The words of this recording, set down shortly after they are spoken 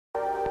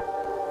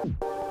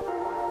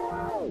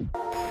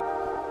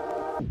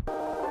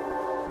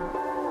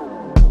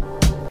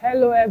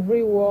Hello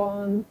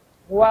everyone,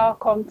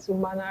 welcome to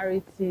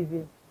Manari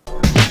TV.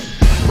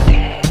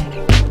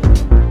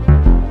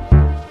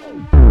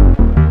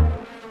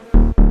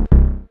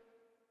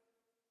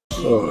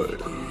 Oh,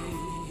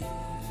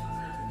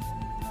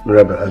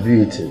 Rabbi, have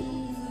you eaten?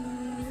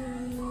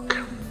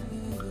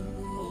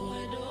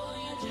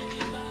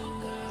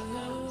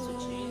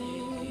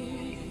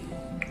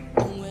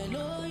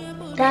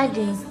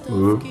 Daddy,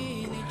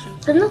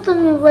 do not tell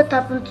me what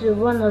happened to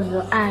one of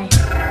your eyes.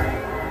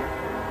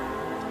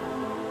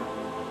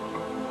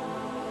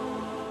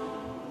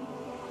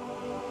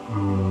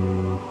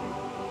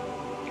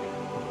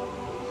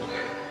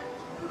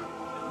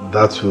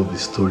 That will be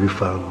story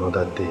for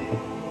another day.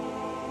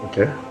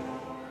 Okay?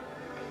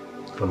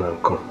 For now,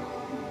 come.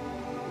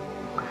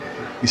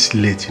 It's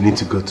late, you need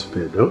to go to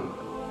bed, huh?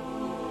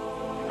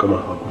 Come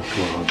and hug me,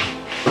 come and hug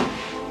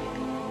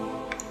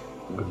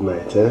me. Good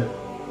night, eh?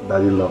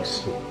 Daddy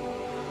loves you.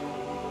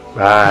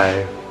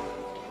 Bye.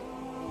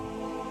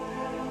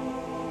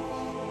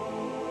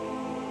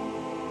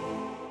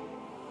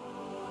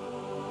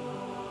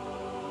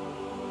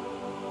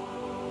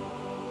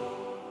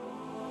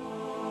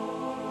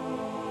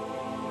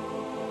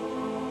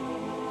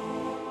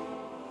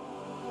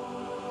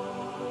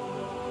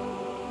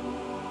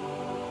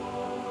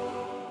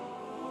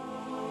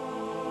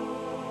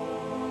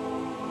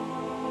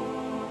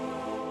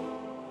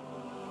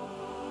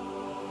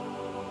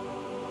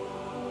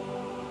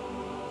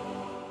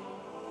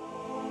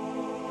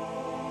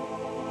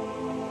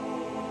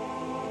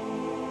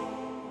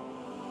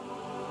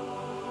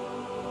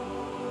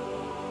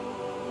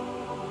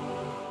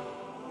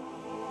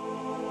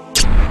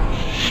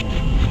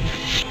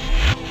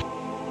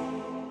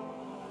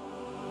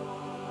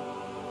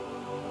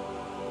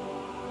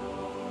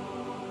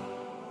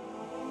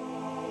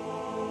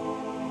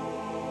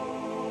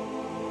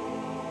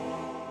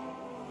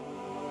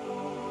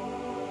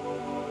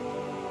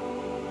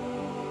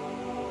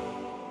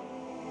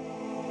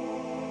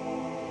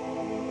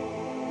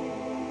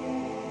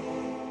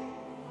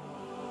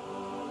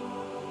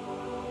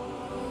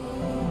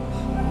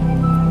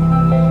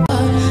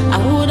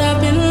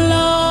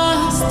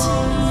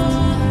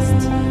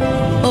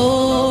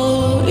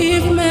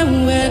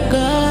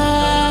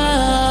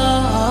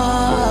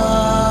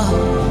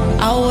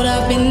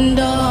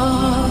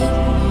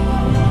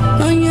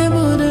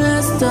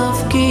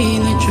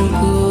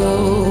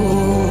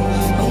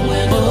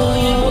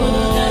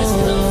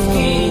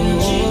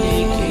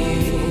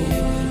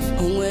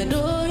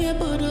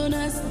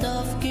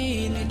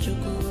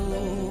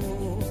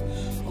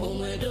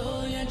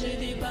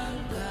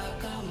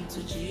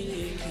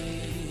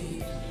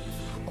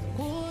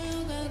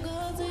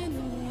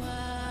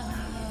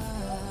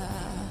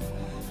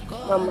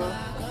 Mama,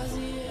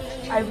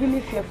 I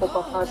really fear for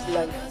Papa's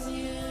life.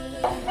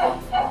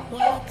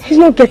 He's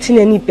not getting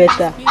any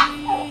better.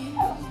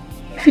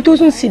 If he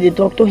doesn't see the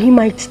doctor, he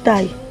might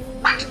die.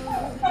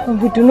 And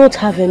we do not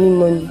have any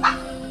money.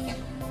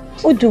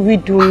 What do we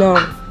do now?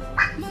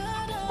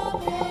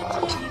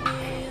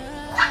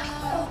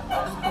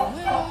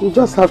 You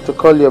just have to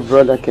call your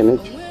brother,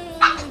 Kenneth.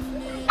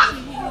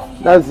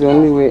 That's the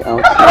only way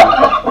out now.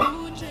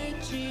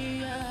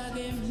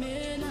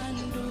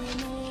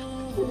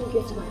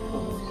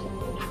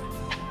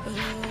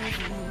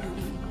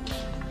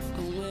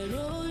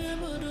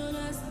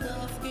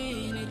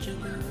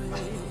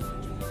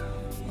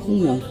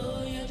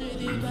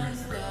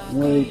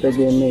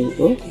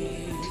 Oh,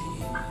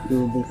 you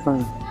will be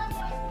fine.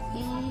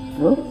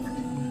 Oh,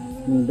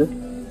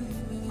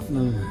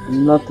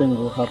 nothing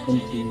will happen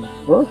to you.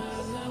 Oh,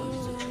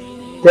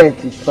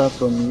 death is far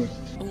from you.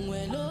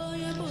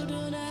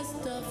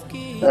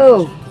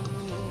 Oh.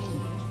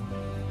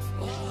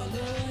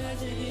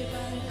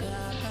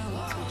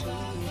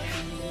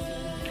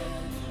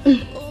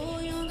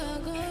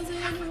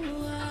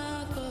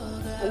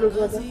 Hello,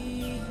 brother.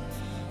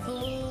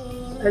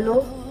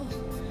 Hello?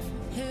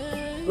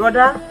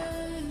 Brother?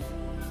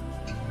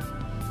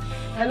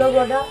 Hello,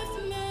 brother?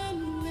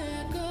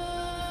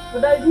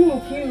 Brother, I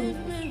didn't kill you.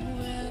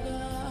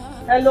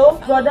 Hello,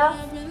 brother?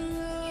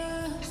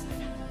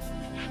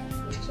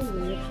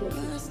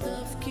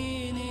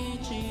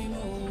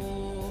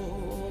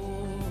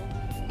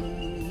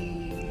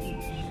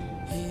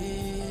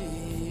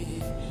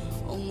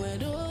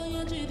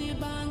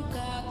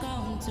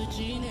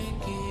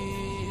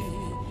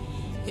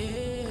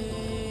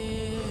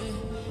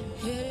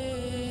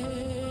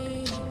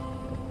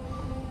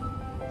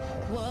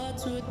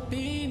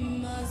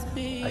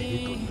 I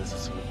hate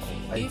unnecessary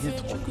calls. I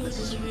hate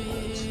unnecessary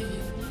calls.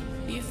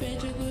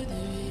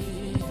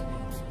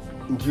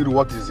 Nkiru,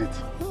 what is it?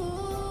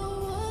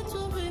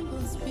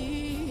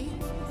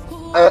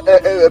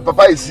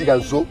 Papa is sick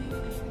and so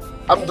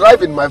I'm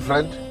driving, my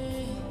friend.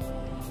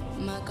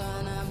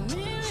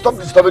 Stop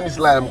disturbing this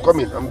line. I'm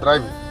coming. I'm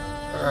driving.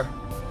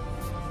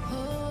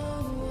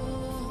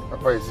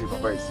 Papa is sick.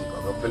 Papa is sick.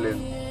 I'm not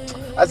feeling.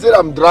 I said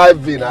I'm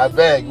driving. I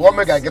beg. What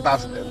make I get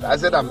accident? I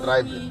said I'm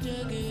driving.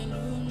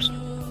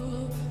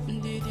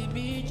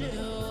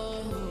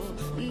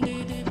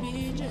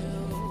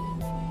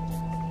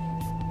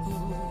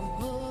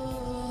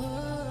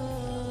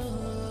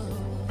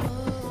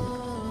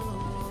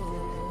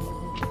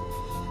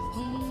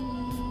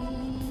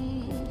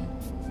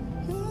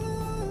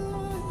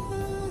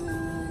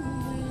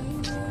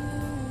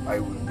 I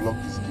will block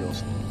these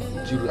girls.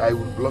 I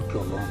will block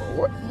your number.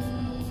 What?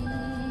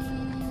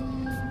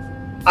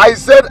 I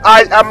said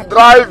I am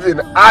driving.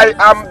 I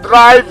am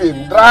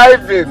driving.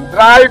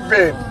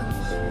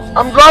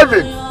 I'm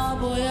driving.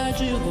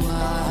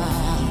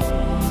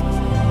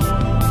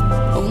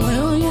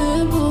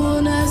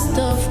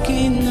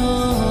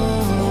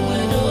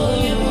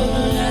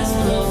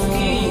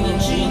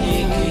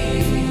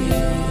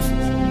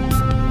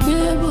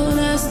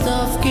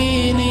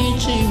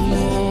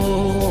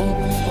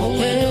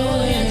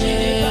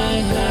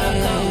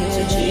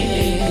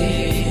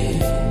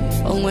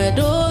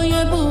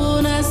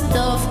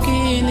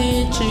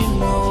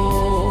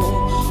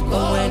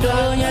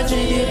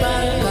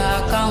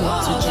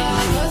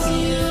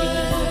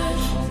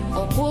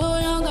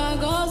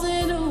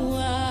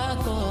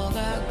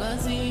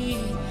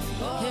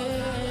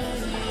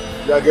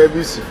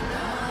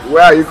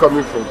 Where are you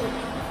coming from?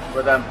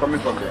 But I'm coming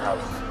from the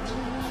house.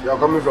 You are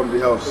coming from the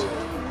house.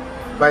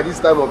 By this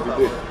time of the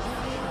day.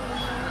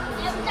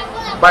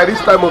 By this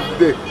time of the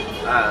day.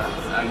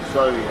 I'm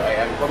sorry. I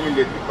am coming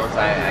late because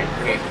I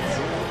can't.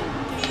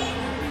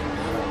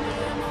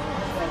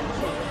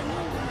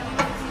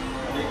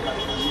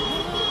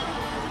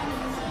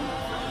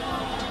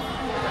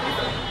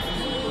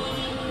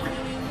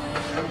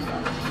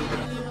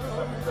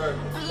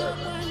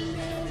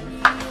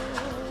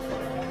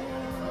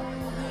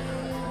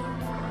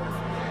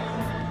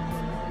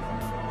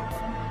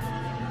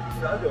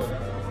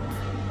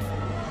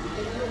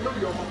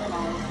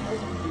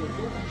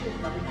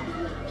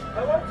 I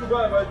want to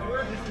buy, but the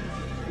way this is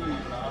free,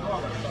 I don't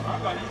understand. How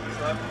can it be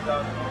slapping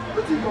down?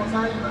 What is your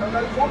sign? I'm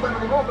like, one time I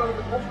go to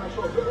my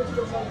shop. What is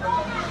your sign?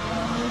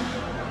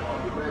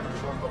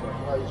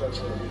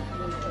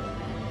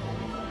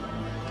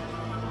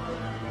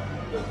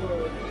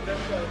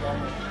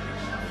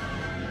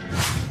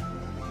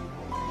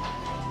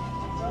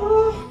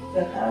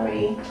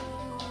 Harry.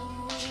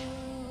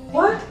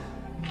 What?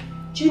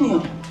 Junior,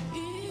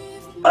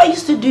 what are you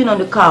still doing on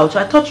the couch?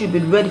 I thought you'd be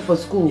ready for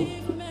school.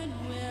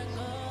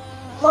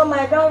 Mom,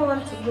 I don't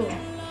want to go.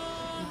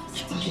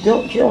 You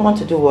don't want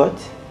to do what?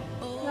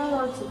 I don't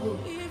want to go.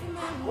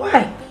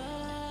 Why?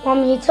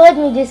 Mom, he told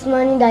me this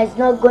morning that he's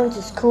not going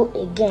to school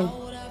again.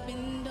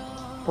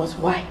 But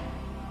why?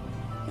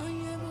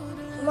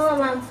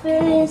 Mom, I'm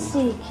feeling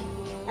sick.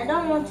 I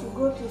don't want to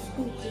go to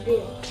school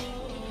today.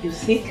 You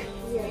sick?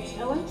 Yes,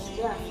 I want to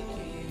start.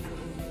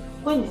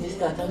 When did you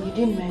start? And you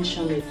didn't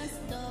mention it.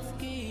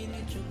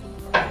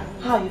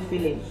 How are you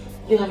feeling?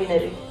 Do you have any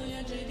headache?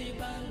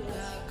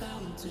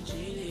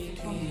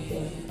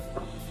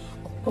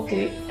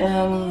 Okay,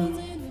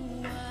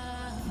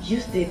 you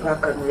stay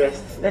back and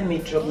rest. Let me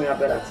drop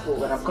Mirabelle at school.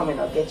 When I'm coming,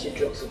 I'll get you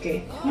drugs,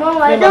 okay?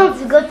 Mom, I don't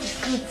want to go to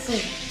school too.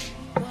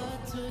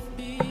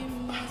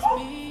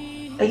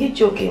 Are you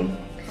joking?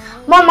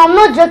 Mom, I'm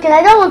not joking.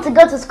 I don't want to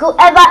go to school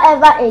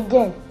ever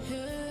again.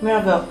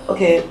 Mirabelle,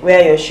 okay, where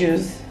are your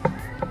shoes?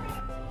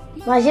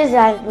 My shoes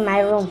are in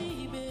my room.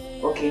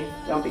 Okay,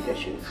 don't pick your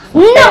shoes.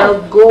 No!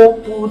 I'll go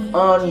put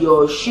on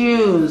your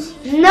shoes.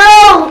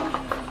 No!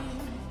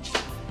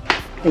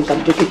 I think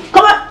I'm joking.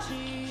 Come on!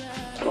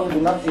 Oh,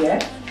 you're not here?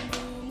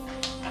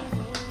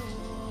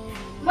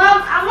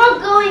 Mom, I'm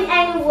not going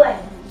anywhere.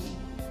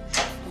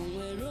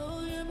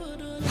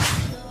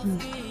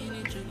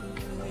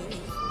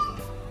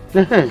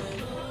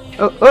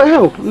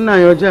 Oh, no,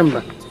 your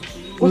jamba.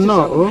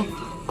 No,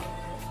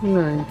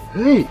 no.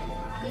 Hey!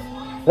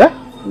 Eh?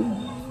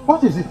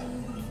 What is it?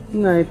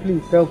 No,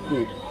 please help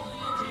me.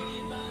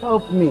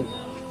 Help me.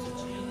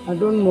 I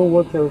don't know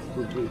what else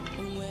to do.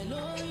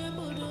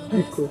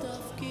 Because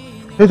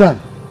Hey Dan,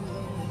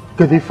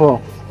 get it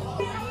for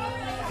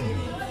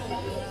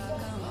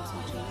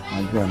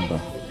My grandpa.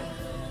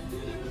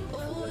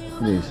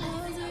 Please.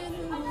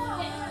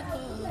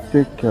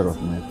 Take care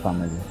of my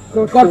family.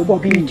 God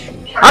forbid.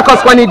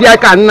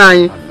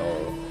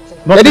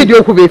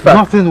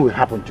 Nothing will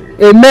happen to you.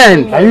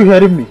 Amen. Are you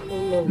hearing me?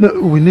 No,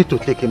 we need to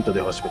take him to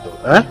the hospital.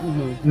 Eh?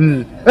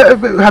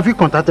 Have you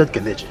contacted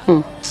Kelechi?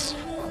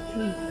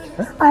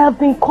 I have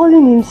been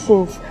calling him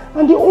since,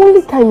 and the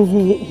only time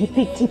he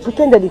picked, he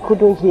pretended he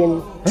couldn't hear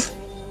me.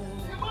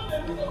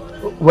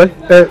 Well,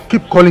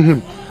 keep calling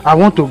him. I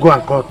want to go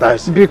and call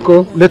Tais.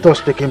 Biko. Let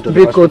us take him to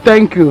the hospital. Biko,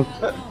 thank you.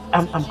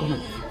 I'm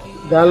coming.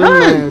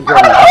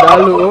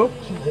 Dalu,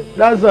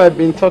 that's why I've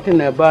been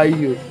talking about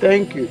you.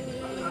 Thank you.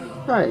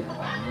 Hi.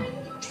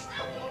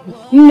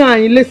 Nah,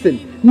 listen.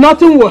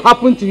 Nothing will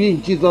happen to you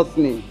in Jesus'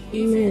 name.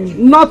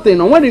 Amen. Nothing.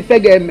 And when you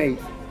forget me,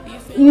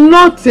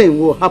 nothing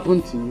will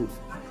happen to you.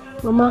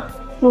 Mama,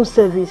 no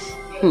service.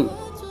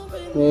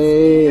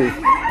 Hey.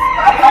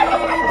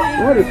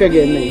 What if you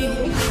get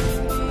me?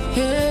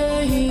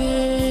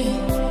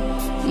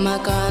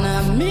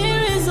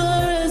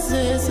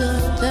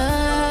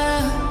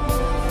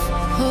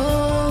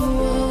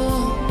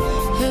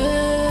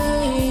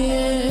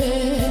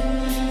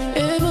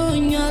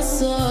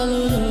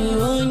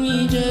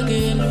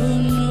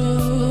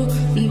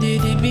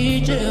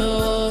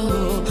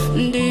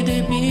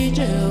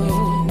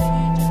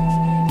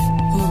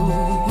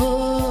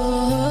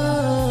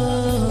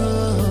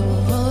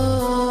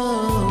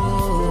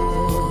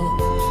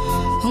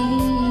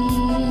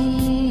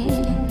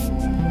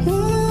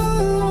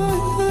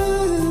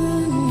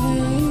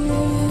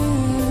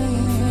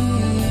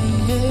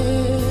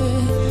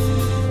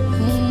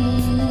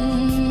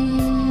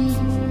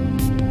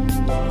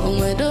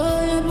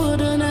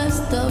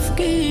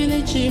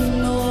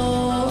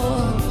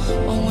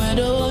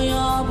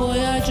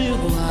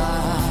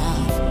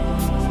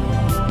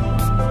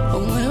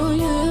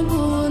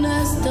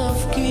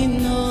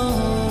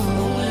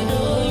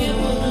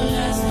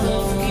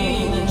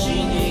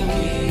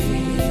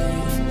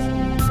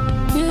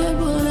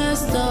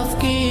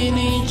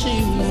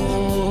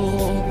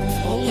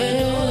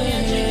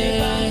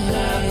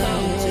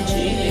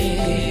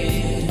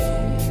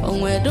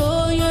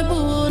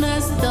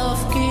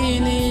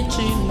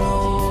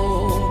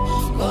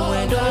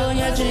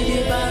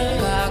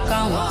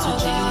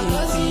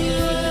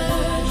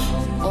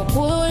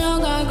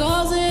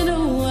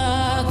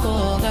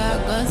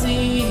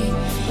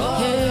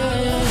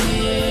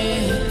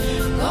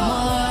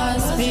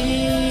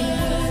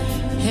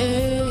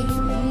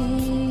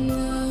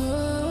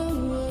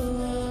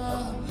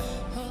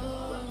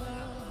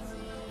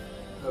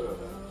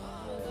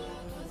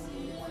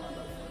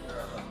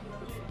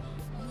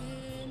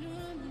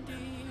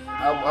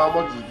 How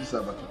much is this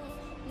abacha?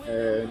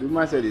 The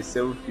woman said it's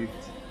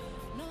 750.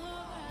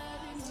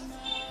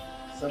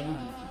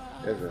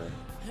 750. Yes, sir.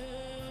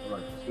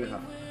 Alright, pay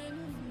her.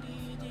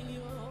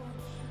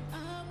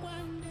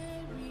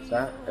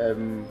 Sir,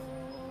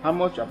 how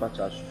much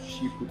abacha should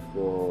she put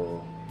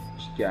for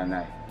Chike and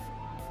I?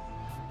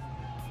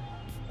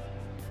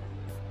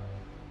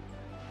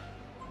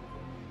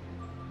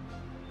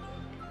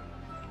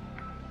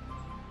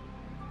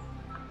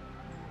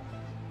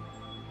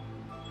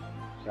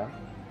 Sir?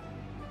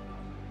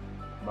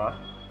 Ma?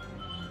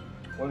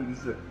 What did you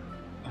say?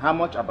 How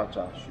much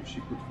abacha should she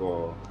put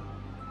for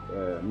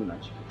me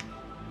and Chike?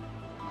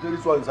 So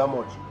this one is how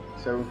much?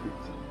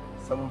 750.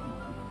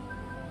 750.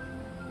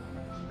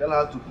 Tell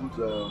her to put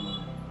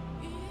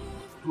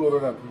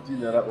 250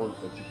 naira on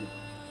for chicken.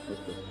 Yes,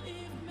 sir.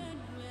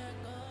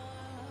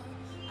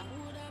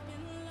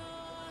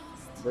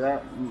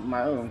 But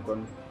my own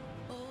uncle.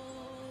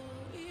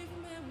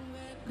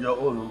 Your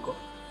own uncle?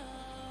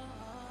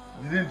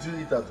 Didn't you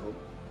eat at home?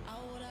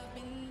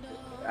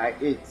 I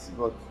ate,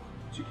 but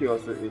Chike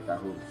also ate at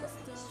home, sir.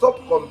 Stop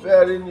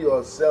comparing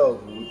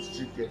yourself with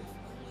Chike.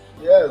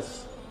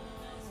 Yes,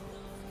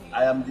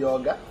 I am the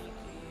Oga.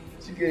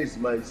 Chike is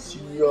my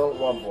senior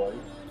one boy.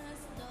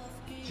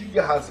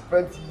 Chike has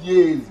spent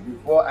years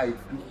before I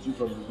picked you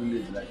from the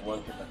village like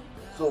one kitten.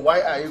 So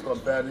why are you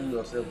comparing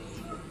yourself to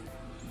Chike?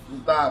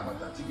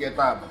 Chike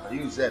Tabata.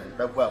 You said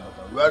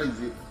Tabata. Where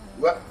is it?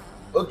 Where?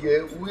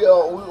 Okay, we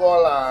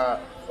all are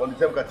on the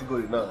same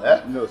category now.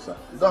 Eh? No, sir.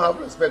 You don't have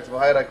respect for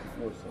hierarchy.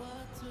 No, sir.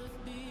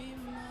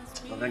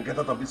 And then get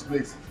out of this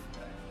place.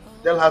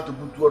 Tell her to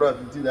put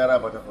 250 naira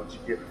for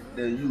Chike.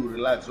 Then you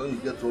relax. When you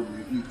get home,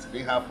 you eat.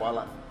 They have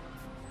wala.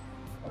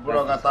 I'm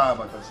going to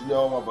get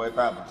senior one boy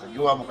tabata.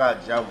 You want to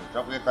get jam,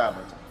 chocolate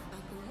tabata.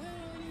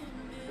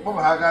 I'm going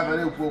to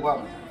very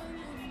poor.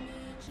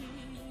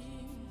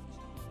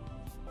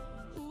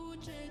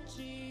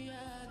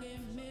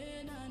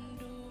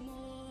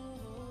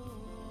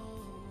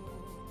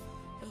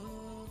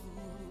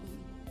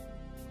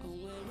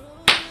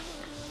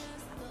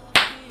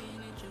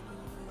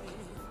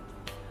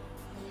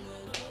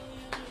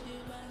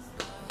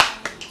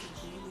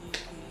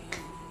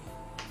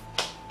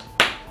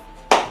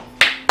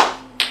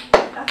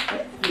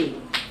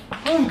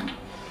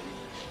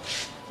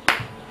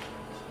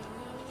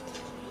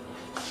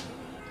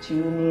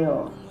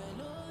 Junior,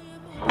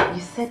 you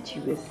said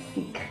you were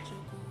sick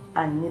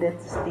and needed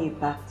to stay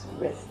back to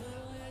rest.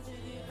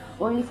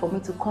 Only for me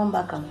to come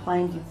back and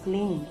find you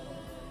playing.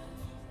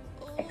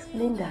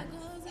 Explain that.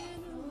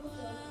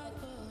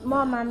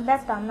 Mom, I'm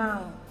better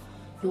now.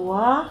 You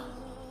are?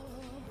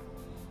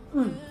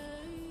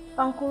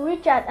 Uncle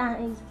Richard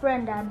and his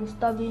friend are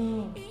disturbing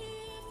me.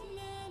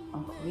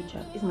 Uncle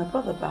Richard, is my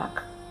brother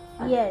back?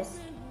 Yes,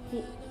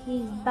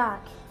 he's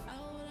back.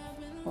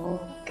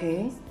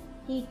 Okay.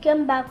 He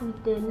came back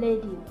with the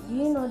lady. Do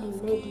you know the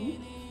lady?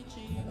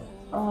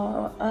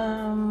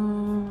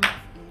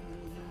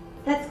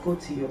 Let's go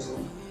to your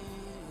room.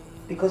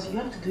 Because you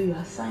have to do your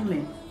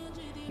assignment.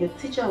 Your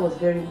teacher was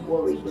very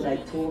worried when I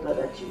told her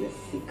that you were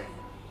sick.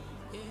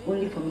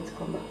 Only for me to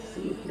come back to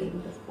see you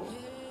playing this ball.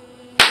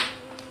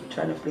 You're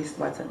trying to play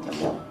smart on your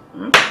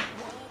mom.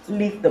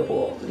 Leave the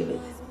ball. Leave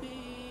it.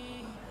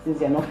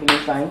 Since you're not feeling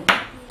fine,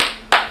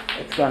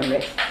 let's go and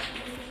rest.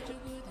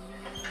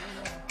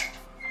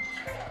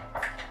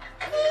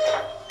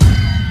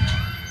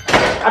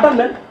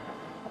 Adamne?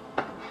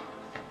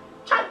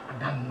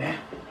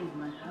 In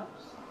my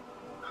house.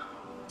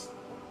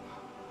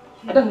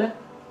 Adamne?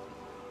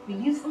 Will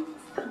you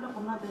stand up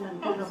on my bed and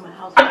get out of my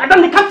house?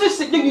 Adamne, can't you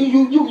sit?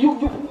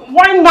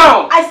 Why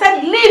now? I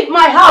said leave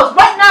my house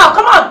right now.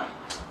 Come on.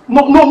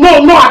 No,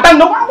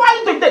 Adamne. Why are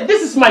you doing that?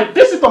 This is my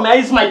visitor, man.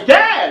 He's my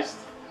guest.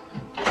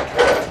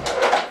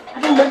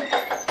 Adamne,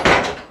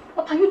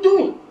 what are you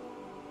doing?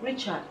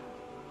 Richard,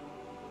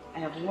 I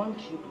have warned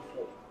you before.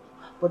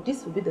 But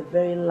this will be the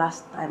very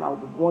last time I will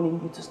be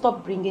warning you to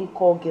stop bringing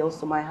call girls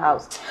to my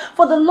house.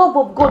 For the love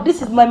of God,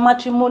 this is my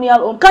matrimonial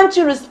home. Can't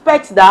you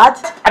respect that?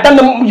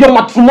 Adamne, your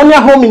matrimonial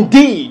home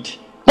indeed.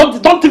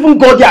 Don't even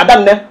go there,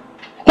 Adamne.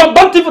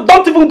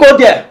 Don't even go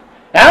there.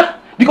 Eh?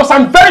 Because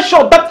I'm very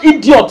sure that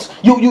idiot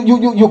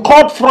you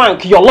called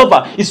Frank, your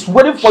lover, is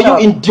waiting for you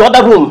in the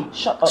other room.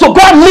 Shut up. So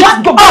go and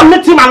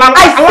meet him and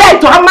I said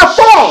to have my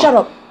phone. Shut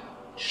up.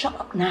 Shut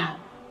up now.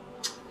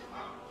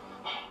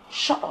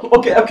 Shut up.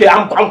 Okay,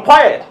 I'm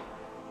quiet.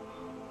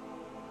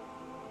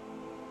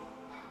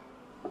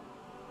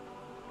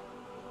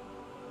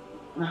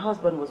 My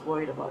husband was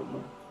worried about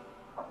you.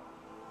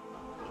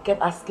 He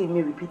kept asking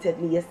me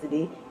repeatedly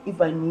yesterday if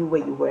I knew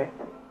where you were.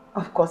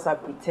 Of course, I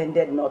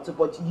pretended not to,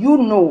 but you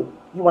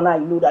and I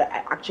know that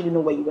I actually know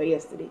where you were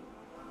yesterday.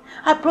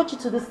 I brought you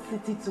to this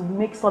city to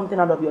make something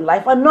out of your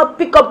life and not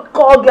pick up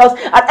call girls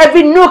at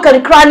every nook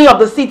and cranny of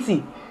the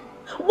city.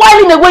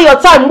 Whiling away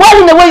your time,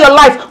 whiling away your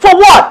life, for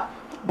what?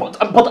 But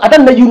I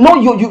don't know,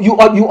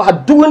 you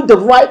are doing the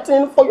right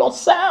thing for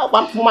yourself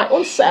and for my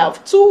own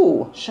self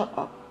too. Shut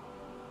up.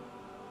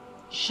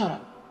 Shut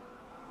up.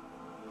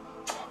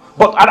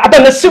 But I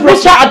don't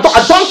seriously. I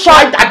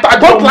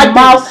don't like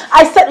mouth. this.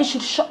 I said you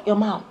should shut your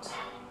mouth.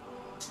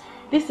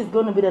 This is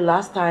going to be the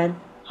last time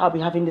I'll be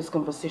having this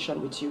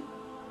conversation with you.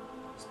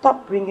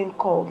 Stop bringing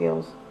call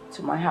girls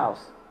to my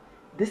house.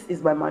 This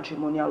is my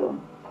matrimonial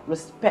home.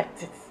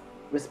 Respect it.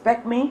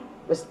 Respect me.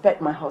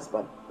 Respect my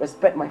husband.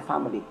 Respect my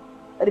family.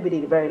 Let it be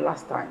the very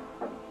last time.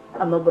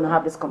 I'm not going to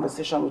have this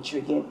conversation with you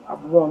again.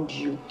 I've warned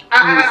you.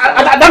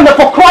 I'm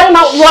for crying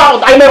out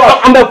loud.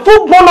 I'm a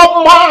full grown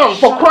up man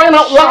for crying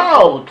out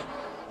loud.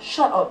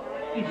 Shut up,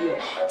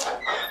 idiot.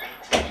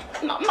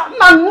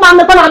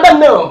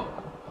 No.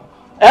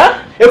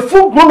 Eh? A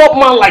full grown up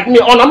man like me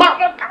on a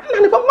man.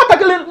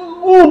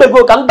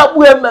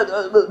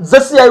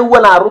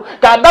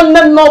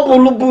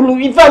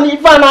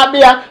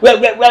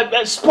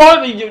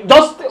 Spoil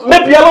just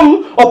maybe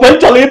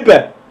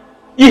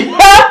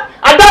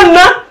I don't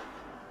know.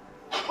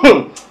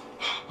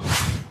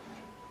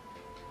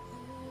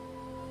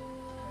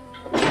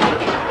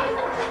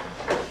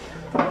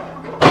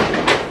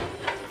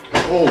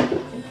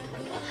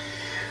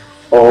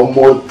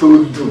 Ọmọ tó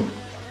dùn,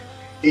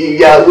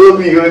 ìyàwó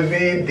mi ò ní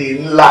ìdí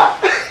ńlá.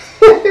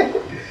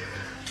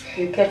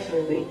 You kept me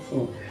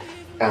waiting.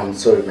 I'm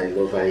sorry, my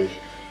love. I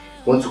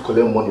want to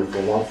collect money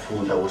for one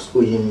food that was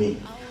owing me.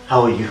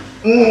 How are you?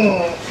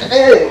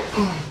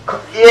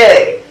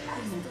 Yeah.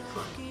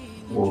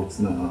 What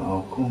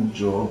now? Come,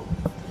 Joe.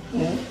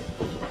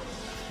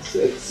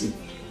 Sexy.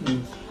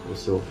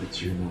 What's up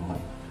with you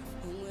now?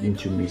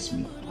 Didn't you miss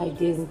me? I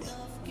didn't.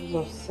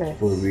 So sad.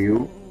 For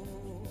real?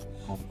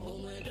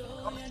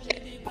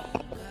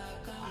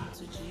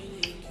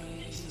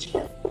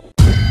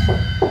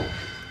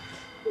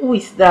 Who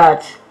is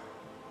that?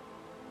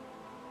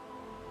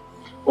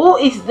 Who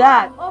is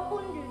that?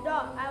 Open the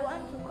door. I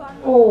want to come.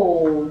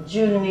 Oh,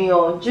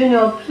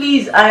 Junior,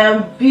 please, I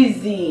am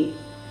busy.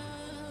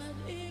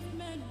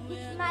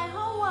 It's my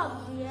homework,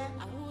 dear.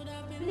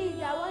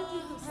 Please, I want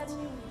you to help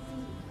me with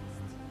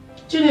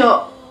it. Junior,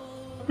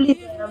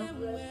 please, I am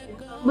busy.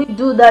 Can we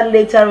do that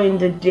later in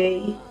the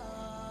day?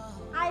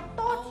 I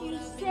thought you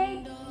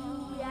said you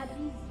were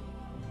busy.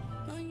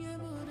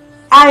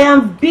 I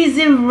am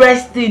busy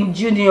resting,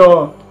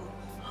 Junior.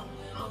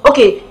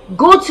 Okay,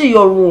 go to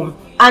your room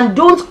and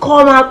don't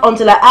come out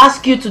until I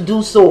ask you to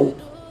do so.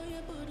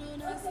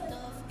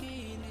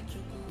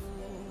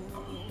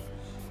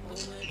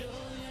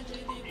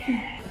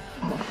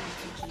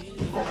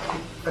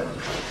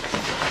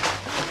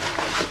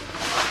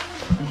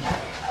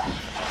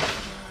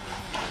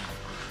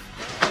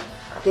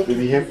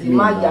 Baby, help me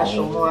now.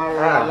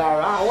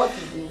 What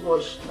is the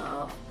rush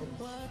now?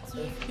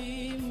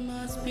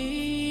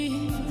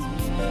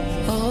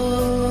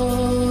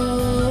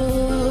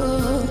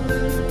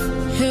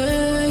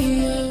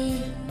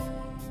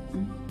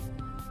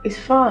 It's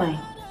fine.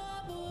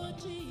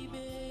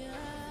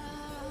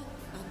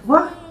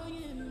 What?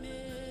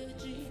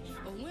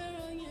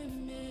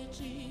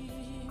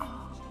 Oh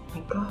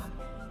my God.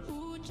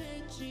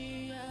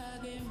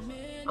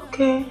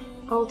 Okay,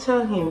 I'll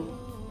tell him.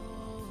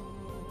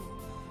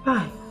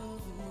 Bye.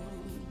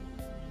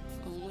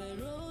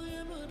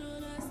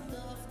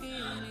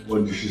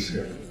 What did she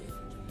say?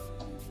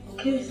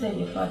 Kelly said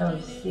your father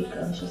is sick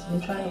and she's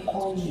been trying to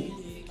call you.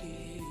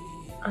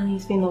 And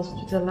he's been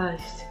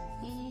hospitalized.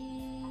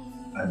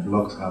 I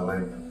blocked her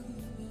line.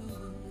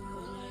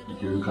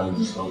 You can't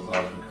do South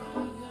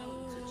Africa.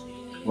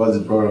 What's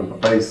the problem?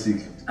 Papa is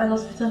sick. And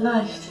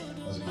hospitalized.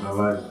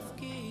 Hospitalized.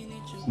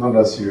 It's not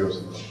that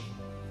serious.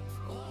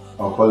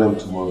 I'll call him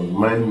tomorrow.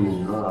 Remind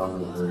me, no,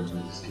 I'm not very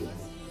busy this kid.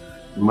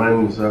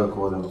 Remind me so I'll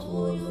call him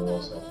tomorrow on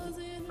WhatsApp.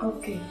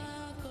 Okay.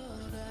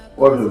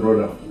 What's your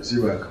brother? Is he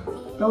back?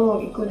 No,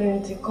 he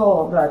couldn't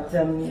call, but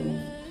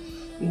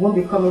he won't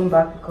be coming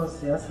back because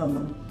there are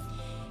some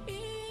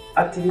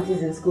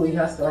activities in school he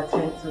has to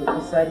attend to.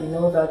 Besides, you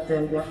know that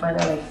their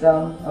final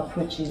exam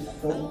approaches,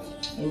 so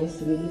he needs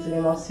to be a little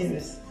bit more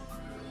serious.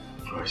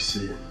 I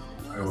see.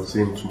 I will see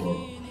him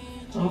tomorrow.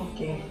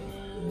 Okay.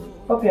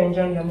 Hope you're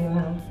enjoying your meal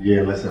now.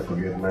 Yeah, let's not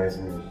forget nice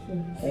meal.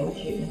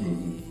 Thank you.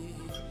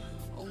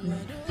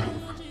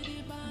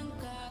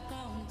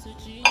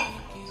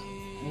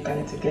 I'm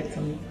going to get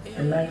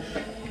a knife.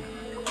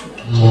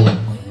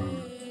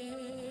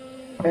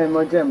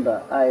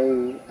 Mojemba,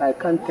 I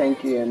can't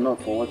thank you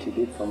enough for what you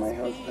did for my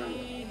husband.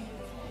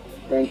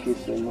 Thank you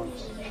so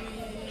much.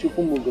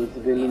 Chukumugo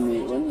Tvelimi,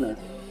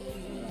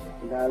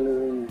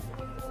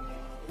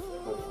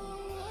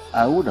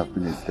 I would have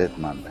been a dead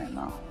man by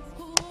now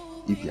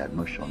if he had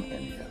not shown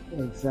any help.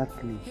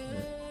 Exactly.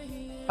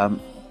 I'm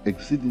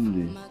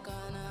exceedingly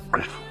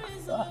grateful.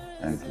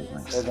 Thank you,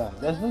 my son.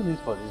 There's no need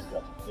for this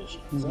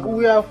gratification.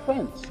 We are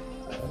friends.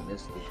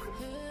 Let's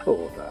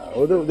go.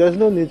 Oh, there's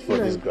no need for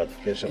this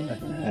gratification.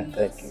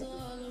 Thank you.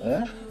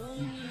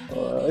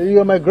 You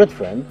are my great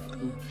friend.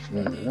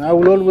 I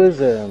will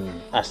always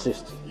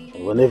assist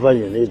whenever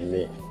you need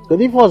me.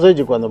 But if I was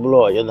you can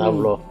blow, you know,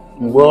 blow.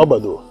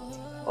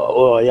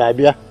 Oh, yeah,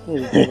 yeah.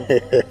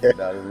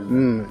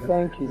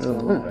 Thank you so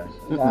much.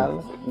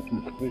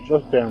 It's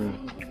just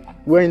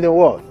we're in the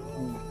world.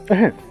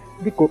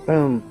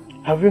 Biko,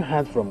 have you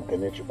heard from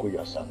Kenechukwu,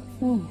 your son?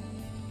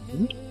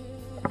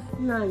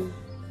 No.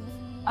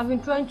 I've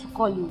been trying to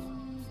call him,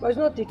 but he's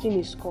not taking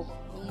his call.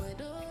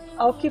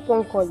 I'll keep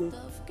on calling.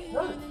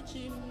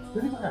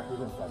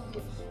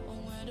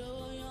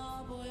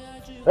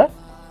 Huh?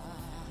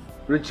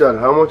 Richard,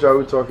 how much are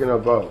we talking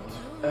about?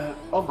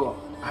 Ogo,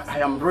 I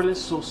am really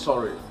so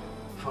sorry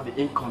for the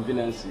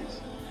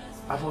inconveniences.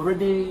 I've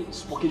already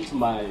spoken to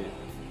my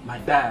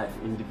dad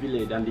in the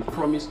village, and he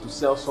promised to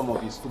sell some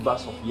of his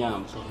tubers of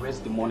yam to raise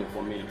the money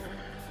for me.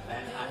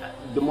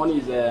 The money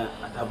is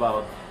at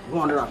about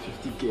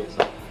 150k.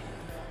 Sir.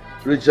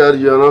 Richard,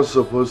 you are not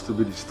supposed to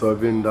be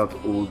disturbing that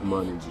old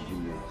man in the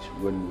village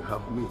when you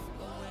have me.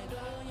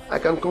 I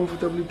can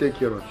comfortably take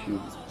care of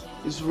you.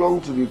 It's wrong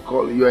to be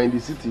called, you are in the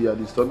city, you are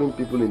disturbing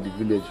people in the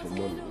village for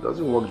money. It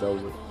doesn't work that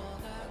way.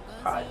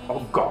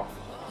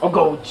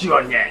 Ogo,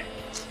 Junior.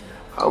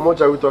 How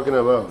much are we talking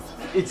about?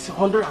 It's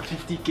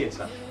 150k,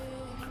 sir.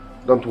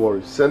 Don't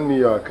worry, send me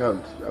your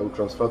account. I will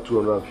transfer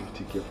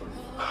 250k for you.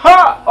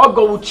 Ha!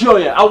 Ogo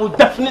Uchionya, I will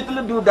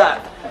definitely do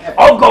that.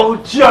 Ogo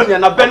Uchionya,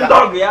 na bend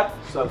dog, yeah?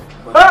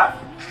 Ha!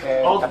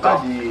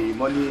 After the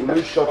money, will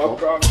you shut up?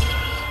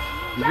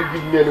 Did you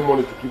give me any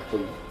money to keep for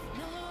you?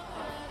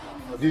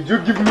 Did you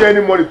give me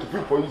any money to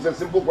keep for you? It's a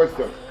simple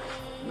question.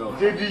 No.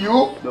 Did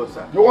you? No,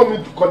 sir. You want me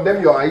to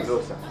condemn your eyes?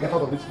 No, sir. Get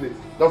out of this place.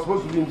 You're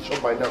supposed to be in the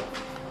shop by now.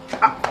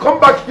 Come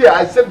back here.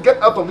 I said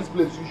get out of this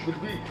place. You should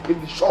be in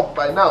the shop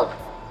by now.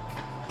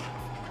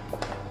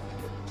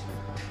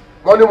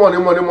 Money, money,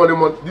 money, money,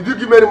 money. Did you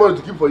give me any money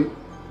to keep for you?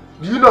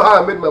 Do you know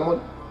how I made my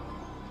money?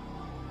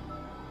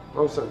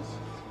 Nonsense.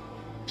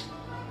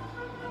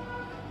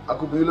 I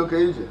could be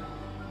located.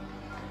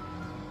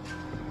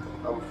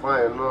 I'm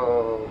fine.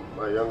 No,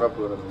 my younger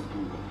brother will do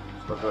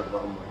it. Talking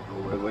about my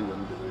when you're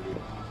doing it.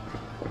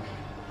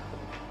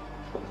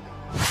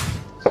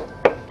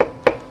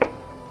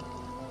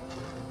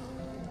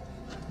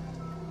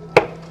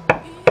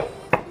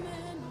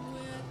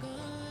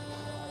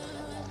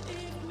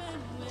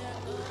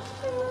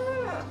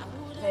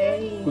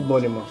 Hey. Good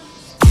morning, Ma.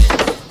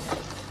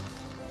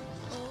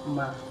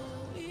 Ma.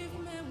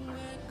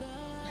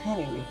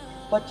 Anyway,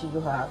 what do you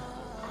have?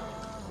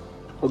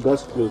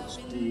 August clothes.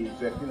 The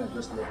vaccine I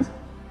just left.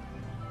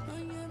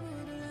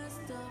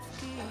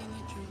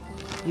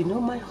 You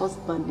know my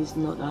husband is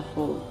not at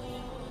home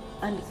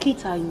and the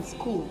kids are in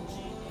school.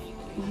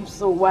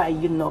 So why are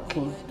you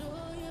knocking?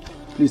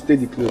 Please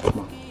take the clothes,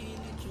 Ma.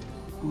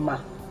 Ma.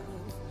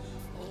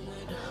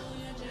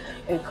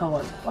 Hey, come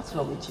on. What's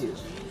wrong with you?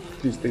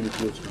 Please take the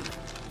clothes, Ma.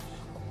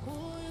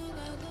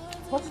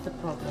 What's the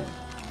problem?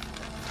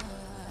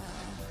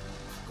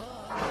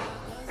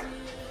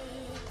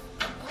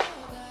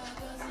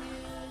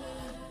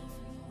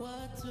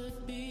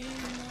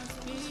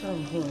 What's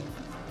wrong here?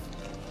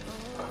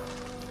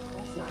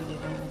 What's the video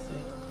going to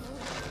say?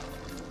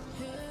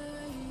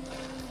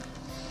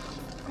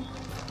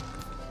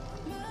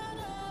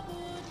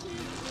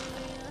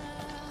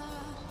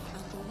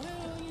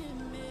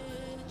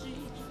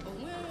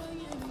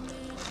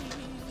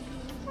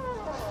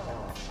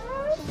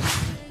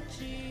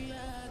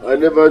 I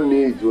never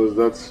knew it was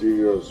that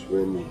serious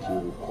when you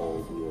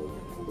called me on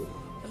the phone.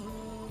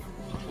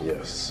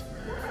 Yes.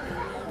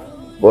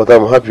 But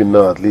I'm happy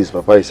now, at least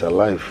Papa is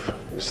alive.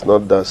 It's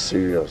not that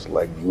serious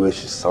like the way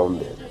she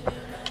sounded.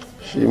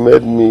 She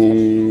made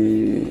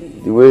me,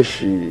 the way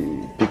she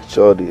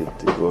pictured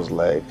it, it was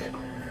like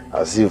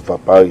as if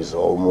Papa is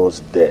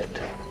almost dead.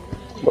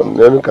 But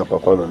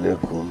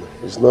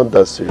it's not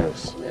that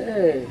serious.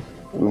 Hey.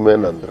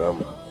 Women and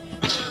drama.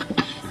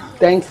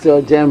 Thanks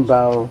to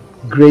Ojemba.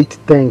 Great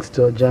thanks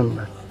to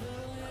Ojemba.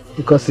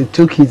 Because he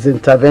took his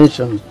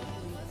intervention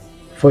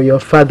for your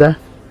father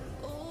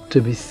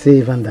to be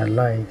safe and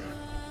alive.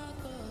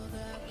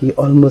 He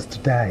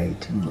almost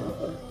died.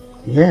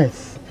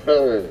 Yes.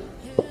 Hey.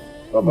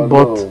 Papa,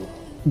 but no.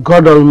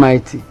 God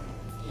Almighty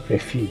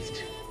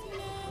refused.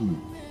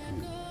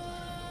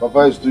 Papa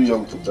is too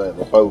young to die.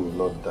 Papa will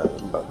not die.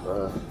 But,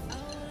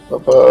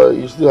 Papa,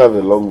 you still have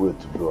a long way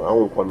to go. I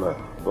won't wanna.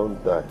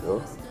 Don't die, you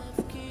know?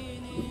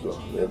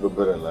 You go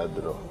better like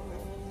that.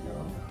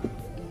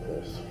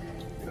 Yes.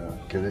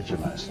 Kelechi,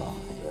 my son.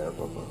 Yeah,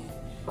 Papa.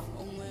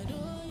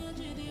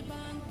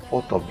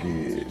 Out of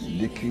the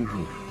leaking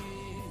roof,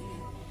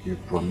 you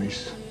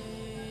promised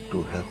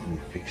to help me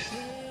fix.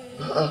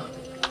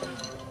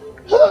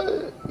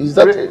 Is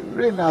that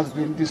rain has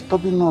been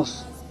disturbing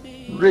us?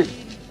 Rain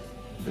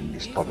has been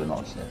disturbing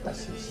us.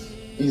 That's it.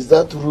 Is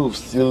that roof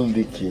still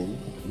leaking?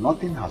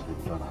 Nothing has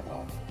been done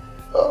about it.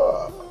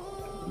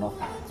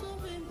 Nothing.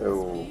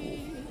 Oh.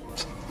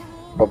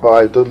 Papa,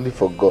 I totally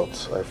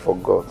forgot. I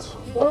forgot.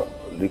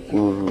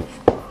 Leaking roof.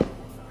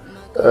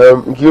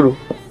 Nkiru,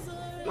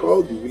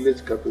 call the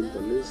village carpenter.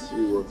 Let's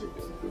see what he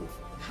can do.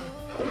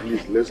 At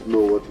least let's know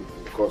what it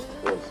will cost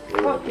us.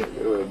 Okay.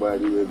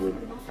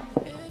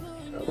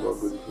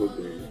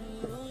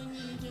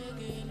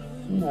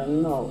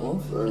 No.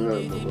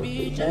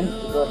 Thank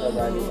God that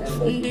at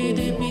the end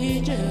of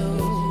the day,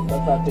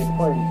 but at a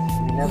point,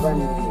 we never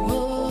knew.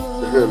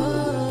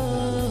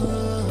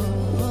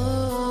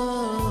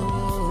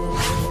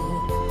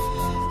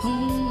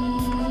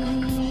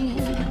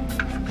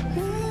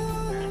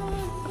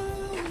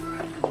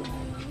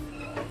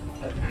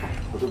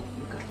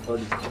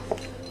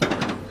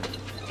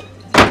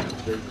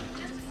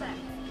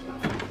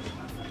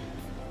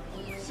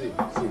 See.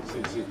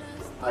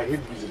 I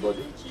hate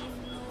busybody.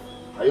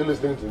 Are you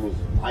listening to me?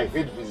 I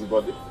hate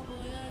busybody.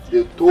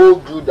 They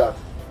told you that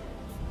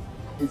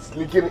it's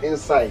leaking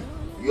inside.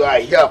 You are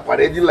here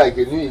parading like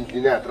a new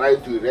engineer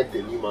trying to erect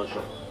a new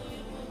mansion.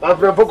 My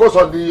friend, focus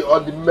on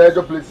the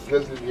major places.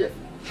 Let's live here.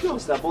 No,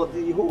 sir, but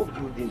the whole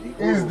building.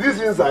 Is this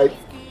inside?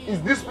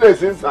 Is this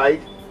place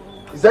inside?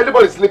 Is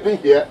anybody sleeping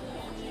here?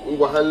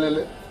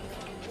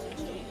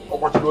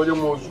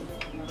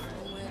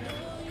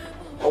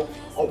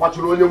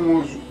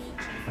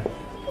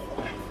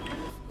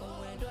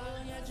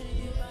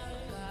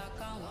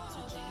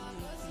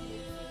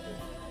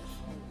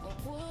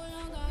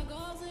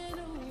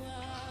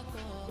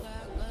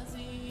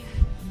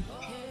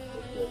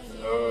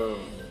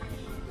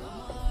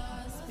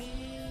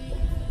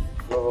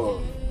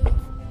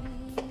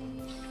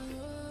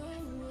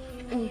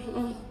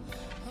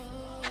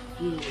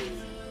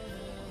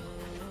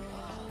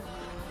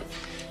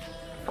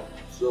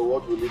 So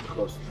what will it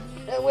cost?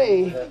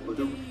 Wait.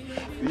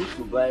 We need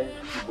to buy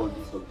 2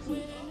 bundles of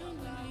tea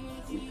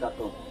in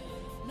carton.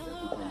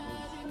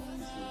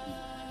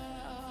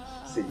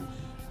 Say,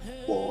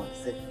 or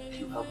say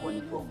you have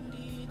money from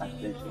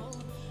adventure.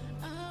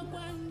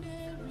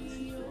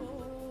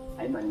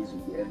 I manage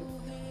with the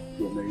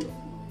memory of you.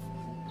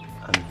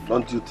 And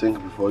don't you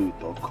think before you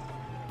talk?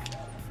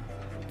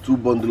 2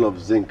 bundles of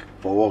zinc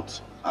for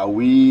what? Are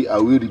we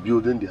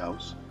rebuilding the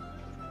house?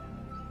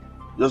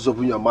 Just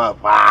open your mouth.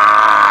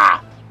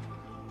 Ah!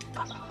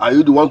 Are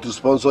you the one to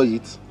sponsor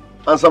it?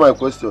 Answer my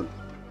question.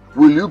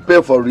 Will you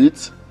pay for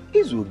it?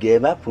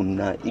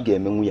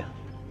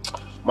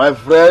 My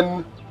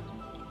friend,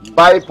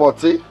 buy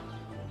potty.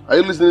 Are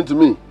you listening to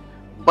me?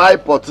 Buy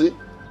potty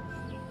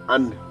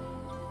and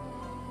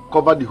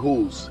cover the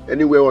holes.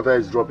 Anywhere water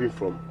is dropping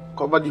from,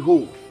 cover the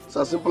hole. It's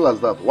as simple as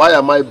that. Why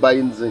am I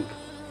buying zinc?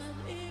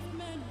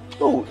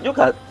 Oh, look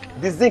at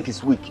the zinc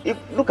is weak.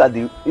 Look at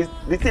the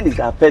thing is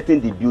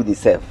affecting the building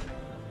itself.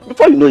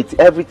 Before you know it,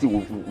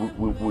 everything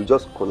will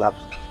just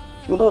collapse.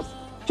 You know,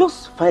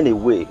 just find a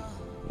way.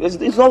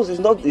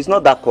 It's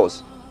not that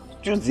cost.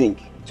 Choose zinc,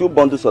 2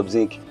 bundles of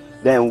zinc.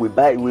 Then we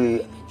buy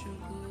 2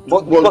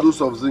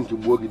 bundles of zinc.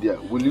 Will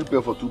you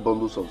pay for 2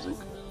 bundles of zinc?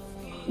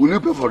 Will you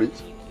pay for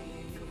it?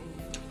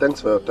 Thanks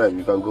for your time.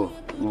 You can go.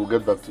 We'll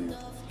get back to you.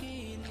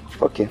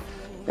 Okay.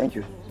 Thank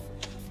you.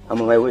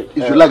 I'm on my way.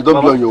 If you like,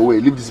 don't be on your way.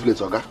 Leave this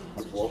place, okay?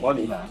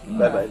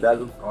 Bye bye,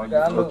 Dalu.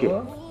 Okay.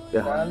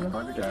 Yeah.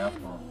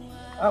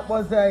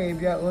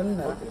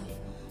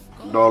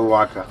 Don't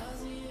work.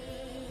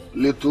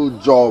 Little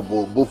job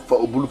or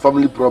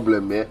family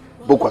problem, eh?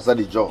 Book was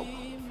the job.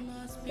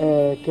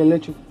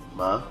 Kelechu.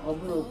 Ma?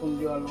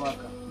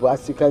 But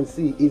as you can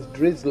see, it's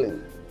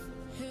drizzling.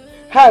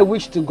 How I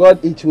wish to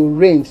God it will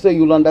rain so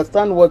you'll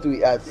understand what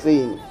we are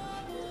saying.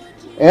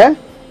 Eh?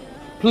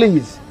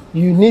 Please,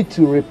 you need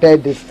to repair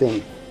this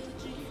thing.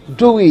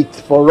 Do it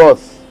for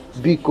us,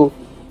 Biko.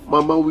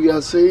 Mama, we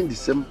are saying the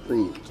same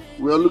thing.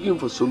 We are looking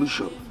for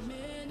solution.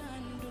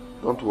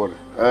 Don't worry.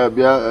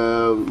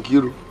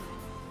 Kiru.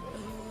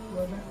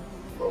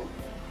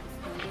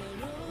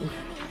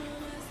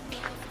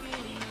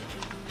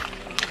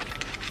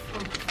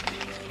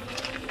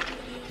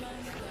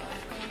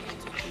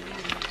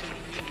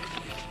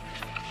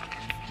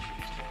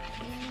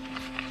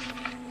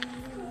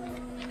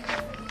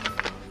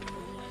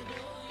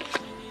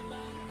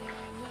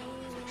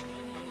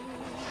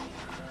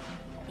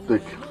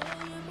 Take.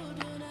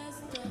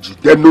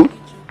 Jidenu,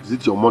 is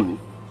it your money?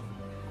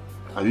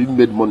 Have you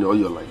made money all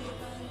your life?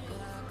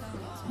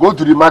 Go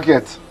to the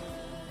market,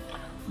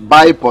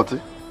 buy potty.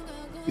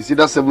 It's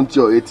either 70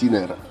 or 80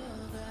 naira.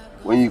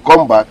 When you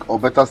come back, or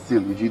better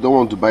still, if you don't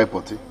want to buy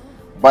potty,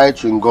 buy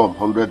chewing gum,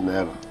 100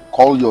 naira.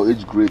 Call your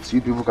age grade so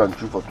you people can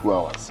chew for 2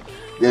 hours.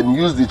 Then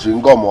use the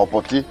chewing gum or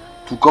potty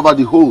to cover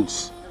the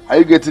holes. Are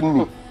you getting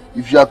me?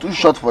 If you are too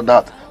short for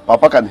that,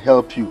 Papa can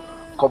help you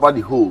cover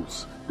the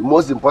holes. The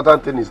most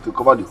important thing is to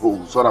cover the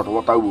holes so that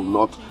water will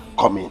not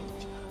come in.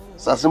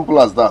 It's as simple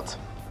as that.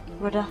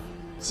 Brother.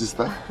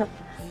 Sister?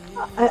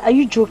 Are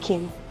you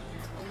joking?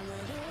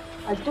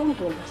 I don't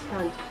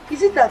understand.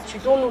 Is it that you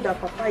don't know that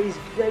Papa is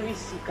very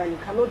sick and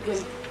he cannot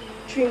do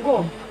chewing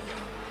gum?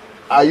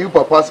 Are you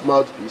Papa's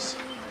mouthpiece?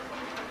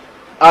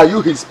 Are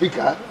you his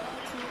speaker?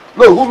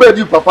 No, who made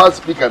you Papa's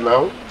speaker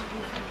now?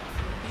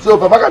 So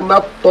Papa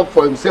cannot talk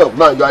for himself.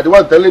 Now you are the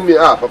one telling me,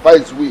 Papa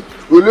is weak.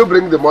 Will you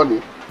bring the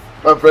money?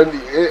 My friend,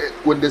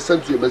 when they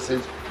send you a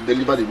message,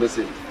 deliver the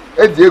message.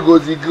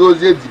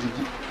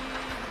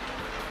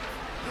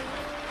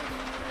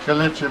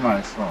 Kelechi,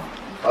 my son.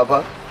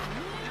 Papa?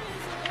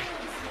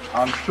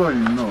 I'm sure you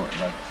know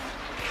that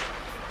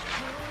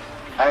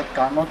I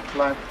cannot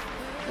climb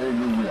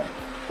anywhere.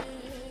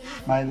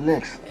 My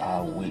legs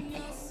are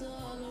weak.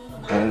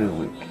 Very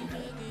weak.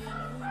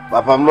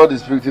 Papa, I'm not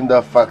disputing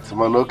that fact,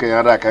 man.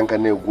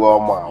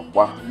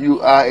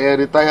 You are a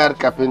retired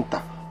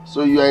carpenter,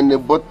 so you are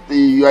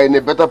in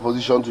a better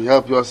position to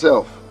help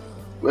yourself.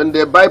 When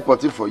they buy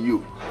potty for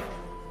you,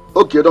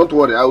 okay, don't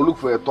worry. I will look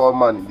for a tall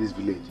man in this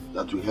village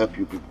that will help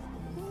you people.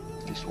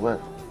 It's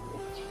well.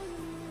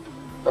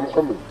 I'm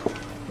coming.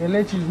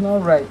 Kelechi is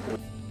not right.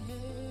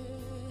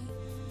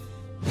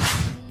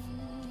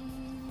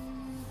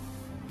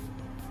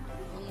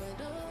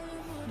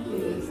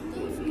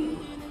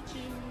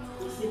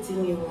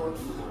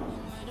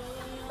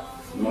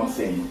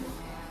 Nothing.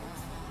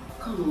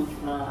 Come on,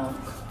 Frank.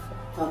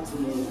 Talk to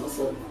me. What's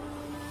up?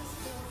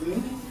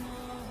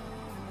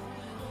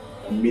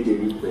 I made a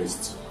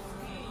request.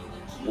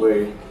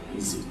 Where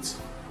is it?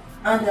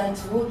 And I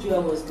told you I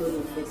was going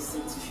to fix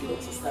it if you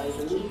exercise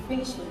a little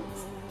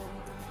patience.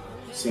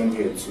 Same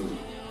here too.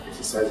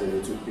 Exercise a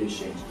little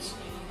patience.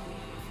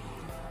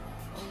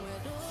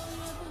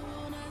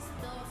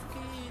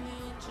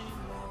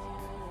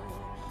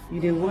 You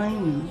dey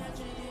whine me?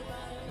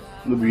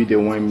 Maybe you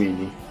don't want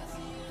me.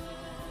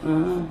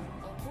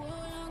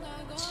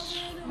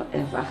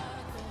 Whatever.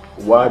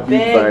 Why be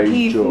by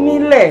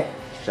Joe?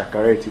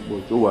 Shakareti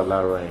but you are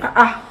Lara.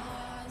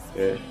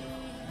 Yeah.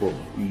 But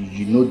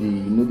you know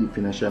the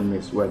financial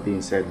mess where they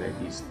inside like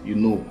this. You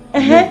know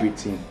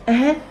everything.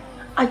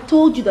 I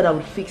told you that I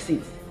would fix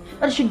it.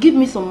 That you should give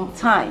me some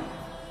time.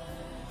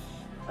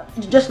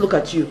 Just look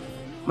at you.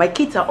 My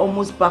kids are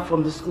almost back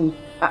from the school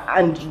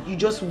and you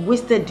just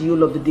wasted the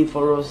whole of the day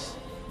for us.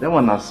 That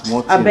one a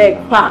small thing. I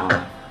beg,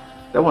 pack.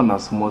 That one a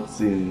small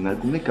thing. I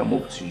go make them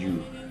up to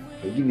you.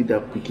 I give you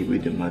that quick away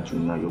the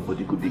imagine now, your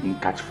body could begin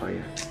catch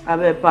fire. I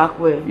bet pack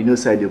where? You know,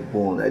 side the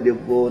bone, I the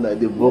bone.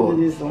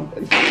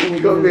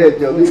 Come here,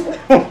 Johnny.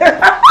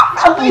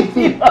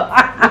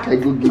 I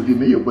go give you,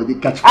 may your body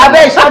catch fire. I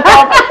bet, shut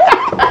up.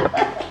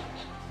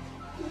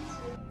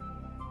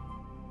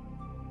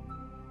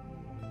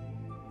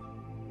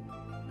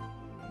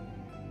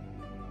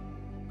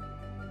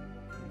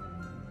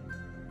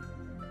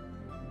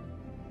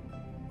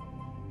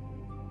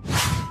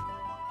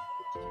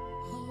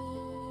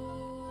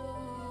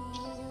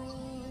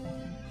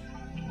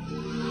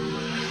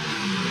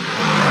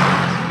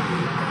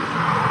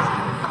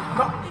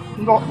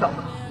 No.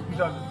 You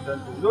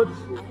know this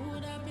phone?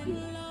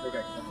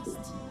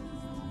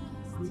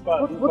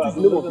 What is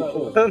the name of the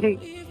phone?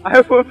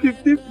 iPhone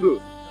 15 Pro.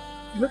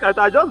 Look at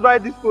I just buy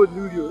this phone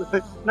new.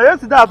 Now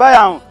yesterday I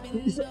buy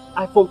it's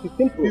iPhone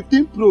 15 Pro.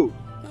 15 Pro.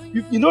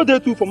 You know they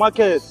too for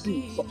market.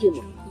 See,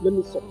 let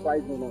me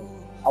surprise you now.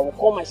 I will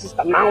call my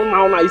sister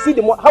now. You see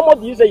how much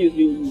do you say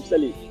you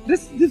sell it?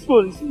 This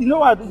phone, you know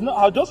what?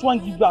 I just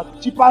want to give you a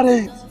cheaper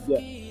rate.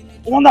 Yeah.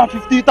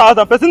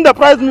 150,000. Person the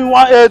price me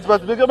 1.8,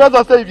 but because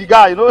I say if you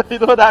guy, you know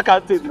that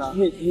can't take now.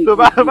 Wait.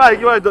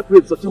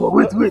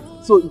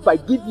 So if I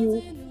give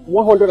you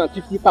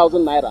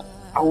 150,000 naira,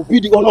 I will be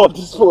the owner of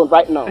this phone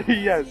right now.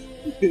 Yes.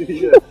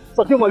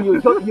 So come on,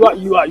 you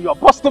are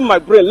busting my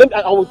brain.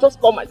 I will just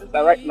call my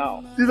sister right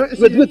now.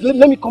 Wait,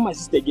 let me call my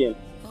sister again.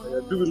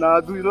 Do you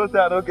know say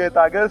I don't get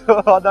I guess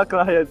other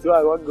clients so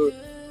I won't go.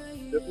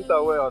 They put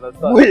away,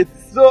 understand? Wait,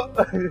 so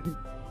they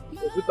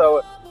put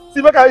away.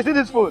 See, make I see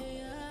this phone.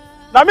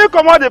 Now me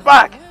come out the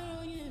pack.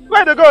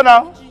 Where they go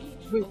now?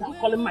 Wait, I'm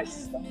calling my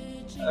sister.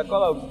 I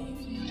call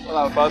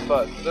her fast.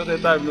 No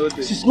time, no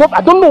day. She's not.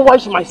 I don't know why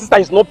my sister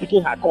is not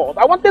picking her calls.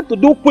 I wanted to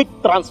do quick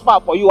transfer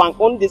for you and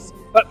on this.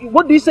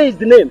 What do you say is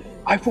the name?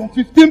 iPhone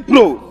 15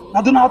 Pro.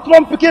 Now Donald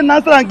Trump picking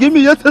answer and give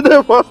me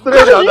yesterday for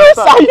Australia. Are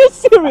you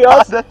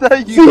serious? I tell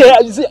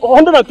you. See,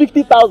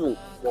 150,000.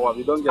 Well,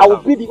 we don't get I will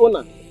be the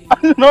owner.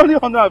 Not only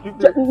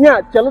 150.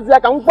 Yeah, tell us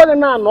I can go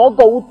now and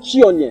go with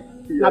Chionye.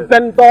 Na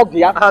Ben dog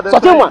ya. So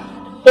tell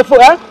if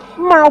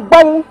ma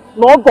bang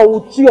no go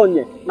with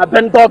Chionye. Na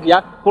Ben dog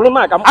ya.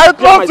 I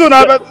talk to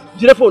na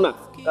telephone na.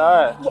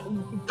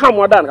 Come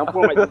on down.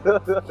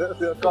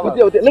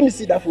 Let me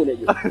see that phone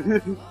again.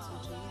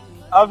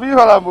 Have you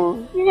heard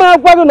about ma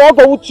bang no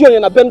go with Chionye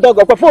na Ben dog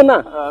your phone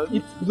na.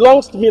 It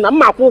belongs to me na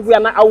ma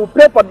I will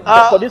pay for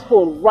this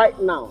phone right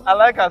now. I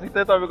like as you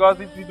said because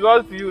it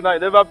belongs to you now. You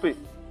never pay.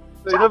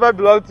 So it never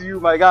belongs to you,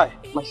 my guy.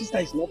 My sister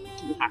is not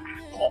picking her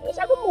calls.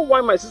 I don't know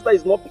why my sister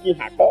is not picking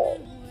her calls.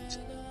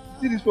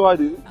 See this for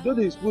don't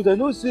they expose? I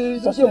know say.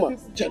 Are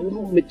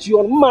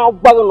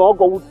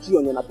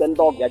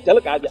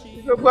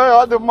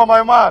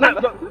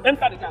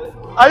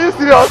you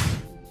serious?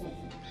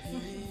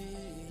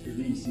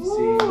 You see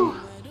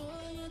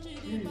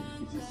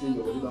say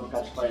your body don't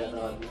catch fire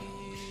now.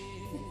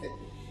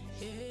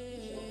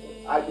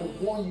 I will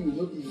warn you,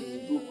 not the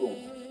go from.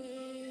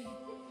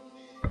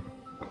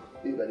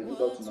 Babe, I go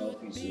down to my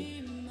office.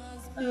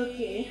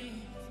 Okay.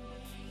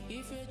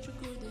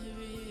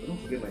 Don't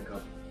forget my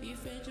car.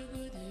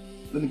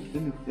 Let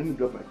me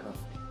drop my car.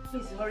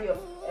 Please hurry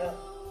up.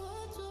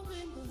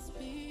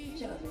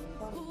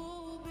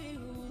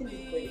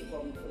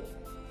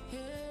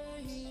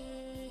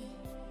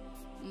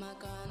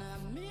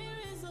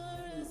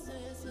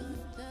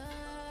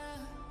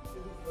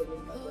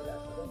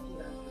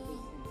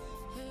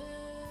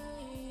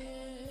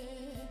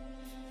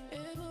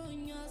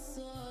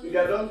 You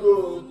guys don't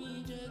go.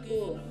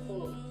 Go.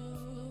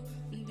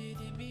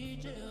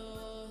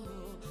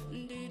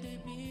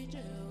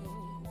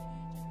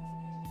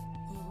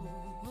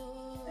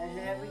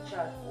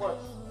 Richard, what?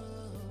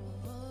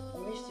 I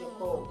missed your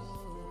calls.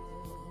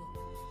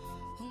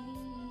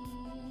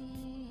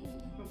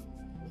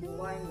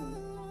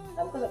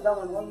 And because of that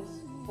one, when you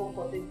phone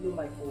call, they blew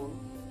my phone.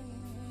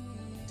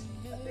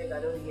 I beg, I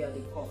don't hear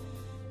the call.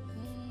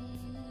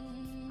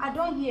 I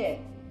don't hear.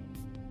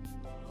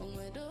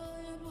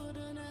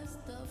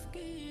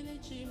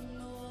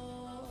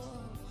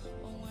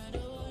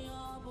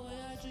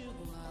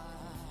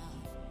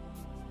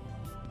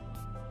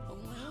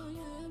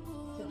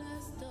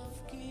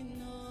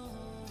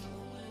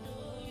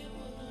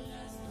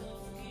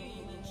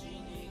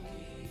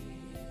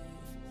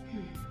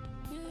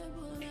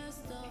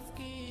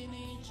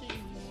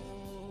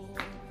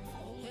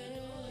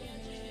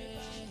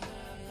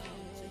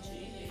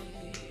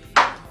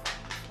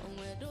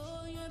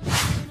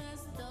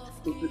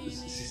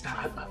 Sister,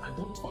 I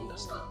don't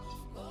understand.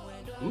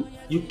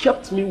 You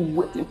kept me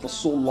waiting for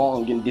so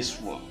long in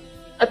this room.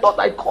 I thought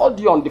I called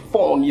you on the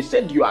phone. You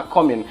said you are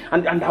coming,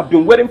 and I've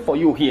been waiting for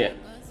you here.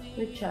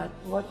 Richard,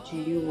 what do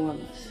you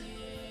want?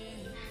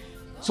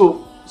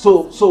 So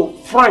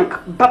Frank,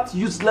 that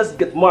useless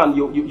get man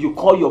you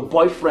call your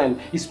boyfriend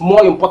is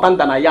more important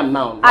than I am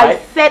now, right? I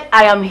said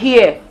I am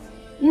here.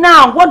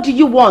 Now, what do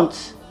you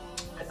want?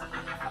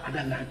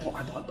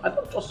 I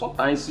don't just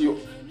sometimes you...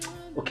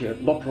 Okay,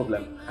 no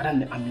problem.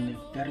 I'm in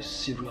a very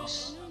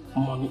serious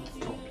money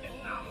problem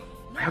now.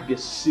 I have a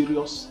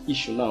serious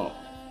issue now.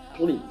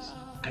 Please,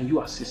 can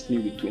you assist me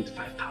with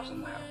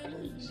 25,000 naira,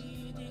 please?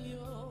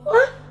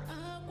 What?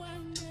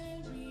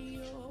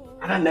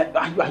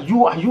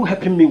 Are you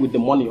helping me with the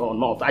money or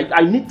not?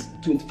 I need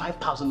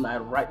 25,000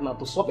 naira right now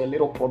to solve a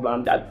little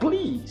problem. That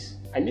please,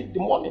 I need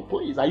the money,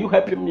 please. Are you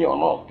helping me or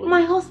not? Please?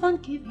 My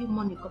husband gave you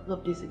money a couple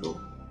of days ago.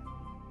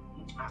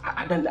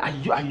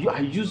 I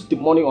used the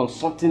money on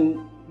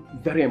something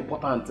very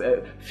important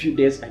a few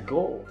days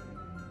ago.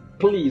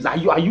 Please, are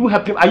you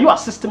helping? Are you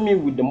assisting me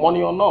with the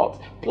money or not?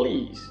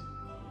 Please.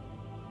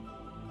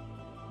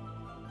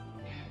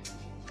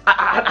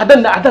 I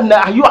don't know.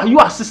 Are you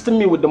assisting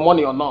me with the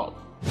money or not?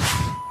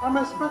 I'm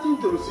expecting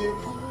to receive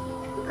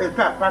a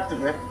car back to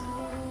me.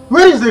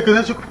 Where is the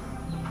connection?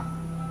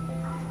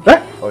 Eh?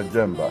 Oh,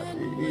 Jemba,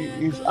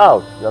 he's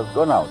out. He has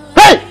gone out.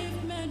 Hey!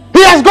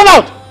 He has gone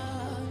out!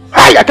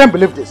 Hey, I can't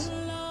believe this.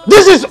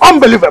 This is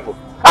unbelievable.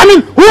 I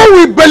mean, who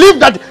will believe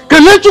that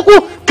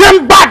Kelechuku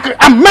came back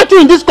and met you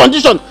in this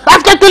condition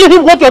after telling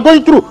him what you are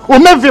going through? Or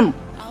move him.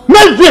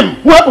 Hey,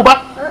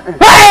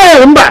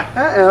 Mba!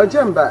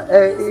 Jemba,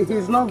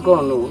 he's not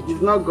gone. No.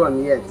 He's not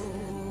gone yet.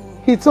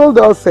 He told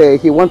us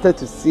he wanted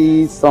to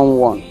see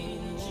someone.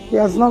 He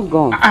has not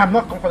gone. I am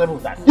not comfortable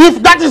with that.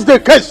 If that is the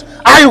case,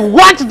 I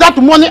want that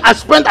money I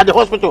spent at the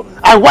hospital.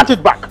 I want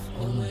it back.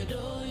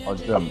 Oh,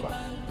 Jemba,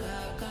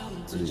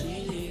 please.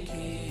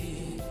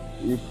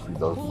 If he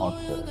does not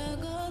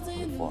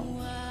refund,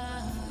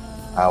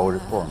 I will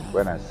refund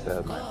when I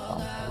sell my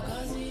farm.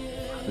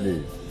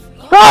 Please.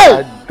 Hey!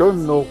 I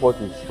don't know what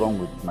is wrong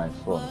with my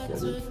son,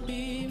 Kelly.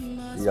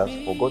 He has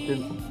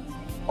forgotten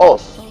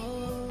us.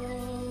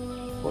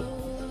 But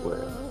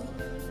well.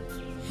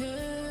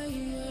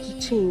 He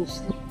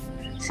changed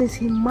since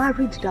he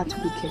married that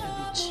wicked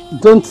witch.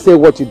 Don't say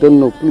what you don't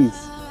know,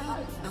 please.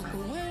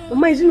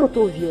 Mama, is it not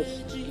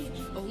obvious?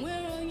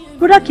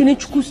 Brother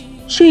Kelechuku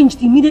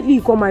changed immediately he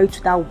got married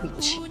to that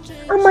witch.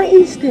 And my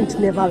instinct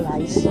never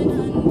lies.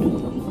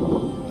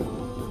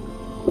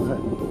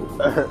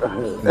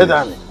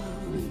 Edani.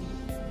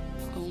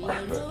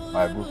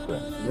 My good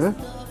friend.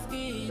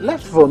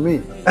 Left for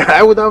me,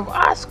 I would have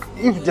asked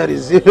if there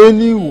is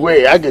any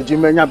way I get you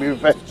many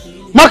people.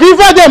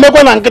 Makifa de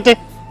meko na nkete.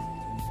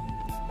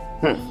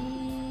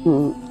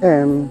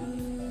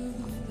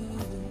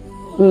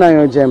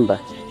 Nayo Jemba,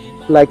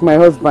 like my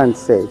husband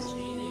said,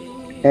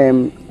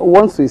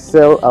 once we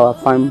sell our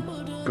farm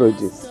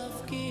produce,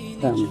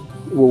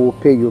 we will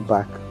pay you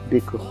back,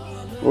 Biko.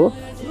 Oh?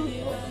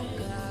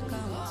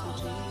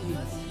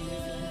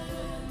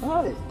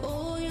 Hi.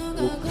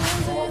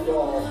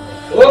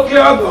 Okay,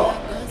 Ogo.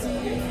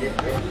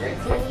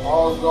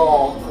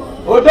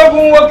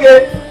 Odogun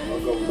Woke.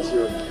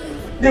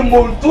 The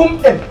Multum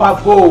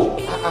Empago.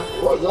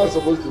 What's that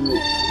supposed to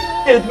mean?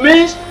 It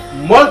means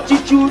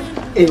multitude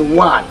in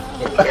one.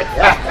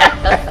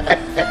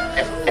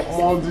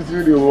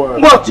 Multitude in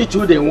one.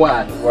 Multitude in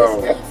one.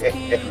 Wow.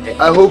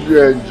 I hope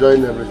you're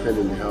enjoying everything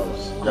in the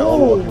house. They're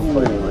all working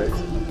for you, right?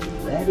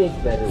 Very,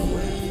 very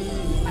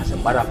well. As a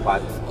matter of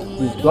fact,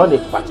 we've done a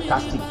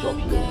fantastic job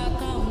here.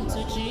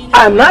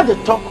 I'm now the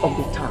talk of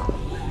the town.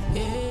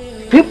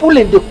 People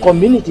in the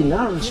community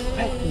now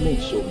respect me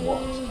so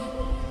much.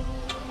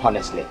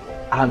 Honestly,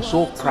 I'm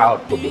so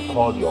proud to be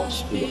called your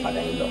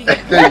father-in-law.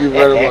 Thank you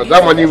very much.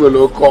 That money will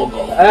not come.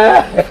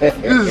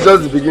 This is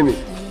just the beginning.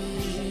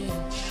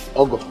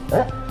 Ogo,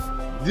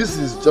 this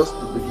is just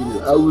the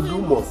beginning. I will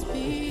do more.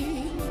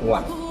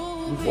 What?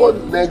 Before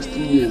the next 2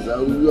 years, I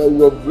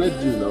will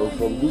upgrade you now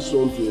from this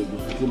one to a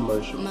befitting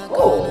mansion.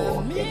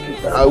 Oh, thank you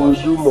very much. I will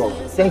do more.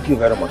 Thank you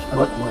very much.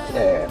 But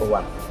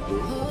what?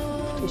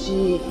 You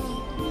see,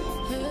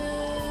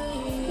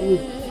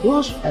 with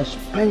those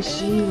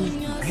expensive,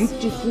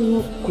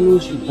 beautiful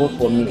clothes you bought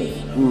for me,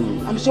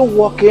 I'm still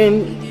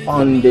working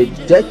on the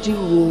dirty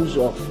rules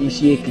of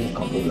ECAK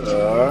community.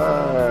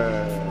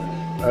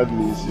 That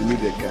means you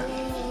need a car.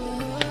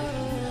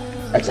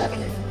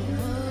 Exactly.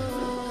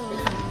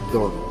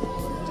 Done.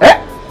 Eh?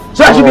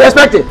 So I should be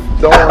expecting?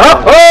 Done.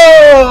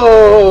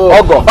 Oh!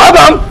 Ogom.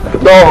 Ogom!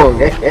 Done.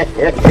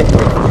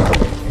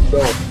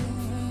 Done.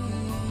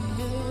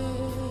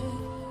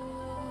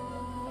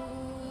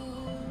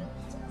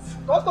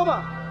 Customer.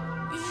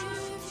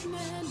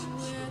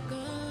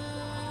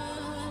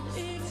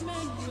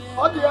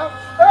 Oh dear.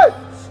 Hey!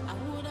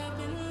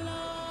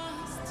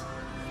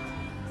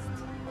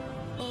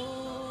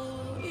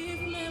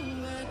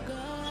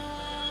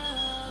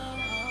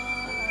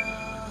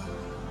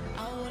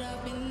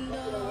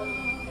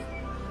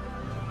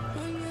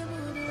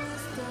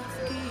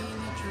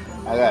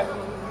 Alright.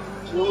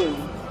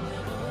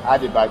 I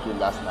had a bad dream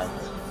last night.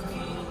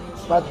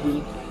 Bad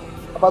dream?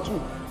 About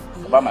who?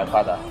 About my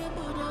father.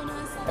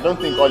 I don't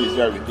think all is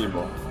well with him,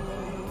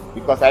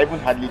 because I even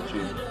hardly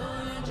dreamed.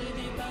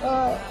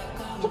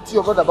 Talk to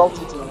your brother about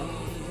it now.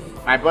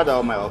 My brother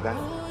or my organ?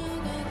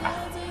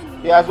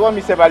 He has warned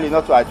me severally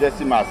not to address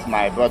him as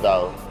my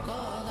brother.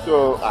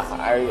 So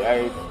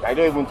I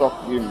don't even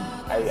talk to him.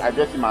 I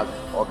address him as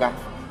organ.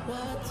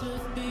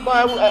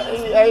 But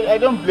I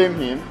don't blame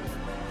him.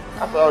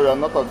 After all, you're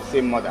not of the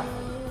same mother.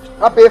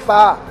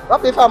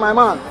 Rapefa, my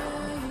man.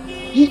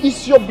 He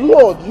is your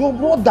blood, your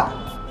brother.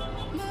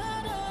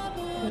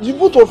 The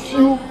both of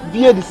you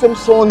bear the same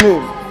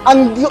surname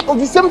and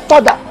the same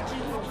father.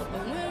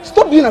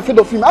 Stop being afraid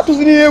of him.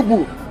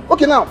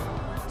 Okay, now,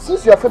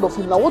 since you're afraid of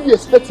him, now what do you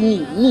expect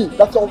me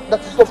that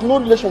is of no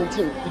relation with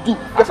him, to do?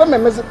 Defend my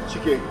message.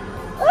 Chike.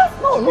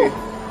 No.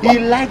 He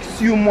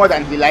likes you more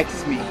than he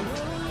likes me.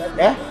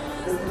 Eh?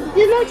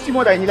 He likes you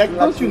more than he likes me.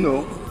 Don't you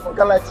know?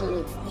 Okay, likes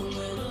me.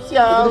 See,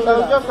 I'll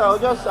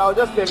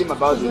just tell him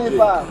about it.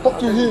 Talk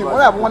to him.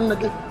 I have one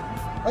nigga.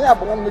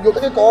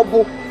 Okay, call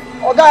Bo.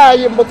 Okay, I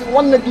am but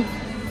one nigga.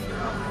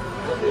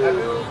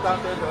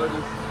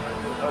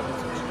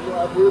 You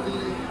are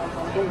really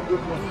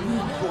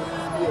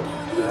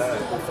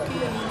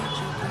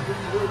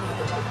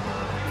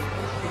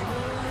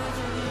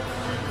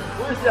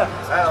Who is here?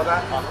 I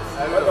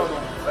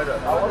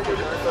want to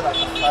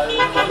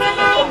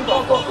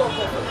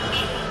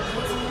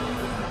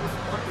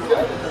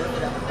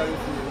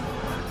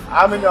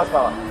How many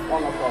horsepower?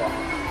 1 horsepower.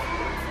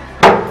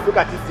 Look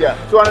at it here.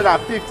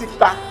 250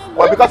 star.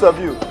 Well, because of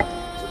you.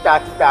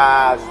 30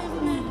 stars.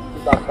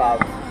 2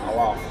 stars. Oh,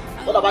 wow.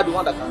 What about the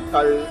one that can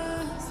carry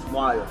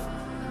more iron?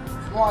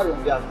 More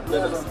iron? Yeah.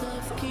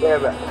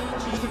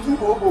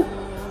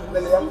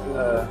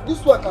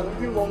 This one can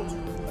be run to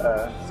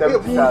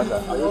 70,000.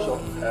 Are you sure?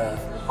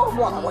 Oh,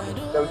 one.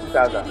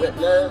 70,000.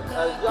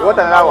 You want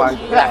another one?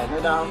 Yeah.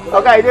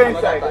 Okay, you didn't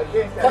inside.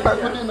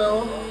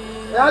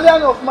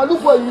 Of my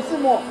look boy, you see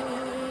more.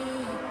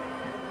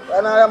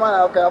 And I am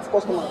okay, of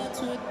course, man.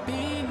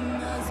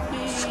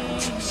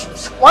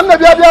 One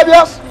maybe,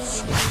 yes.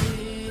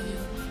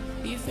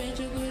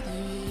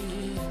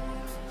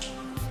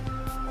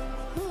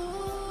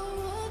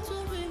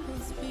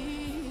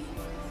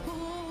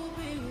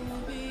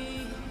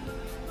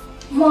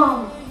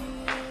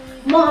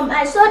 Mom,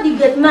 I saw the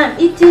gate man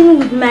eating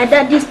with my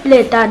daddy's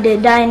plate at the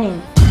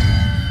dining.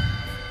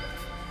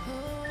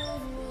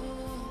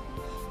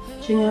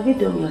 Junior, have you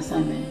done your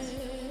assignment?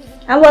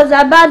 I was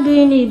about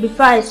doing it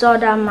before I saw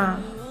that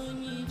man.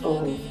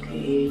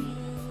 Okay.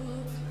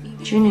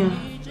 Junior,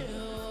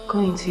 go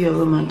into your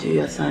room and do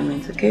your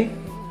assignment, okay?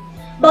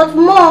 But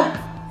Mom,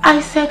 I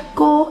said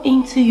go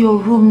into your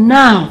room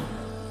now.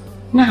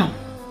 Now.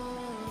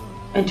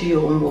 And do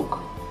your homework.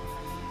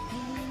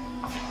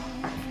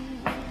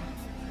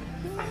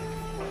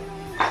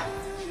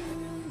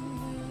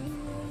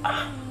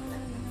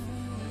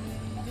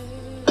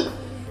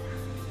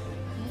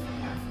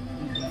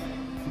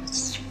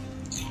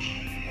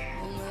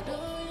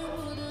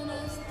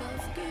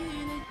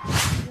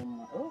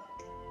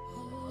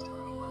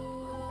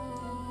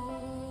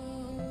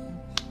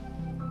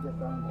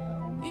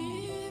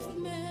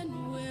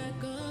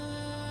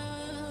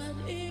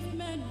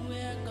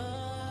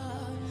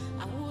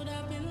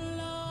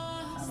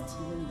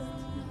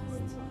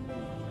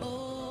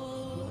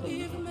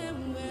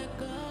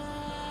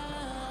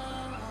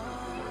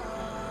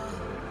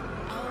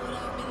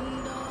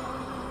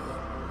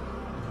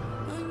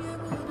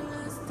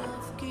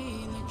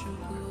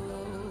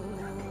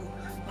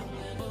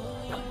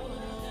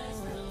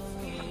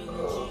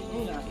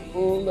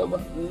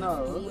 No.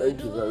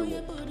 Thank you very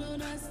much.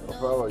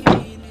 How are you?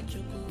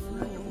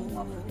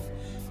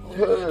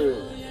 Hey.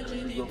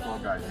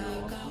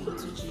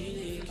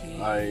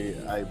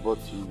 I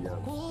bought you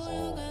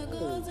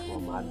yams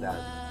from my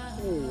dad.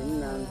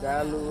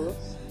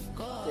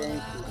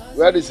 Thank you.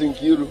 Where is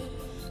Nkiru?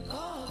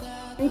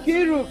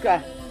 Nkiruka.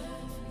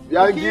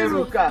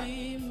 Nkiruka.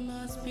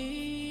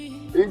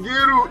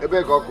 Nkiru.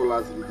 Ebe ko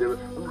last week.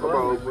 Come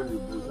on, open the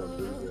booth and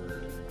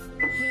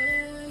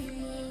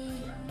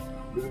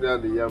bring down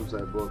the yams I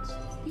bought.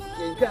 Yeah.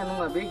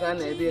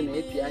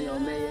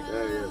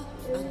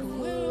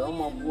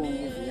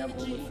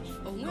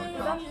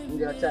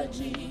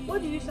 What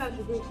did you say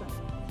to do, sir?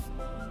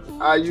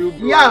 Are you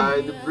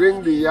blind? Yam.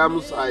 Bring the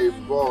yams I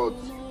bought.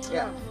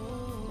 Yeah.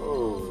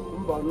 Oh.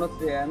 But not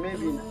there.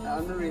 Maybe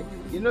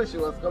you know she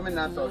was coming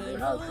out of the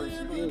house, so she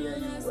didn't hear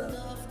you well.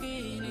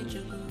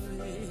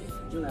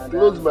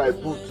 Close my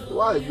boot.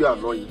 Why are you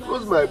annoying?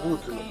 Close my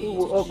boot.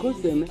 Oh,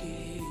 close them.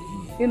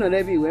 You know,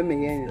 they be women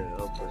here.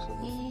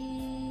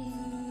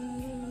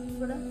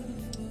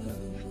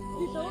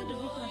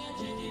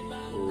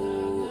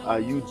 Oh, are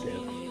you deaf?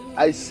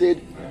 I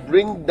said,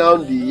 bring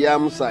down the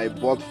yams I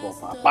bought for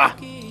Papa.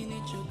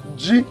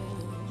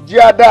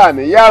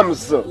 Giadane,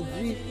 yams.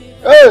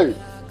 Hey!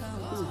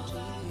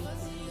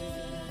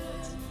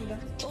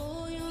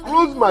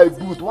 Close my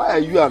boot. Why are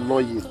you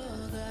annoying?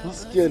 I'm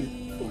scared.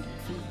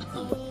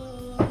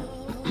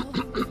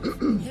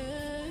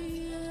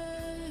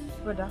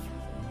 Brother,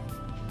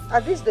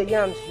 are these the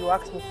yams you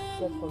asked me to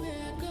get from you?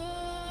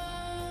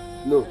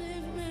 No.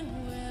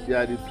 They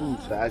are the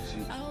tools I asked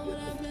you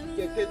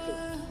to get.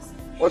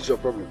 What's your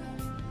problem?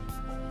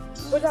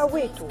 Brother,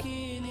 wait.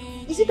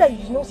 Is it that you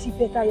do not see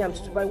better yams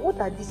to buy? What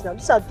are these now?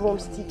 These are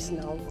drumsticks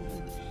now.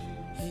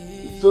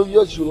 It's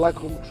obvious you like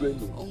home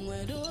training.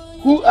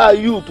 Who are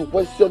you to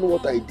question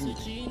what I did?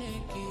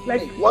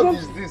 Like what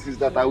is this? Is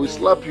that I will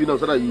slap you now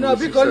so that you will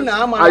see sense.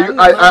 Are you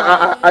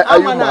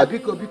mad?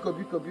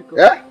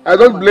 Yeah? I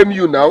don't blame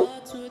you now.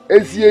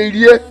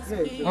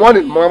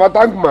 Morning, Mama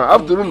Tankma.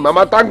 Afternoon,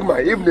 Mama Tankma.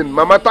 Evening,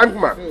 Mama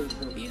Tankma.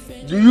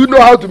 Do you know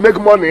how to make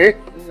money?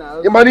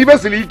 No.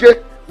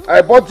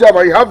 I bought jam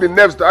and you have the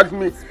nerves to ask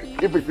me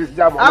if it is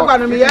jam or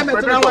not.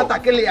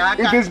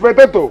 It is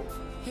potato.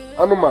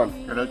 Anuman.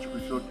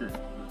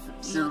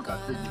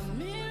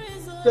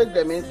 Take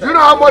them inside. Do you know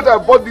how much I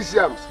bought these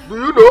yams? Do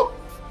you know?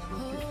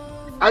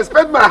 I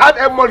spent my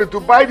hard-earned money to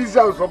buy these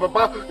yams for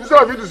Papa.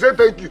 Instead of you to say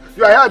thank you,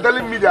 you are here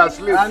telling me they are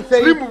slaves.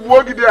 Sleep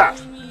working there.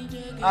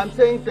 I'm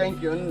saying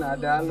thank you,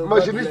 Nada.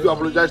 But she needs to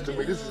apologize to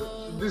me. This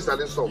is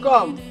an insult.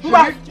 Come.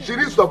 She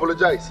needs to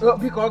apologize.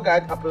 Because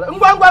God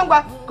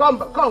apologize.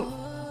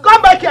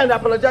 Come back here and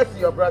apologize to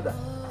your brother.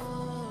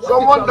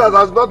 Someone that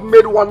has not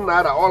made 1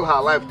 naira all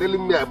her life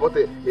telling me I bought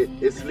a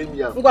slim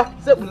yam.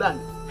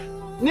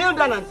 Kneel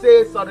down and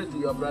say sorry to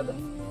your brother.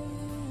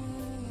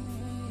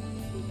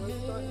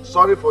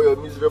 Sorry for your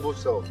miserable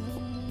self.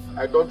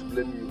 I don't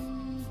blame you.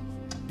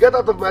 Get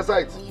out of my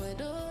sight.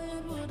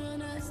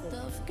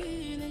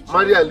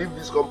 Marry and leave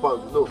this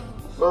compound. No.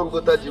 No, I'm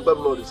going to Jibam,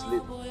 not the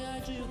slave.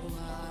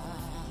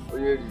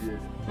 Thank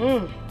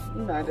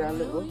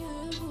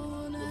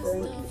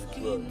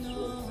you.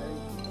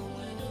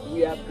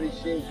 We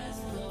appreciate it.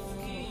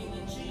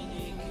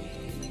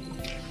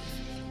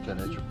 Yeah,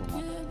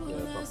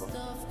 Papa.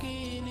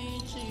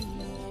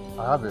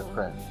 I have a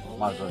friend,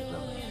 Mazo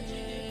Jemba,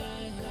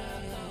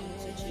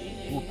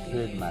 who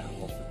paid my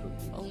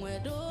hospital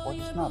bill, but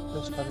he's now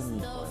pestering me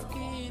for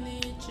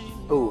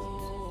it. Oh,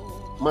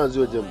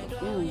 Mazo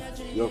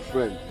Jemba, your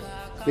friend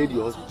paid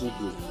your hospital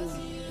bill.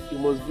 He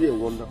must be a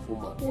wonderful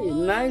man. Hey,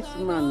 nice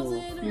man.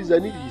 Oh. Please, I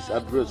need his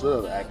address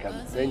so that I can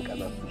thank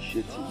and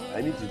appreciate him.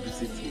 I need to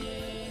visit him.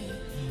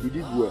 He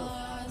did well.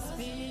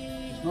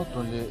 It's not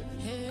only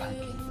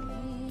thanking,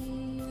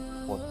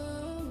 but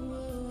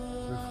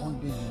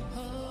refunding him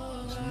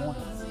his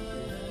money.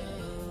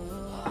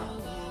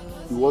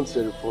 He wants a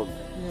refund?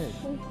 Yes,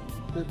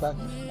 pay back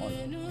his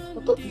money. I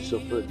thought he's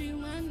your friend.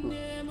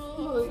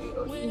 No,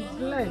 it's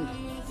lent.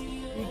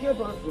 He gave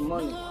us the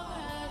money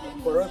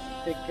for us to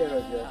take care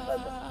of your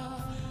father.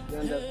 You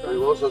understand? He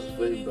wants us to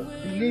pay him back.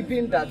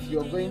 Believing that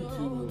you're going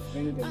to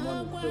bring the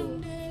money. So,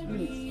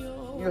 please,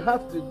 you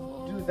have to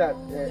do that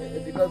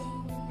because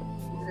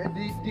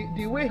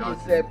the way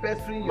he's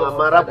pestering your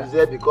Mama is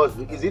there because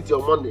is it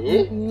your money?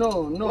 Eh?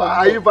 No. Well,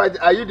 are you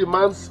the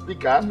man's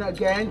speaker?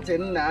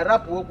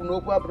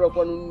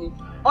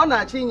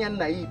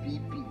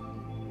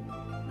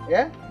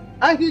 Yeah?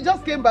 And he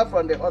just came back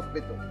from the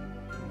hospital.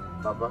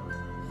 Papa,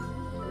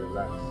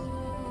 relax.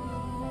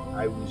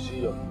 I will see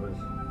your friend.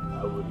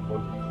 I will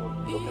refund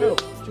you money. Okay?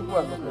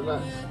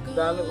 Relax. And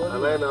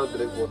I now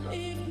drink water.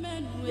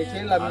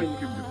 I'll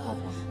keep the cup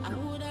on.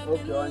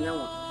 Okay, okay.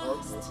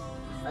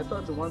 I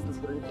thought you want to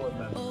drink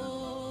water.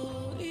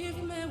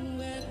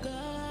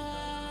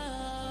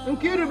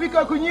 Nkiru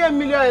bika kunye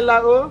mmiri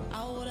ayila o.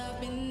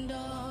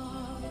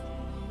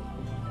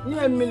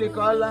 Nye mmiri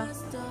ka ọla.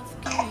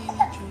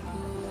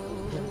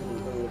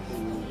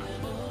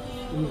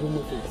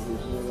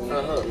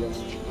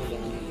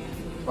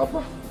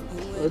 Papa.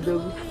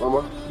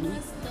 Mama.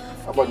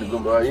 About the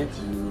gumbo, I need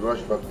to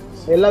rush back to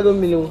this. Elago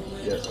mmiri.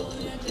 Yes, sir.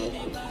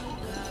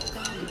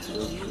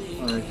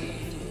 Alright.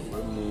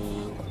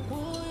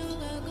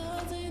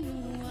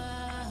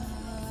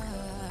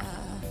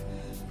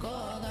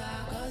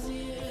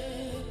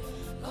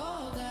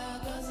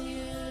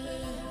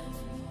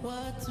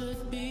 What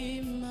would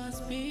be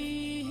must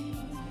be.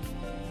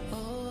 Oh,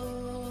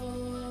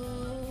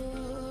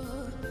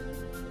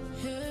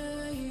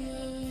 yeah,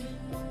 yeah.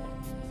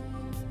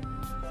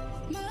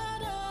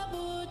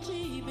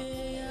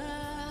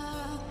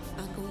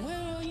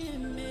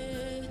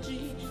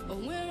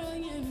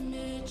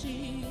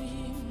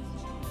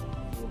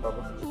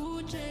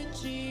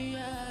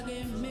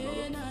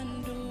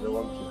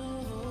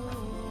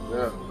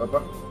 Yeah, Papa.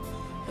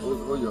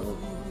 Hold your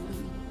home.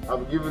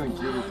 I'm giving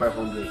you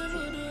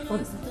 500.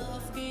 What is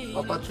it?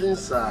 Papa,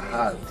 things are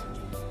hard.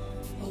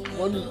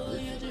 Money,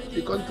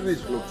 the country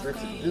is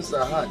fluctuating. Things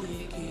are hard.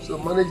 So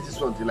manage this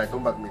one till I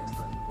come back next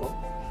time. Oh?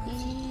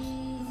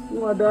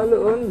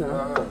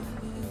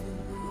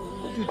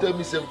 Did you tell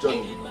me same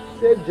journey?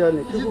 Same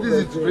journey. Is it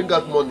easy to bring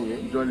out money?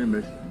 Eh? Johnny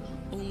Messi.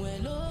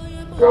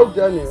 Same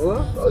journey,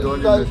 huh?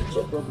 Johnny Messi.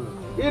 No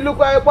problem. You look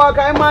like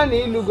a man,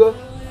 you look.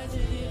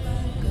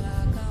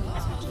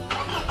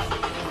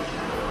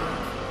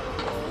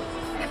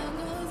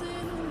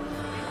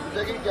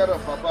 Taking care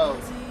of Papa.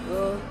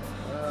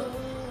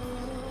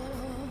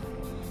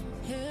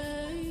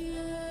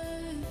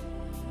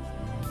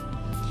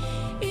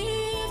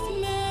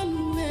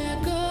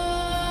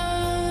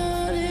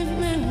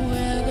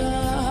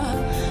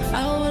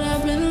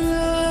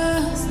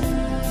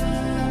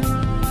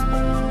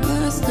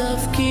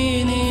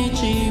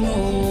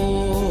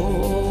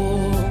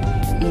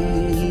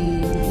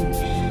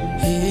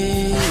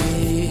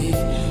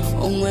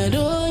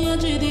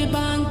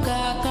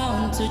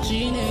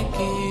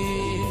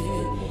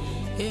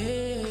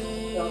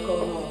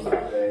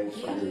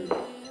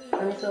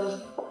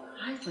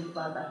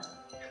 Father.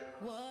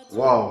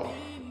 Wow,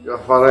 your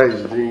father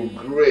is doing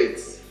great.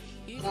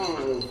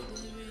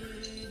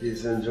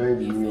 He's enjoying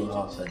the new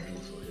house I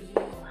built for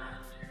him.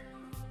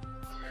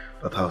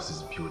 That house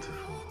is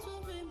beautiful.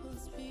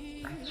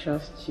 I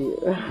trust you.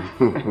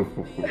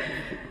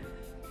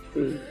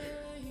 Steve,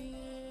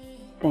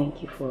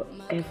 thank you for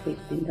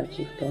everything that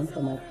you've done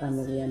for my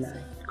family and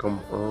I. Come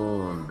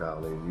on,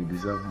 darling, you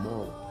deserve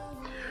more.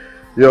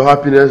 Your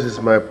happiness is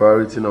my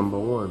priority number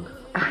one.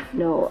 I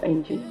know,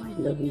 and you know I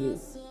love you.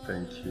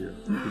 Thank you.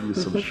 Give me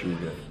some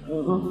sugar.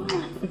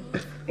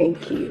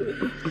 Thank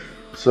you.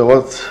 So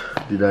what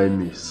did I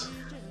miss?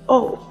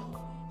 Oh,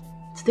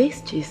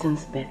 today's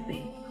Jason's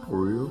birthday. For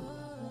real?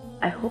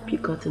 I hope you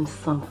got him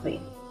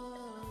something.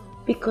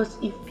 Because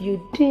if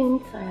you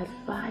didn't, I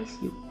advise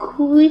you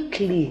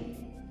quickly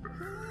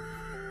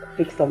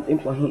fix something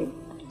for him.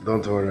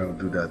 Don't worry, I'll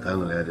do that. I'll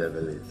let you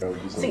late. I'll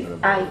do something.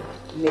 See, I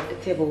made the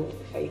table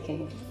before you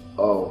came.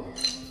 Oh.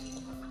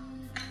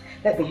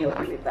 Let me help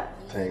you with that.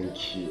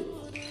 Thank you.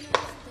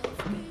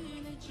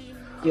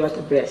 You are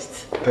the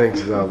best.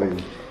 Thanks,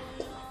 darling.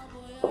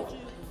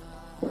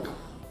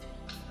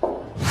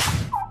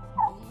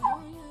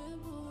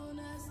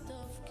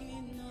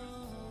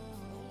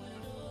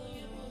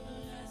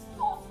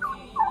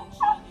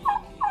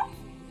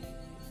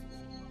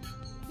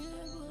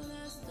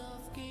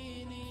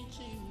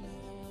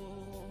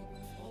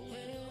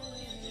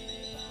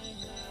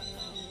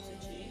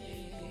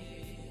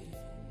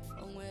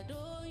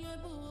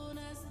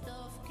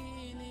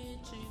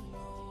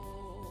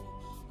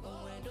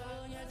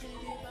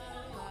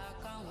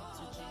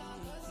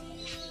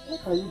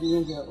 What are you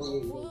doing here all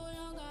alone?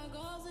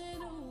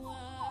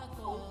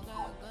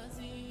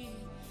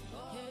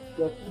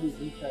 Your food is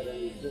inside and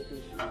it's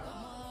getting food.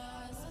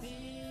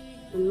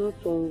 I'm not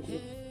hungry.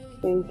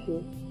 Thank you.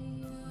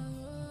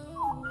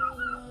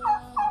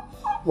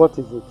 What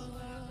is it?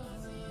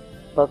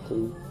 Talk to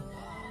me.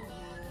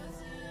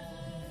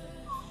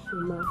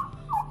 Mama,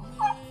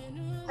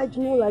 I do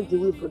not like the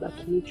way Brother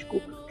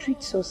Kinichiko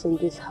treats us in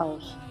this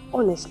house.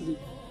 Honestly.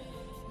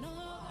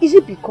 Is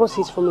it because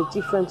he's from a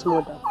different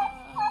mother?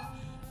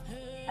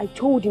 I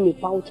told him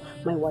about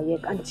my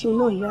WAEC. Until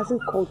now, he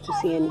hasn't called to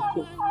say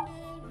anything.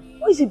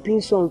 Why is he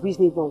being so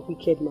unreasonable and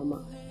wicked,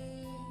 Mama?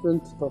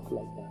 Don't talk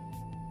like that.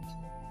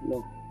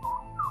 No.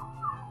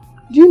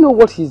 Do you know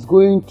what he's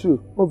going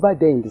through over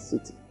there in the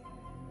city?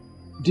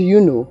 Do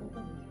you know?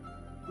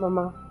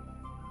 Mama,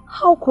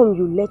 how come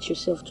you let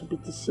yourself to be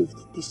deceived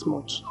this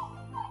much?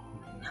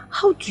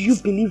 How do you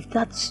believe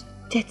that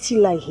dirty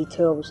lie he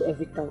tells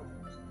every time?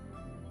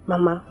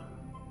 Mama,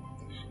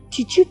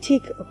 did you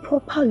take a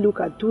proper look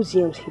at those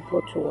yams he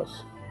brought to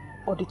us?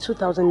 Or the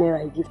 2,000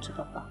 naira he gave to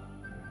Papa?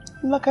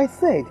 Like I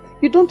said,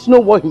 you don't know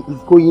what he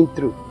is going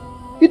through.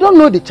 You don't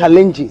know the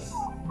challenges.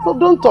 So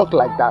don't talk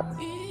like that.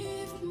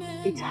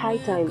 It's high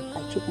time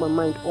I took my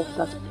mind off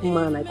that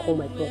man I call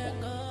my brother.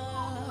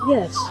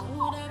 Yes,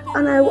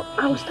 and I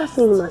will start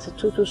seeing him as a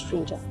total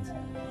stranger.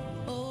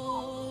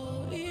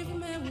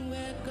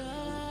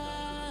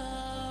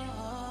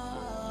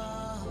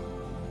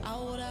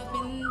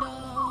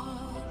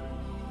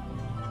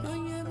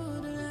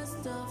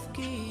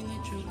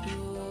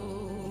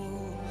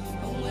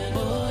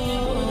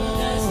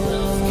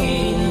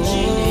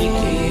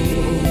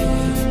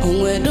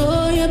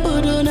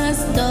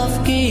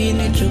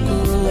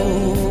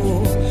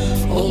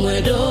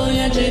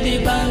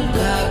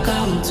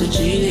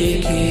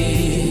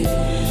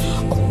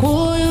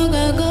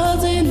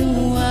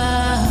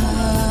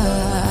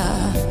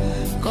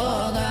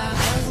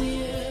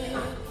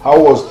 How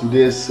was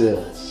today's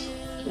sales?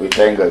 We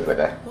thank God for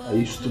that. Are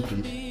you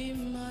stupid?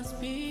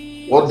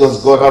 What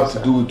does God have to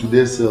do with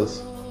today's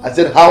sales? I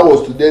said, how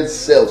was today's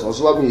sales? Or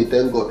so you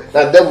thank God.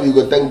 Now, devil you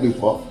go thank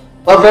before.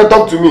 My friend,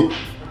 talk to me.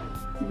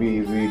 We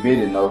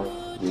made enough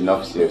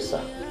Enough,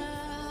 sir.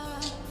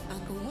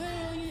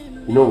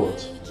 You know what?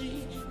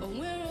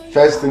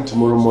 First thing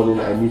tomorrow morning,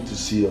 I need to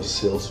see your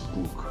sales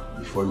book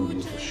before you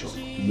leave the shop. Do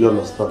you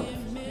understand?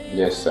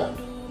 Yes, sir.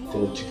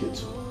 Tell Chike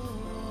too.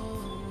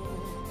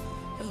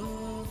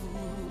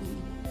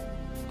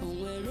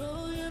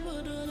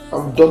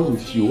 I'm done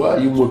with you. Why are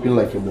you moping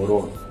like a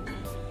moron?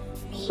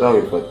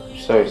 Sorry,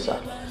 sir.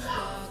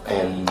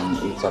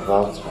 It's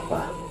about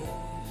Papa.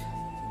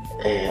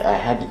 I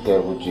had a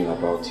terrible dream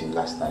about him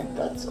last night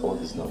that all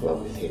is not well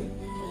with him.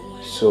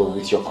 So,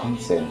 with your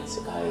consent,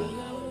 I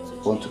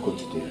want to go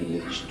to the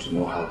village to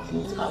know how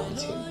things are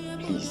with him.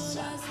 Please,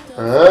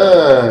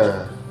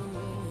 sir.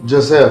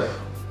 Joseph.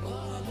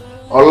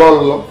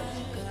 Olonlo.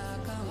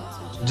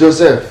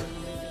 Joseph.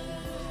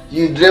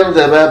 You dreamt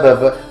about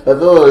Papa.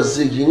 Papa was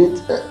sick. You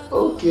need...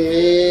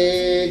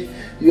 Okay.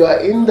 You are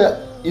in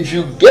the... If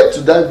you get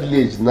to that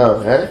village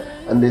now,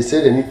 and they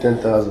say they need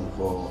 10,000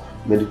 for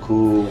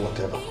medical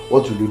whatever,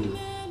 what will you do?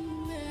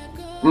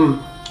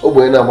 Oh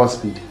boy, now what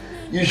speed?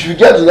 You should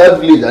get to that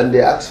village and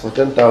they ask for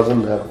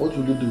 10,000 naira. What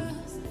will you do?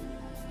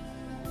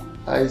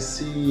 I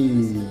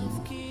see.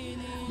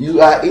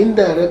 You are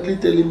indirectly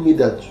telling me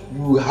that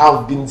you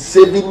have been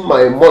saving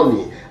my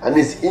money and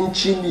it's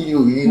inching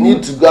you. You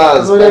need to go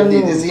and spend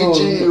it. It's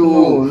inching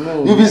you.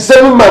 You've been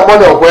saving my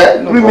money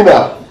where?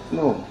 Criminal.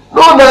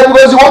 No,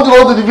 because you want to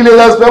go to the village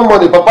and spend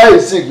money. Papa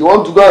is sick. You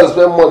want to go and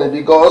spend money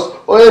because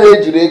but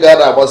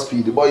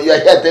you are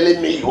here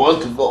telling me you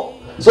want to go.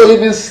 So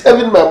you've been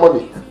saving my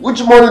money.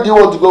 Which money do you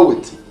want to go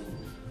with?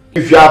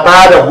 If you are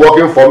tired of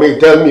working for me,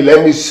 tell me.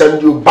 Let me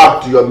send you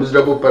back to your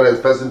miserable parents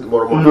person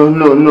tomorrow morning.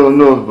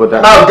 No, but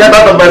now get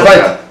out of my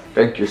sight.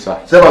 Thank you, sir.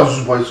 Save us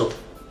to voice up.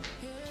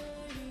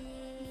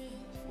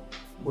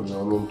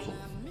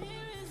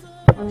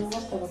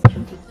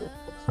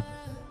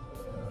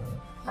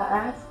 I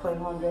asked for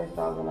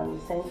 100,000 and you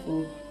sent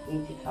me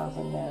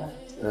 80,000 naira.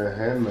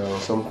 Now,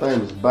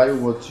 sometimes buy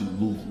what you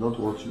need, not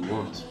what you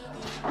want.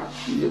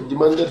 You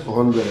demanded for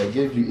 100, I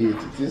gave you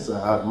 80. Things are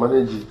hard,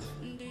 manage it.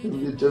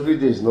 Every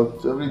day is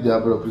not every day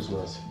after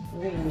Christmas.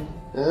 Really?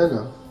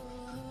 No.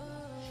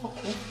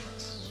 Okay.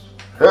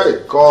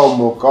 Hey,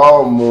 come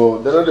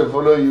on. They know they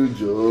follow you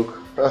joke.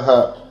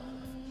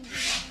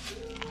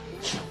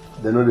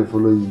 They know they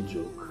follow you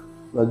joke.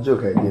 Not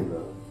joke again now.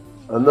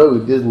 I know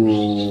with this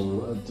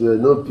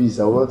no peace.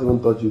 I will not even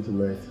touch you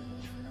tonight.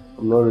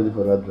 I'm not ready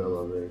for that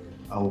drama, man.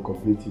 I will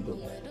complete it up.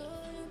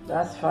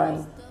 That's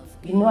fine.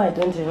 You know I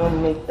don't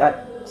even make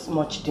that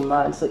much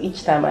demand, so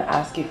each time I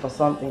ask you for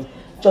something,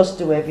 just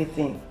do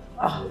everything.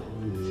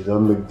 You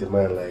don't make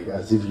demand like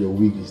as if your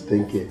wig is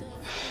 10K.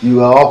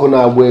 You are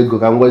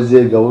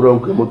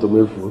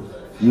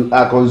you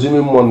are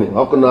consuming money.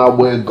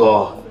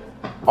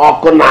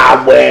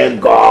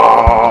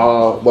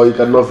 But you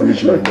cannot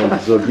finish my money,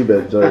 so keep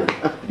enjoying.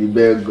 The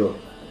bear go.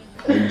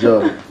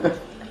 Enjoy.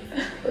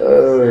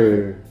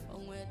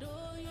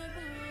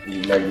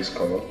 You like this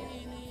color?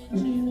 Or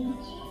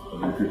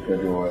you prefer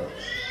the white?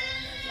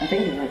 I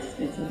think the white is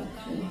better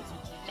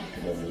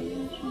actually.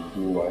 You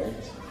do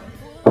white.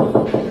 A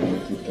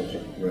little touch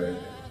of red.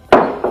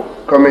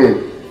 Come in.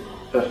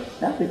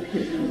 That would be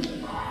beautiful.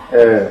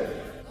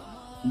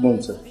 Good,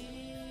 sir.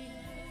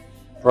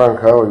 Frank,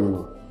 how are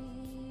you?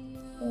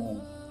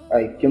 I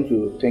came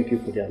to thank you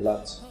for the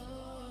alert.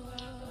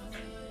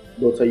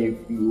 Daughter,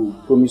 you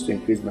promised to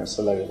increase my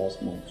salary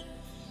last month.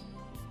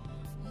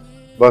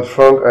 But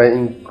Frank, I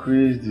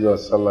increased your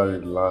salary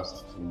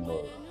last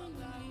month.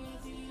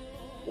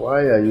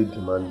 Why are you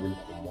demanding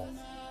for more?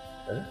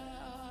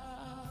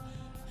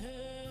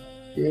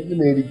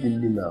 Even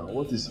anything now,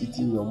 what is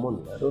eating your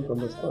money? I don't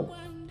understand.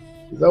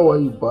 Is that why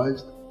you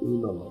budged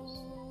in on us?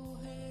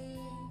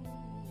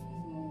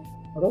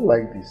 I don't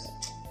like this.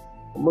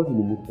 I'm not in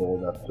the mood for all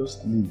that.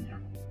 Just leave.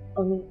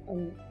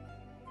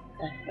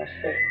 That's not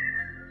fair.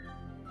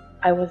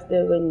 I was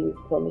there when you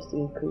promised to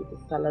increase the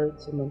salary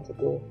 2 months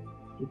ago.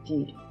 You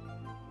did.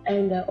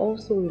 And I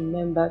also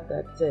remember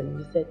that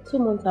you said 2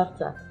 months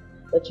after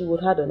that you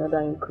would have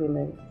another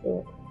increment.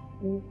 So,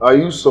 Are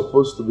you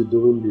supposed to be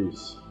doing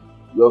this?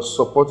 You're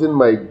supporting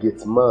my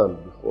gate man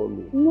before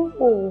me. No,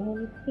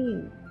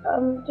 please.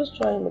 I'm just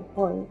trying to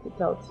point it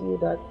out to you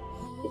that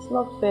it's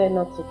not fair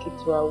not to keep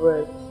to our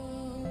words.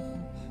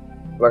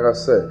 Like I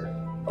said,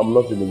 I'm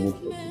not in the mood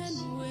for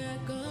this.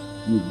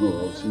 You go,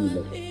 I'll see you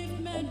later.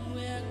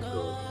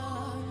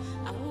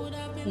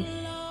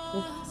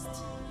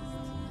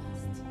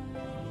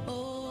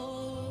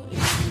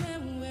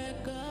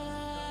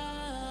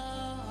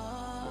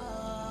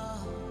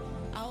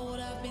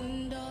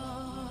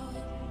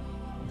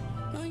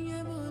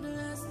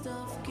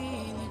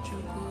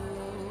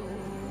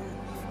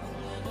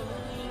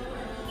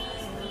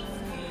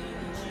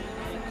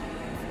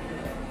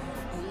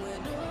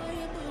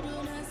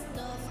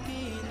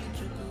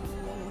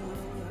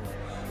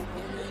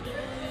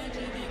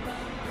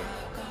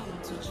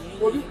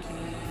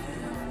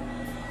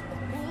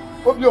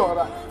 Obi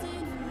ora.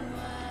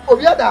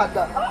 Obi ada.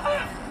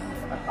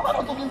 I'm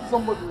not talking to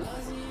somebody.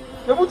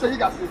 You put you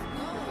can say.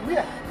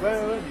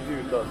 Where did you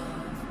return?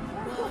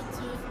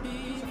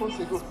 months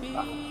ago.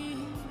 Ah.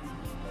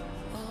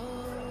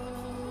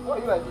 Why are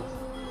you like this?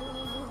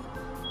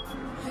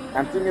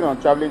 I'm thinking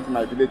on traveling to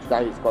my village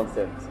without his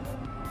consent.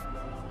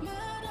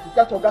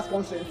 Without Oga's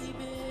consent?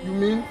 You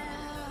mean?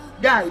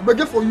 Guy,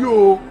 begging for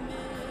you.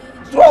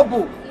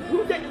 Trouble.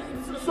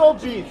 So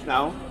be it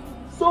now.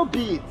 So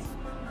be it.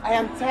 I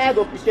am tired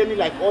of pretending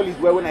like all is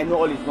well when I know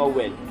all is not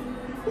well.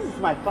 This is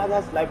my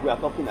father's life we are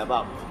talking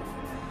about.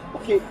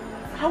 Okay,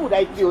 how would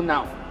I feel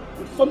now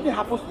if something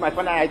happens to my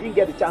father and I didn't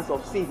get the chance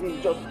of seeing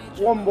him just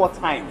one more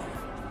time?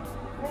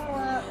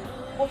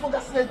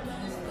 Oga said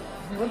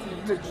he went to the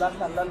village last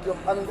time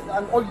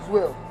and all is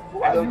well.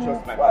 I don't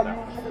trust my father.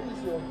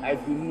 I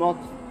do not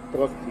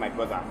trust my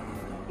brother.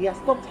 He has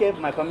stopped caring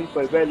for my family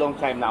for a very long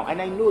time now,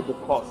 and I know the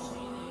cause.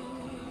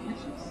 Which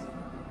is?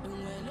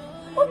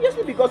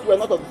 Obviously because we are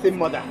not of the same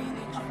mother.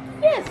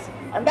 Yes,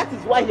 and that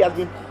is why he has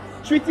been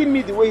treating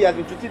me the way he has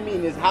been treating me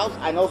in his house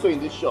and also in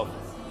this shop.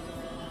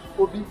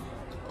 Obi,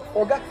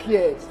 Oga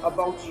cares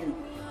about you.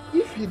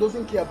 If he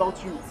doesn't care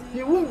about you,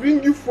 he won't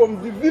bring you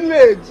from the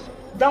village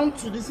down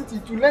to the city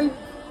to learn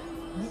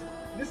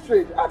this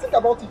trade. I think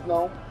about it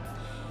now.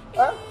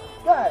 Huh?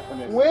 Guy,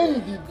 when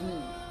did you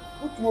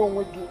put you on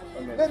with you?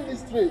 Learn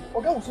this trade.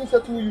 Oga will soon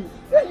settle you.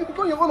 Then you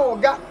become your own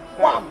Oga.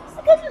 Wow!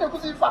 I can't feel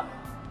like far.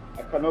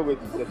 I cannot wait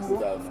to settle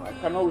down. I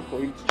cannot wait for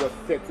him to just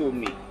settle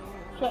me.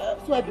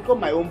 So I become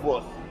my own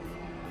boss.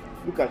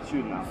 Look at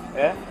you now.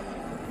 Eh?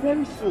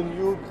 Very soon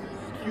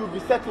you'll be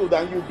settled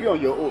and you'll be on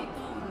your own.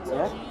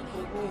 Eh?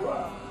 You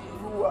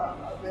are,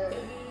 man.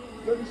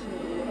 Very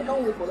soon. I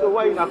can't wait for that. So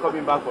why are you not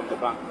coming back from the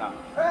bank now?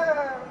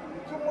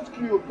 Too much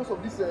queue because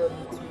of this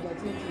COVID-19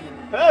 thing.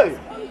 Hey!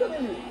 I'm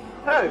telling you.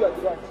 Hey!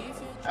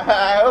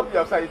 I hope you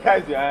have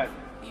sanitized your hands.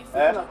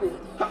 Eh?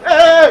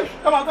 Hey!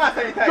 Come on, go and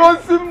sanitize.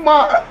 Johnson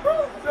man!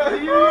 So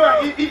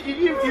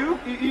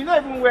you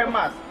not even wear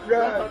mask.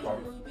 Yeah.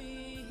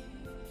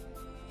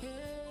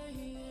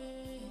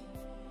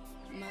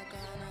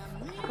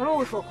 I can't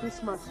wait for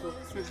Christmas. So.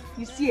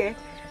 You see,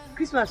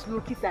 Christmas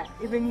look at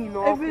even you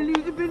know.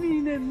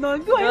 Even no.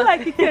 Do I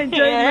like it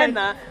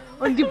enjoyment?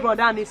 On the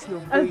brother and it's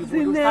no. As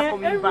in,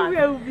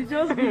 everywhere will be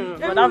just be,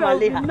 everywhere will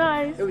be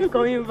nice. We'll be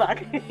coming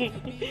back.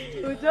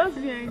 We'll just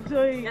be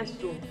enjoying. Yes,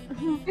 so.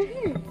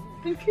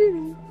 Thank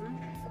you.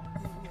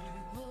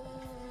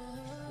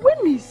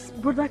 When is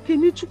Brother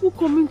Kenichukwu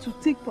coming to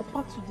take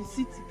Papa to the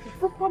city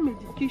for proper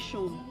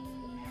medication?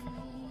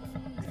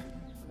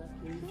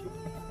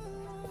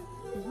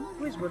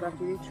 Who is Brother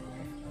Kenichukwu?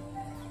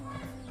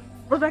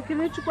 Brother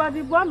Kenichukwu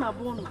Adibwana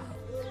Bono.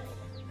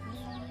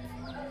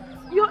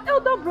 Your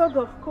elder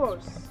brother, of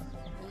course.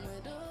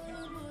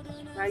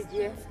 My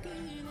dear,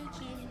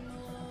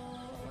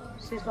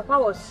 since Papa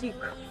was sick,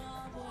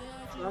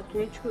 Brother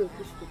Kenichukwu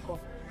refused to come.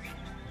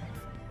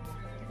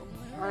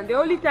 And the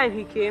only time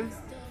he came,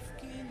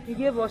 he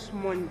gave us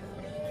money.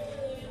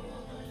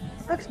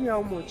 Ask me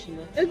how much, you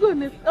know.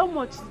 How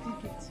much did he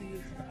give to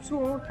you?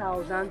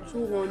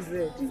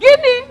 2,200.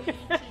 Guinea!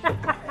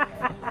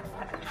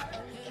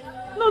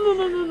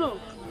 No.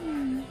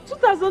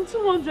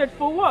 2,200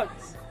 for what?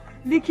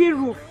 Leaky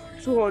roof,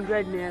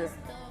 200 naira.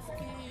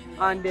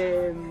 And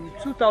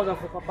 2,000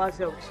 for Papa's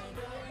health.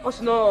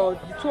 Also, no,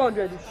 the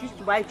 200 is used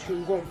to buy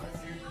chewing gum.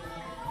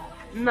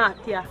 Not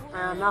here,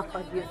 I am not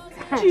for there.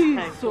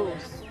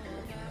 Jesus!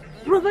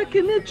 Brother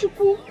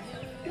Kenichukwu,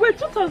 wait,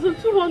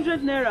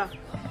 2,200 naira.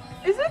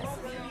 Is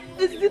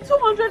the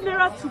 200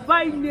 naira to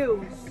buy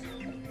nails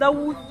that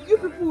you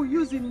people will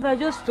use in? I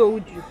just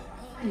told you.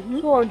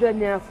 200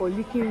 naira for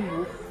leaking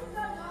roof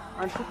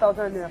and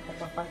 2,000 naira for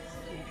Papa's.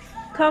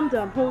 Calm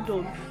down, hold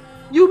on.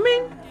 You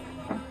mean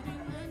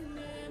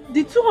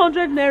the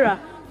 200 naira?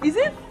 Is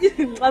it?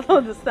 I don't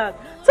understand.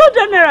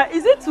 200 naira,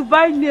 is it to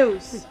buy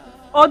nails?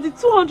 Or the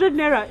 200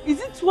 naira, is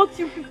it what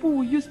you people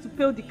will use to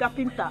pay the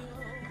carpenter?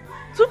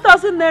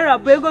 2,000 naira,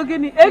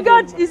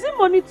 is it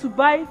money to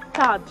buy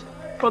card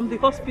from the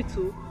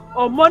hospital?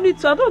 Or money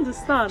to, I don't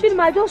understand.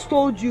 Chidima, I just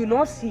told you,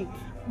 no, see,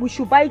 we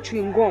should buy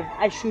chewing gum.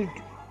 I should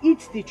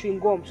eat the chewing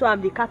gum. So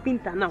I'm the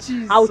carpenter now.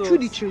 Jesus. I'll chew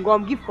the chewing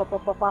gum, give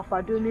Papa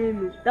for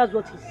doing. That's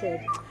what he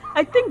said.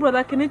 I think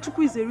Brother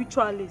Kenichukwu is a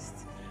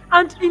ritualist.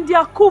 And in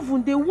their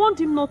coven, they want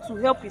him not to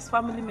help his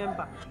family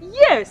member.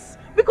 Yes,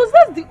 because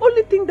that's the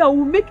only thing that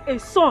will make a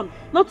son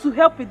not to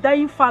help a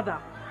dying father.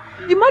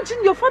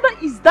 Imagine your father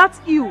is that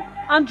ill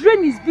and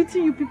Rain is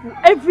beating you people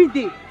every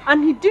day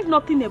and he did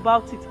nothing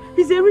about it.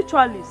 He's a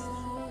ritualist.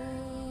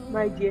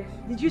 My dear,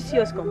 did you see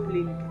us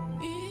complaining?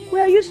 We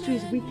are used to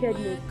his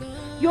wickedness.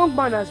 Young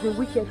man has been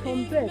wicked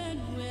from birth.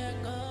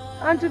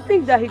 And to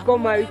think that he got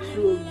married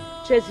to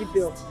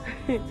Jezebel,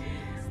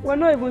 we're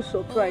not even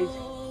surprised.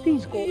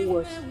 Things got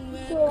worse.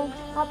 So,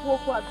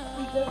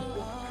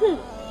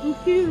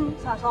 Nkiru,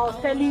 as I was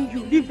telling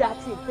you, leave that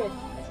thing first.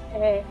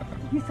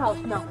 This house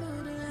now.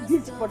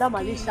 This is for that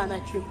Malaysia and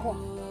I should come.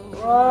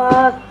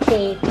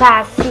 Okay,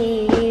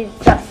 passes.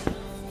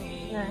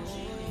 Nice.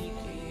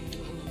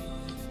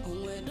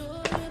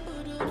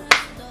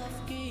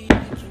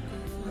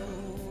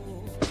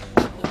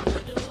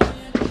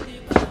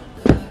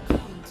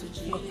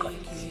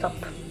 Stop.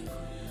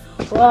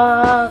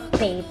 Rock,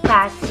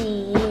 paper,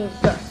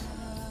 scissors.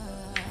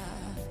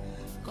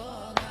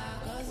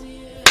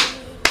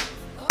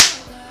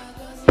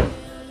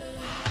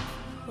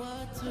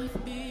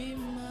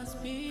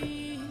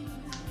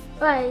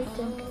 What are you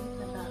thinking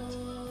about?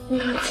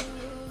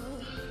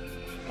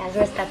 Let's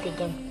go start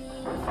again.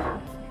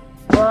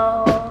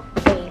 Rock,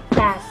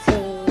 paper,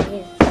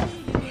 scissors.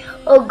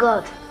 Oh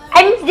God,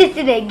 I missed this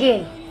thing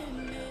again.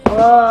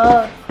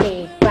 Rock,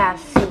 paper,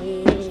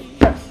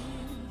 scissors.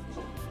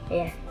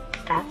 Yeah,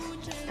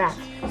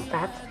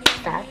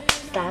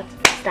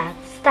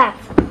 start.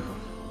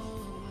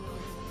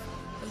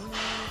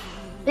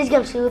 This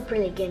game should we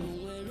play again?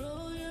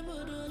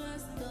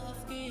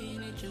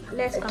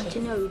 Let's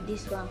continue with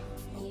this one.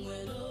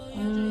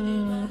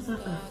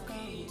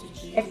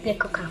 Let's play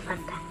Coke and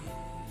Fanta.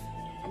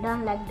 I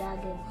don't like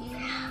that game.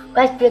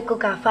 Let's play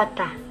Coke and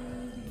Fanta.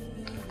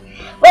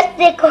 Let's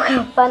play Coke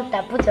and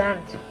Fanta. Put your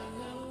hand.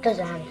 Close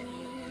your hand.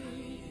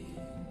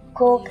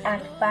 Coke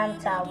and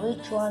Fanta.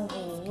 Which one do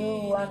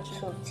you want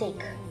to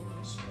take?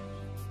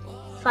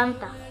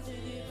 Fanta.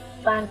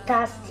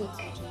 Fantastic.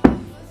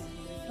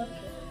 Okay.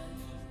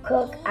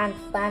 Coke and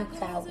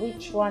Fanta.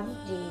 Which one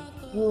do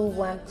you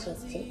want to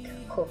take?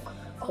 Coke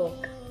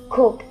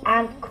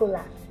and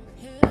cola.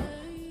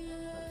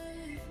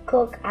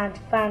 Coke and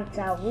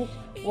Fanta,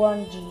 which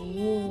one do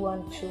you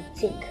want to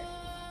take?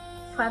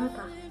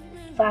 Fanta.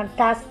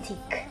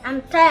 Fantastic.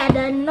 I'm tired.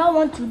 I don't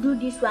want to do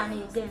this one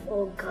again.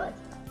 Oh God.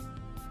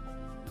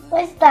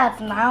 Let's start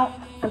now.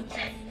 I'm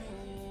tired.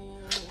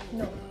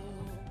 No.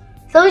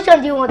 So which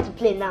one do you want to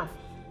play now?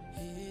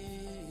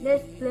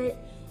 Let's play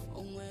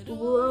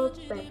rock,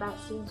 paper,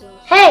 scissors.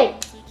 Hey!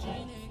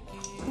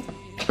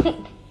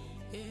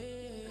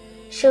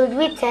 Should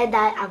we tell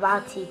Dad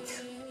about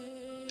it?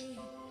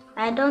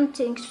 I don't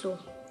think so.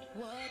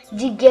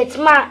 The gate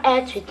man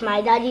ate with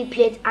my daddy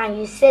plate and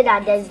you said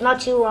that there's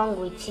nothing wrong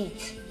with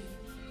it.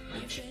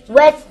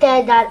 Let's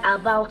tell Dad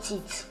about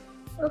it.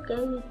 Okay,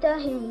 we'll tell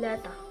him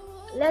later.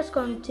 Let's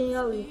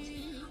continue with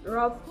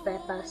rock,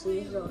 paper,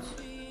 scissors.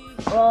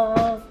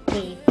 Rock,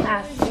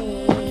 paper,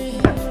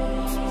 scissors.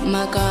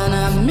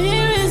 Makana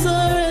mirrors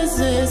or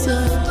resist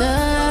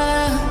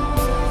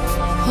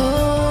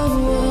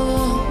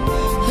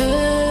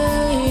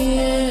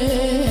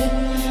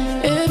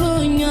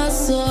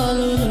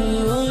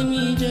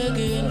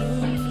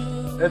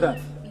Ethan,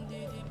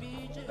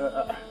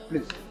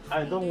 please,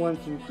 I don't want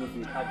you to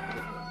be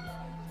heartbroken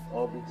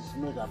or be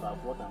dismayed about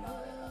what I'm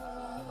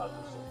about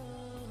to say.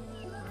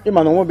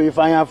 Ima no mo be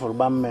fanya for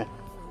bamme.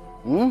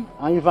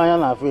 And you fanya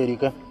na for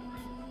Erika.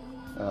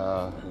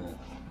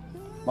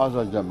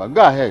 Master Jamba,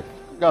 go ahead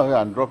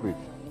and drop it.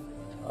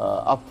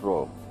 After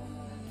all,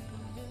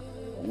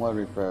 one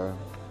repair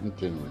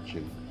nothing will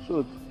change.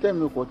 So tell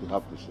me what you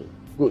have to say.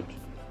 Good.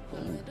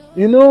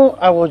 You know,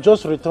 I was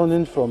just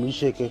returning from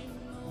Isheke,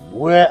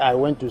 where I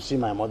went to see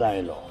my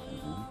mother-in-law.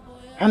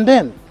 And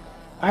then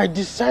I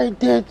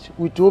decided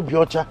with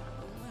Obiocha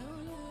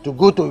to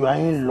go to your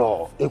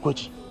in-law,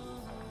 Edochie.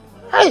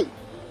 Hey!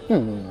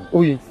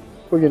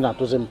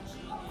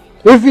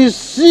 If you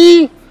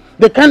see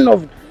the kind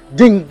of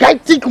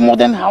dingitic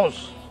modern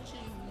house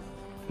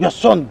your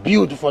son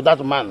built for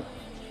that man,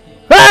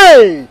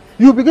 hey!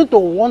 You begin to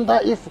wonder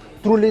if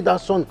truly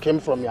that son came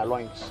from your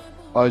loins.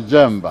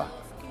 Ojemba,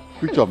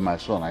 which of my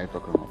son are you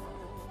talking about?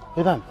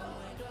 Ethan,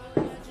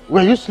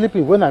 were you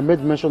sleeping when I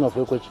made mention of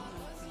Edochie?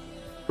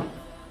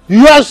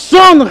 Your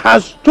son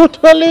has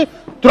totally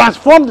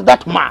transformed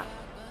that man.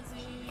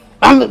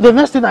 And the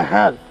next thing I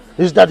heard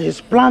is that he's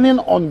planning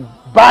on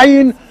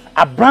buying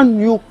a brand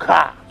new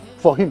car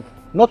for him.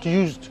 Not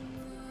used,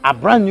 a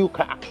brand new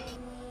car.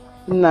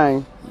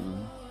 Nine,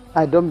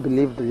 I don't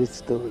believe this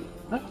story.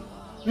 Huh?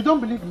 You don't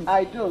believe me?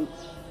 I don't.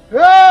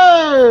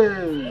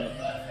 Hey!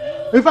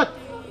 In fact,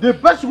 the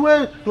best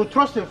way to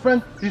trust a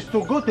friend is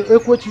to go to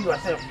Edochie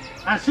yourself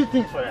and see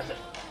things for yourself.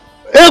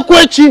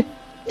 Edochie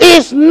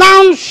is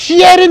now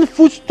sharing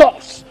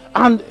foodstuffs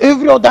and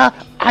every other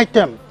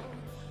item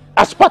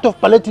as part of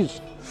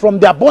palliatives from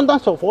the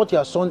abundance of what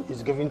your son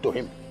is giving to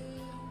him.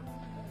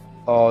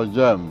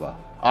 Ojemba,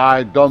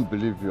 I don't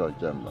believe you,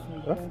 Ojemba.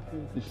 Huh?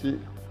 You see,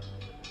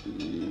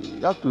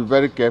 you have to be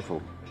very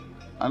careful.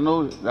 I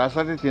know there are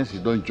certain things you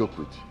don't joke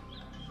with.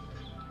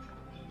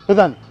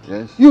 Ethan,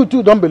 yes? You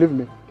too don't believe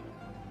me.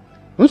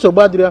 You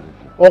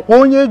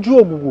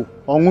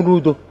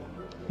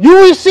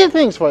will see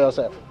things for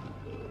yourself.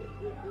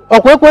 I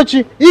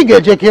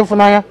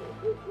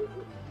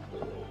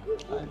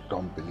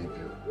don't believe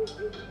you.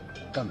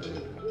 I can't believe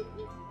you.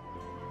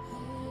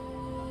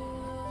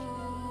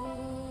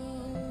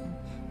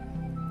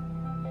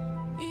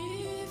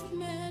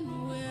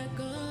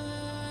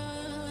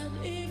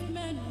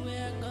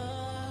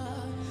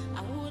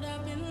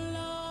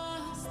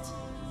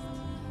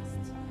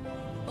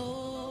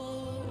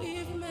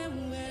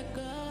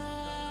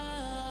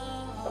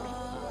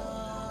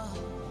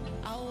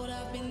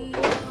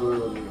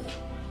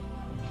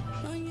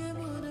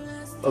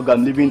 Okay,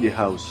 I'm leaving the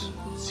house.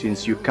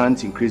 Since you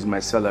can't increase my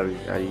salary,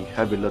 I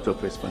have a lot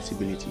of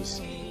responsibilities.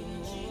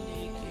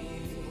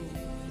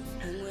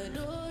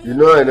 You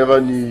know I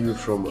never knew you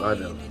from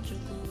Adam.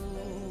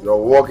 You're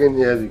working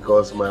here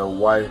because my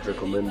wife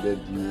recommended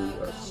you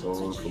as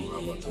someone from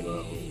her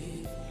maternal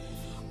home.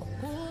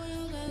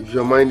 If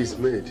your mind is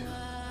made,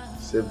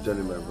 safe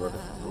journey, my brother.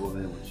 I'm over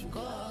here with you.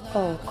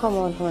 Oh, come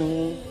on,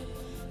 honey.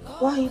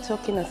 Why are you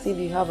talking as if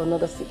you have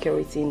another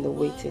security in the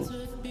waiting?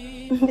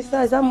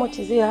 Besides, how much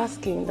is he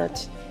asking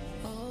that,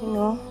 you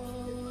know,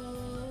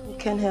 you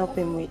can help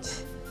him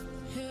with?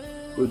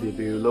 Good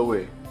day,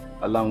 Lowe.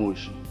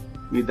 Alamoshi.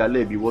 Me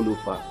dale bi wolo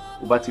fa.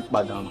 O ba ti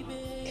padà.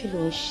 Kí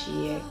ló ń ṣe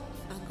ẹ́?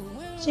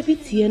 Ṣé bí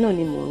tiẹ̀ náà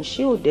ni mò ń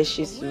ṣe ò dẹ̀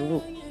ṣe sùúrù?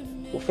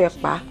 Ó fẹ́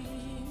pa.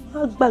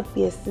 Má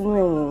gbàgbé ẹ sínú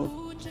ẹ̀wọ̀n.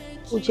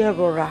 Ó jẹ́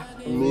rọra.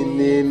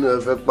 Meaning,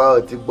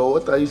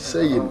 what are you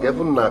saying?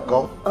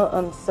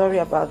 I'm sorry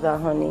about that,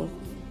 honey.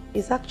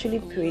 He's actually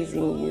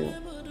praising you.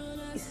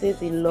 He says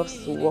he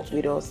loves to work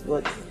with us,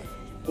 but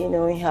you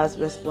know, he has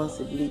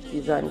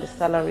responsibilities and the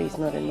salary is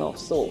not enough.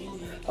 So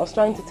I was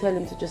trying to tell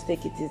him to just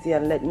take it easy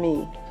and let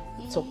me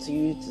talk to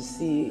you to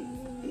see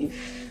if,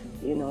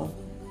 you know,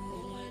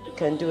 you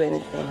can do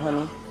anything,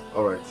 honey.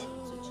 All right.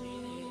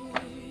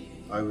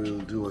 I will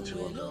do what you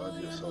want. I'll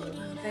do something.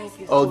 Thank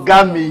you.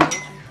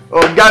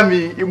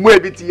 Ogami, imu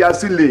ebiti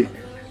yasule.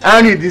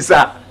 Henry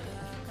Disa.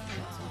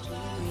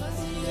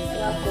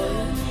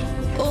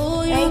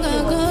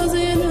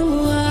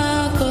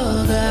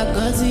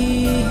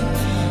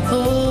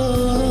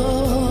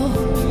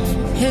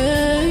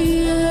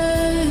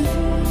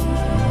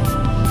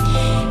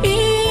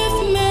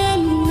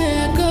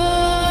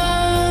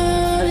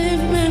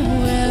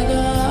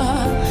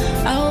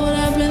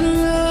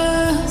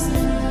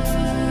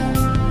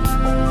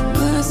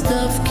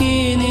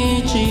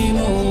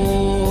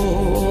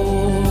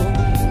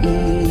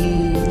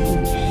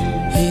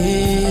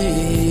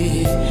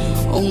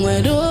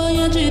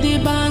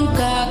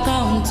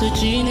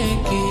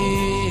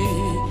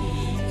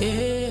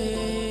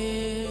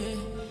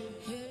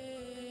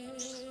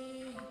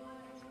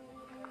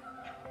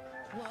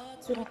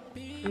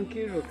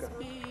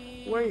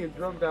 When you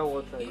drop that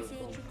water, you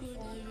come.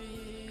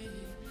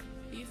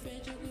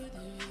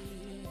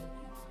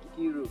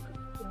 Kiruka,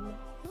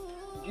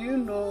 do you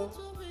know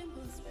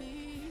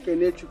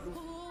Kenechukwu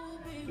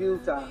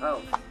built a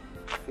house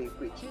for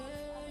Ekwechi?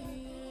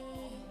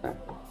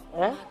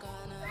 Eh?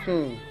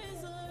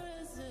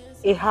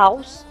 A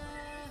house?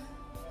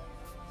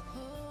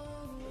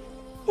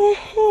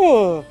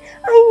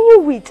 I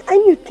knew it. I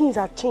knew things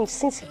had changed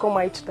since he got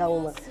married to that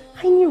woman.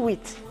 I knew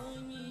it.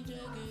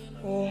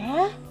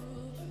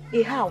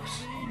 A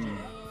house.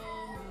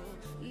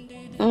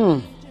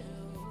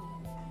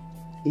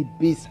 It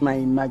beats my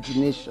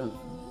imagination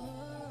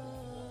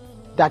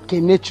that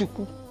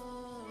Kenechukwu,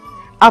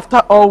 after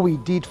all we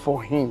did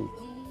for him,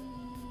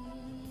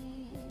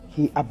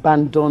 he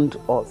abandoned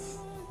us.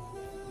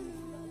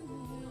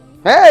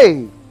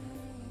 Hey!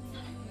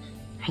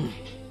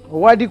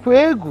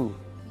 Wadikwegu.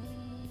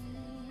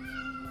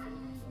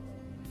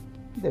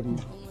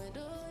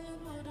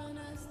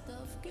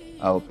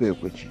 I'll pay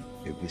Ekwechi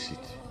a visit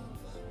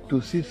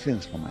to see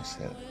things for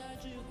myself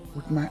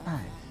with my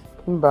eyes.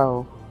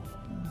 Mbao.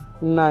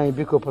 Nah,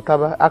 Biko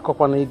Potaba,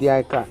 Akopana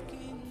Idiaika.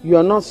 You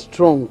are not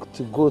strong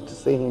to go to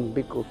see him,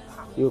 Biko.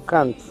 You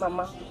can't.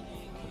 Mama,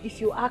 if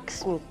you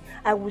ask me,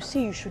 I will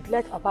say you should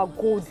let Papa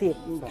go there.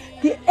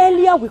 The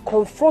earlier we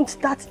confront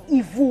that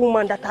evil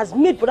woman that has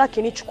made Brother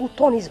Kenechukwu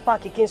turn his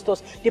back against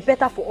us, the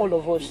better for all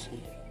of us.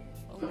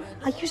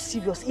 Are you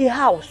serious? A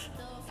house?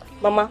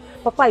 Mama,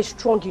 Papa is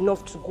strong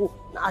enough to go.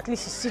 At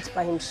least he sits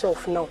by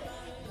himself now.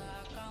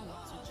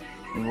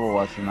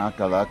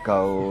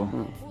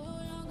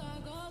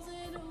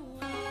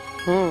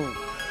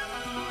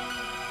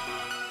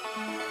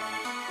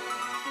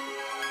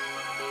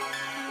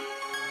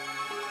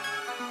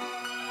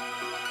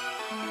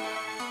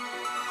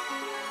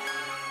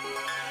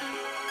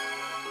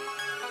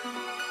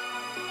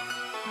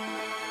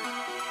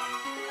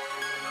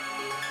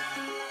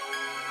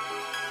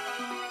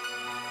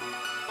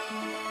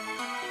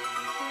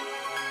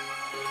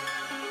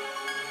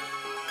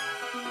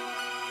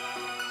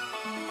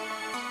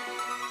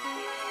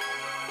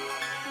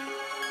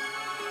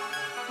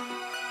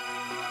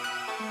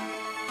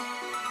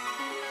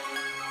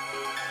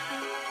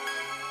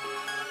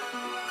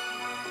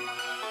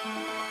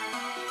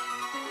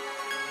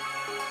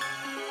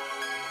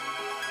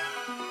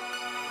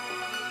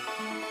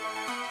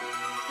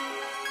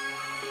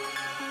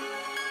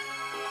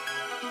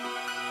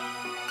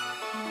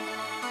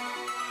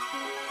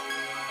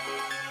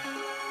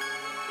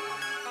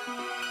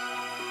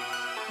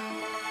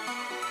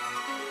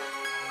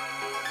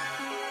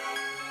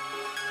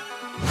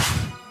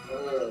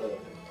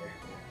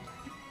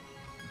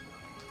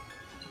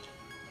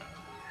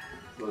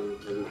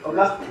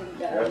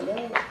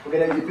 Okay,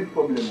 there's a big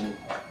problem.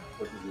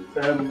 What is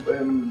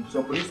it?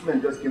 Some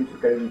policemen just came to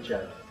carry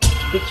Richard.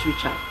 Which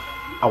Richard?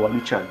 Our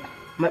Richard.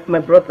 My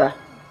brother.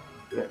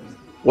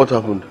 What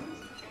happened?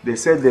 They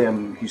said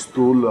he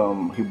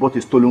bought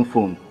a stolen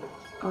phone.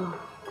 Oh.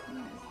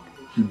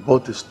 He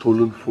bought a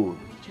stolen phone?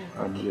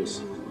 And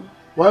yes.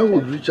 Why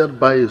would Richard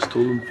buy a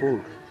stolen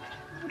phone?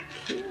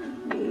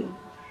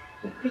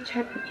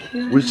 Richard will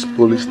kill me. Which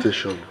police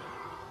station?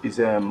 It's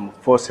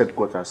Force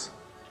Headquarters.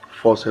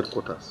 Force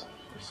Headquarters.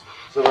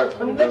 No,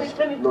 just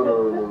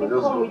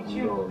come with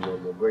you.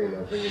 No, go in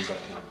and bring him back.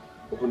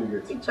 Open the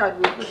gate. Richard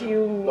will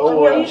kill me. Don't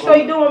worry, Are you sure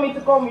you don't want me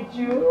to come with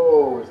you?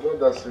 No, it's not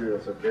that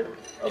serious, okay?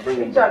 I'll bring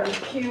him back.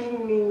 Richard will kill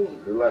me.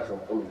 Relax, I'm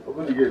coming.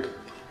 Open the gate.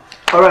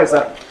 Alright,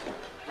 sir.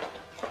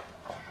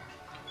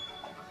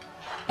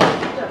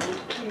 Richard will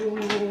kill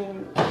me.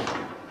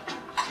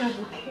 Richard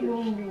will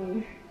kill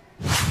me.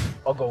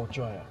 Ogo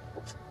Uchoya,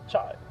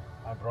 child,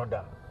 my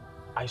brother,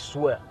 I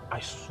swear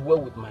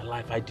with my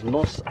life, I did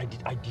not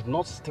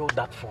steal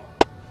that phone.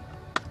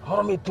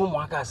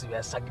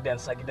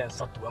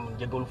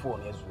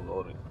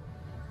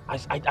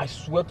 I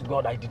swear to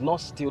God, I did not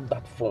steal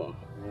that phone.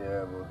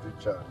 Yeah, but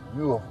Richard,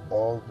 you of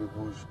all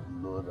people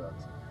should know that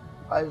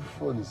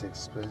iPhone is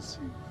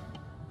expensive.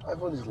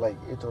 iPhone is like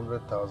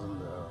 800,000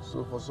 naira.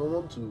 So for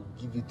someone to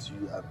give it to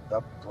you at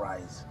that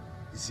price,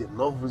 it's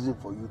enough reason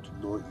for you to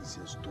know it's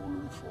a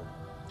stolen phone.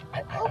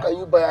 How can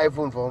you buy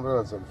iPhone for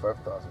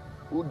 175,000?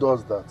 Who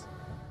does that?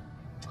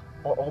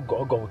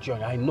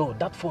 I know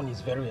that phone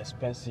is very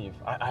expensive.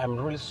 I am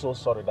really so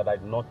sorry that I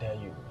did not tell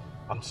you.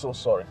 I'm so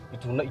sorry.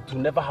 It will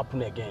never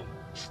happen again.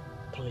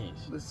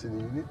 Please. Listen,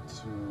 you need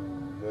to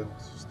learn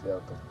to stay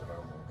out of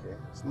drama, okay?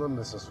 It's not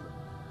necessary.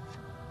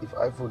 If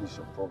iPhone is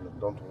your problem,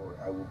 don't worry.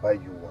 I will buy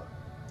you one.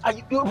 Are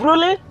you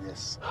really?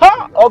 Yes.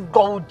 Ha!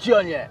 Ogo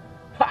Uchoya.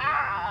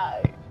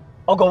 Hi!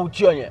 Ogo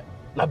Uchoya.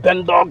 Na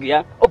bendog,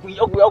 yeah?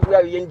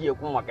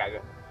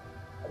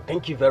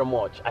 Thank you very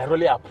much. I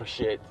really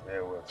appreciate it.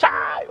 Yeah, well,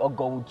 Chai!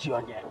 Ogo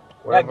Uchoya.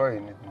 whenever you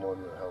need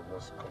money or help,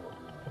 just come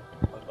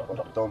on.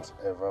 But don't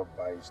ever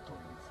buy a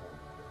stolen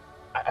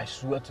phone. I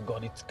swear to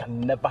God, it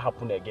can never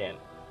happen again.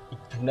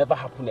 It will never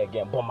happen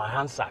again. But my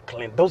hands are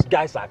clean. Those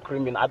guys are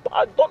criminal.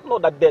 I don't know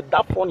that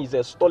that phone is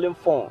a stolen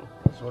phone.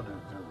 That's what they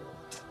do,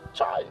 man.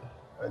 Chai.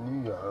 I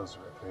knew your hands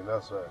were clean.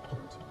 That's why I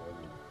came to tell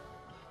you.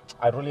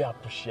 I really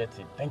appreciate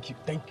it.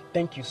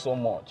 Thank you so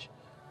much.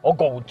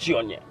 Ogo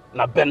Uchoya.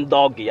 Na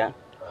bendog, yeah?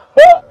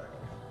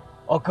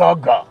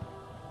 Ogo.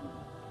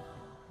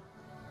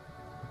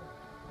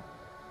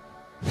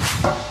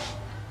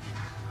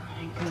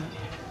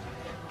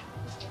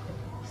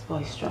 This boy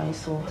is trying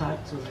so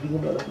hard to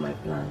ruin all of my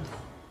plans.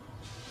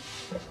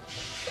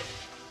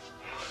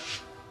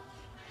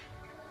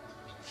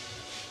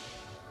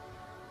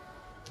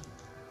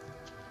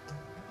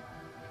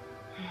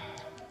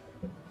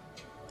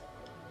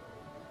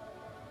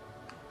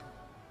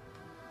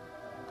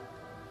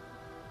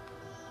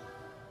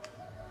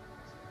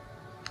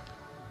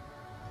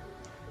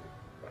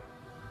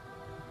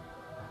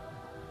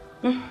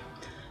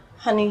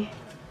 Honey,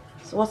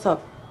 so what's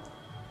up?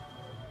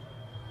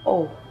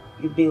 Oh,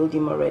 you bailed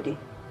him already.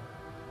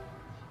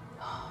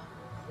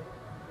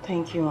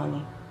 Thank you,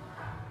 honey.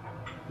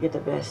 You're the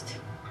best.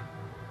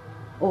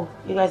 Oh,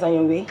 you guys are on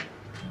your way?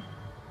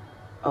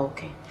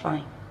 Okay,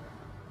 fine.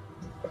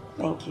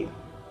 Thank you.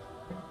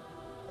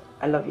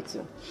 I love you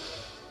too.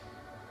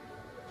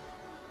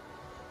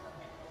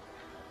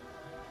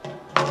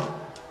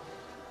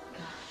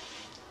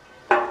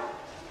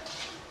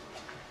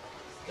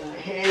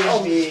 Hey,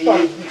 oh, babe.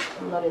 stop.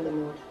 I'm not in the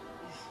mood.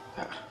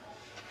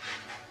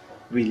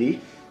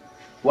 Really?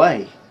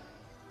 Why?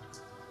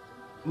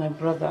 My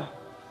brother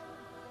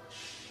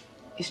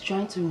is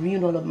trying to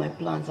ruin all of my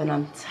plans and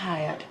I'm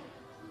tired.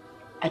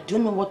 I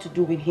don't know what to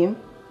do with him.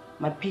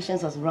 My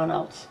patience has run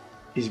out.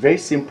 It's very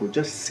simple.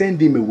 Just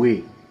send him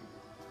away.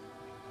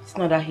 It's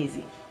not that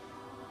easy.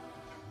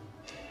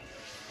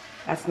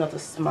 That's not a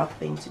smart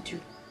thing to do.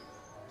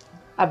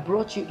 I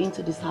brought you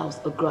into this house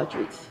a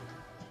graduate.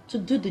 To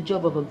do the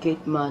job of a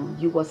gate man,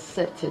 you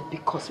accepted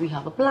because we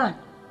have a plan.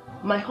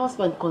 My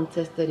husband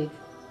contested it,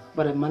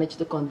 but I managed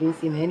to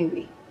convince him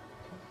anyway.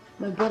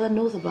 My brother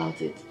knows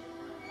about it,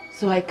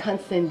 so I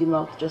can't send him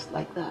out just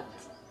like that.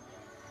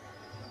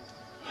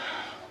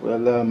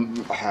 Well,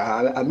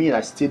 I mean,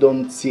 I still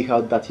don't see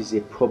how that is a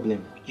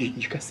problem.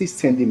 You can still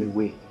send him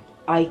away.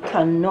 I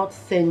cannot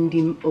send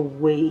him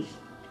away.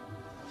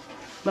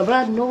 My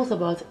brother knows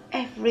about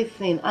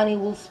everything and he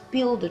will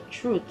spill the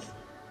truth.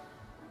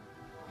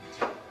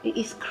 He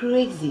is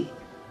crazy.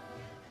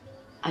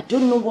 I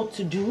don't know what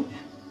to do,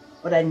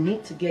 but I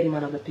need to get him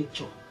out of the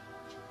picture.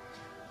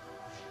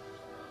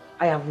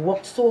 I have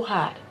worked so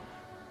hard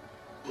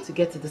to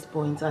get to this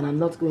point and I'm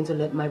not going to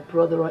let my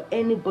brother or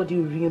anybody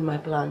ruin my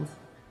plans.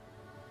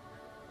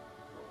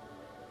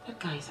 That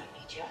guy is an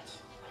idiot.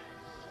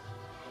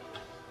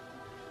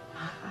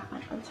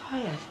 I'm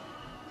tired.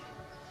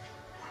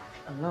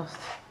 I'm lost.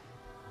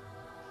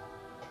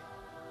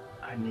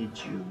 I need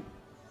you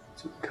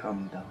to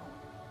calm down.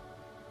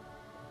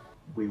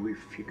 We will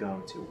figure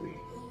out a way.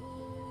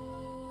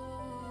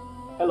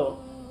 Hello.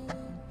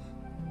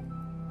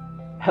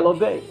 Hello,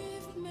 babe.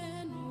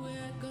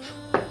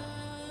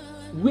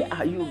 Where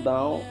are you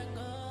now?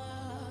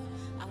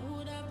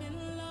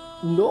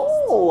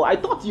 No, I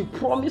thought you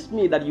promised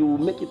me that you will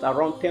make it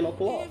around 10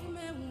 o'clock.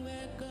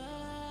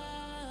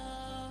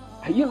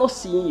 Are you not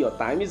seeing your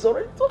time? It's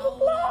already 12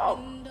 o'clock.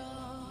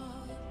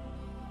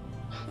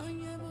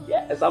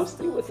 Yes, I'm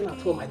still waiting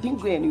at home. I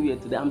didn't go anywhere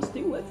today. I'm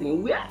still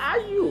waiting. Where are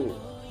you?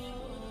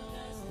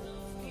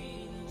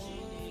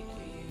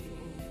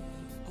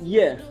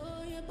 Yeah.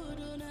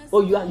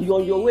 Oh, you're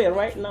on your way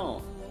right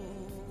now.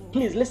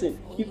 Please listen.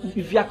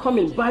 If you are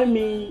coming, buy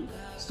me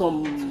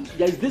some.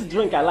 There is this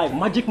drink I like,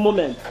 Magic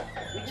Moment.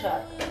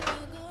 Richard,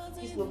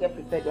 please go get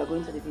prepared. We are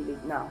going to the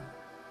village now.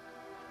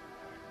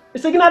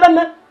 Say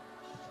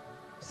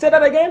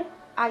that again.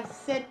 I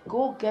said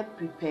go get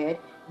prepared.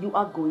 You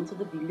are going to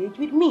the village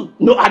with me.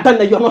 No,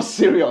 Adana, you're not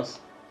serious.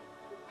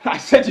 I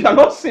said you are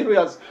not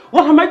serious.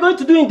 What am I going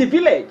to do in the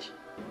village?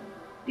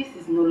 This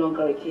is no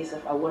longer a case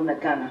of I want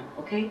Ghana,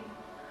 okay?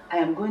 I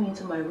am going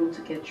into my room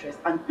to get dressed.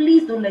 And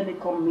please don't let me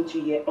come meet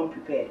you here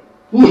unprepared.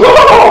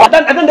 No!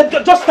 Adana,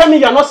 just tell me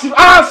you're not serious.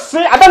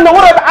 I don't know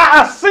whatever.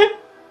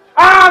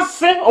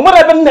 Or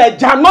whatever.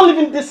 I'm not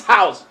leaving this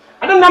house.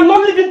 I'm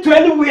not leaving to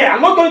anywhere.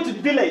 I'm not going to the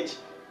village.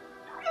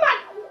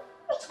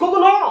 What's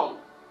going on?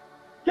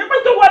 You're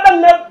going to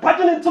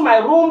barging into my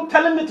room,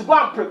 telling me to go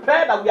and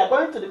prepare that we are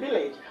going to the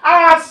village.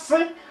 I'm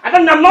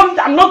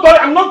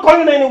not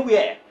going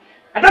anywhere.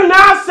 I'm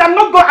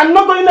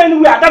not going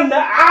anywhere.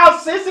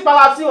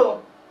 I'm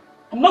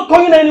not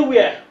going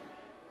anywhere.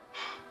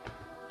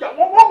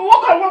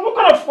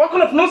 What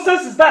kind of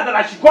nonsense is that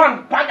I should go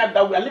and bag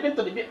that we are leaving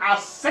to the village? I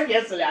said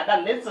yesterday,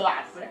 I'm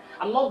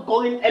not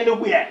going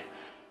anywhere.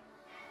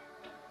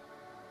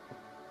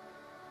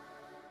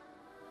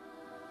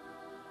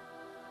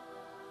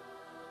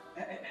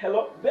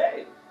 Hello,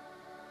 babe.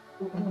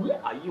 Where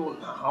are you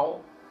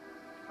now?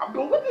 I've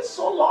been waiting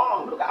so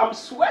long. Look, I'm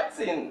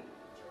sweating.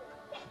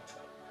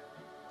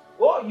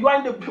 Oh, you are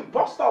in the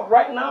bus stop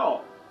right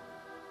now.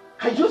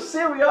 Are you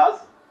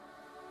serious?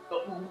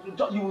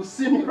 You will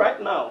see me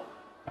right now.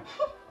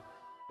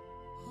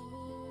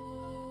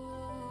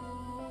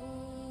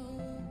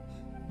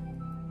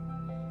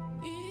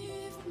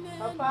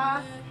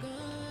 Papa.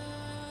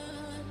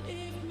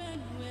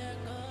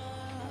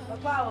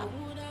 Papa.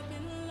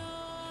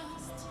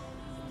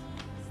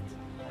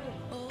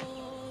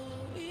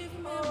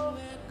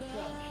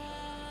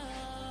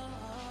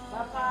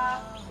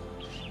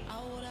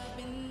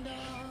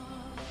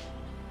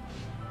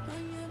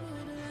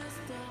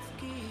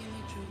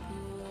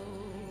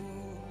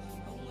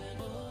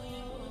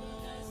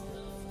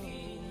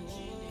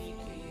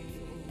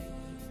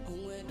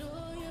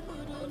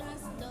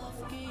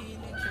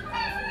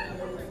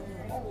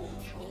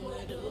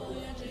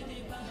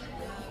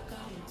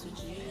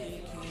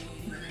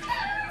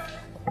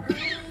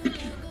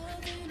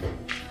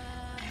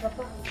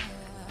 Papa.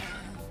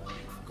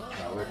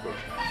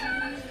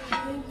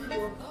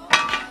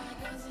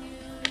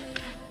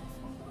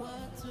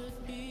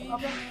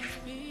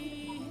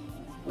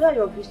 Where are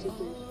your visitors?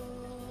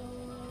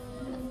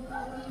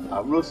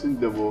 I've not seen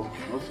them all.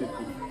 Not seen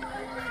them.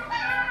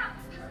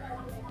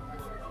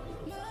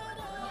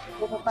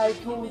 But Papa, I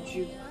told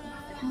you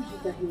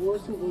that he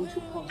wasn't going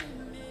to come.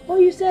 Oh,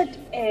 you said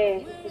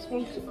he's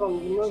going to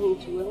come. You're not going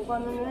to come.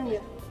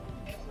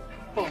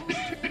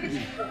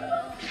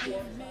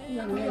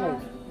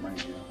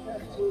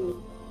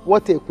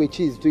 What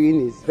Ekwechi is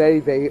doing is very,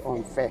 very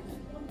unfair.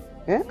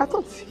 I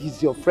thought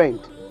he's your friend.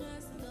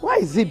 Why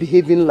is he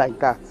behaving like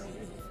that?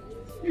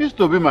 He used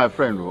to be my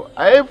friend.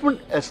 I even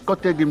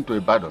escorted him to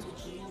Ibadan,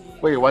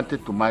 where he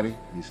wanted to marry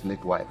his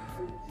late wife.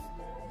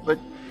 But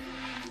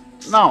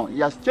now he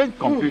has changed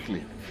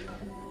completely.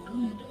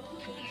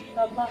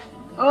 Papa,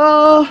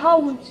 why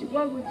would he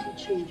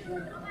change?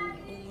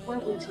 Why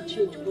would he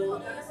change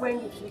when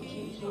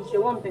he's the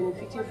one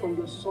benefiting from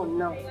your son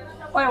now?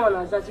 Why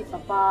want to say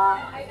Papa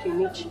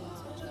Kenichi?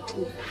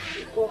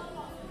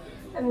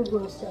 Let me go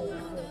inside.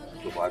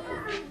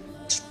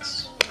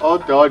 Oh,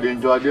 tell the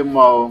enjoy them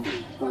more.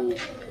 Honey.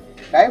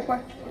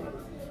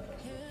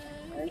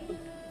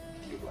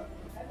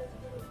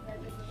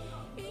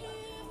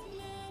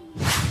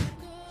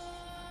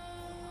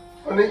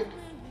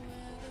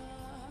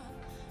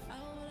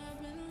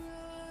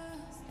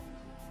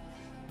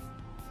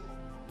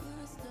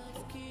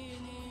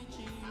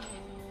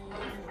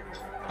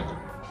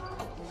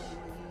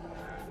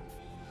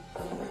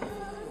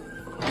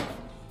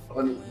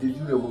 Honey, did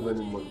you remove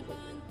any money from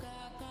them?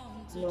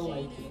 No,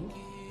 I didn't.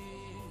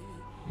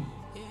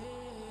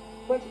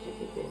 Where did you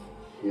get it?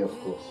 Yeah, of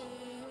course.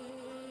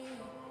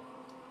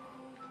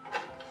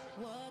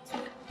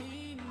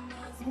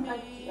 I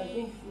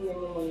didn't see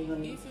any money,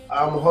 honey.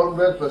 I'm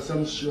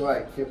 100% sure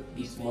I kept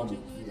this money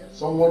here.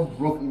 Someone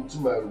broke into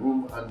my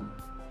room and...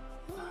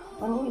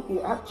 Honey, if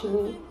you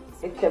actually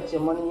kept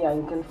your money here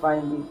and you can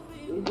find it,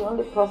 the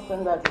only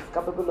person that is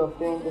capable of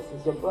doing this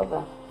is your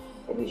brother.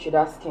 Maybe you should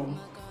ask him,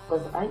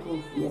 because I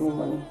didn't see any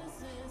money.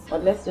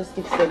 But let's just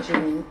keep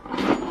searching.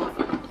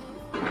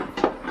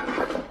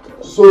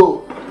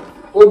 So,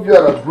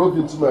 Obiara has broke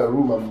into my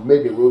room and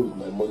made away with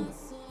my money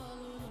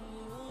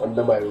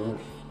under my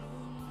roof.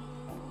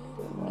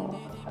 No,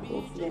 I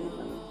didn't see any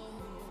money.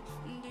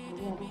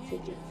 Maybe I didn't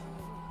take it.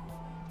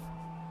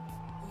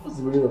 What's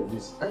the meaning of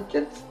this? I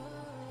kept...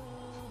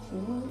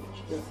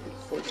 Just keep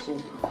searching.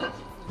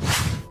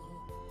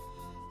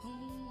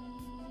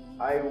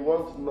 I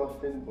want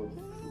nothing but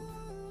the truth.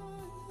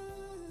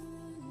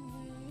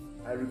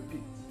 I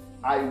repeat,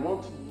 I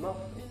want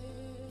nothing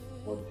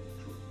but the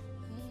truth.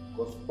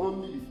 Because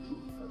only the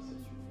truth can set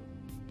you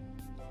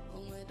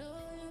free.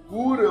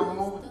 Who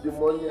removed the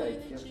money I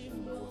kept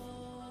in my wallet?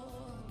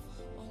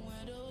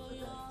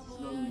 It's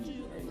not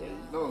me.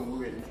 No,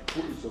 who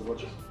is your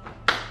brother?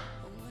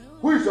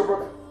 Who is your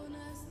brother?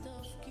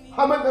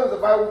 How many times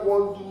have I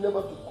warned you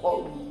never to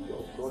call me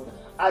your brother?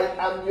 I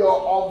am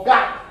your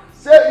Oga.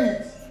 Say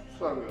it.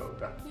 Sorry,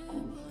 Oga.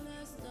 Good.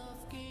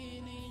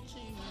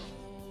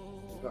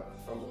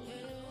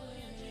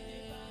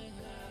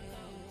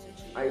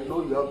 I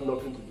know you have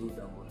nothing to do with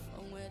that money.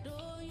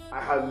 I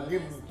have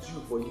lived with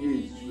you for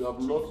years. You have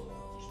not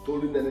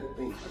stolen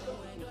anything.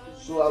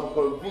 So I'm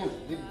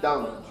convinced deep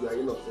down that you are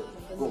innocent.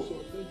 Go.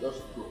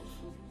 Just go.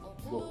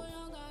 Go.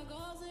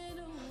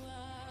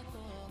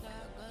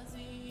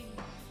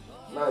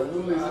 Now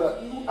you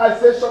listen. I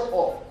say shut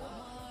up.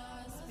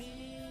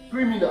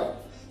 Criminal.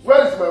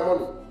 Where is my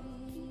money?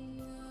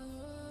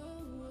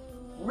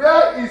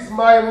 Where is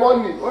my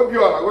money?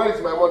 Obiola, where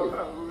is my money?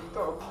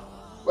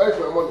 Where is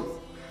my money?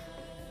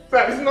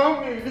 Sir, it's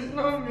not me. It's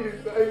not me.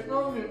 Sir, it's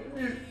not me.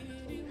 Please.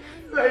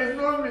 Sir, it's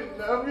not me.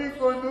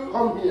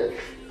 Come here.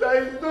 Sir,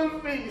 it's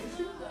not me.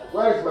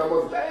 Where is my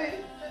money? Sir,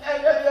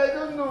 I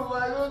don't know.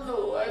 I don't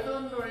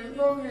know. It's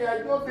not me. I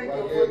don't think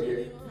of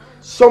it.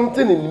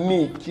 Something in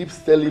me keeps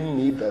telling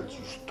me that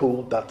you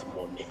stole that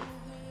money.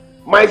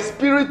 My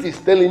spirit is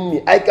telling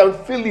me, I can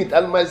feel it,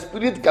 and my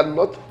spirit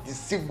cannot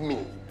deceive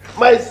me.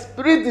 My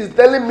spirit is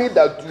telling me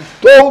that you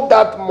stole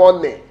that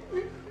money.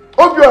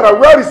 Obiora,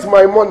 where is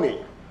my money?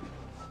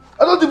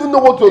 I don't even know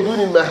what you're doing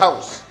in my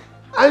house.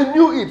 I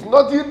knew it.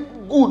 Nothing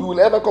good will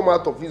ever come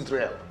out of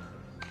Israel.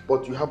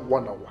 But you have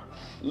 1 hour.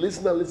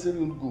 Listen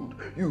real good.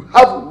 You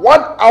have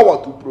 1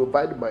 hour to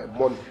provide my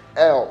money.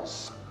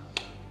 Else.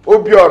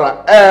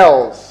 Obiora,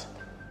 else.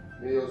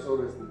 May your soul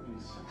rest in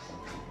peace.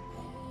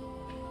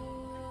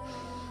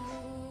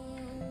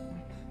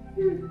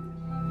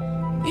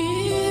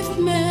 If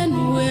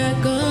men were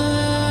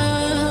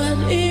God,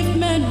 if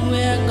men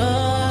were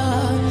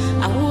God,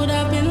 I would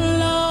have been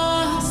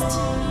lost.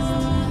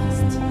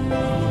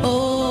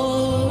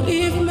 Oh,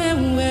 if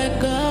men were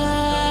God,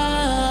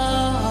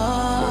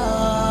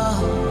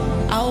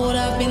 I would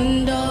have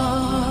been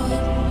done.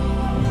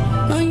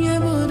 On your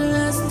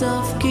Buddha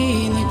stuff,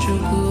 king it you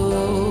go.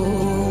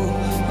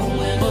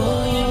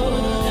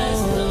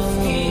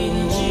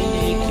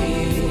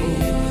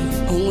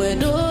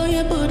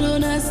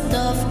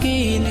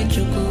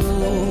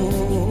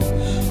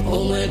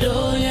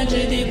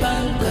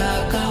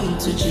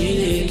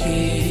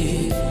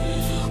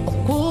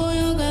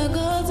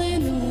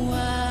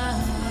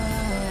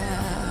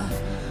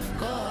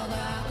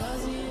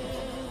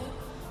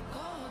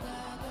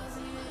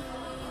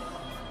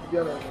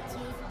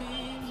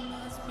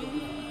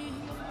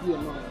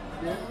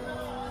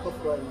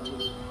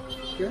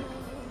 Okay?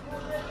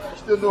 I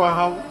still know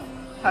how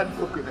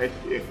heartbroken I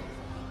feel.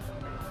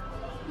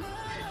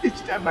 Each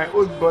time my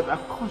own brother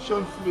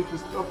cautions me to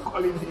stop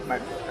calling him my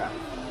brother.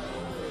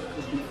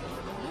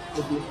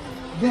 Okay.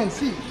 Then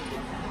see,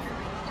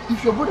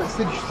 if your brother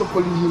said you stop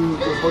calling him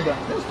your brother,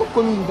 then stop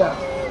calling him that.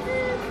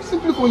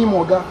 Simply call him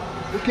Oga,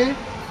 okay?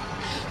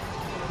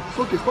 It's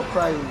okay, stop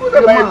crying. What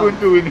am I even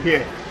doing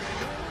here?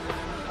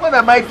 What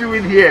am I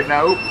doing here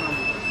now?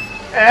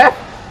 Eh?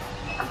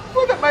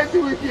 What am I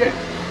doing here?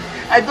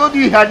 I told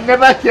you he had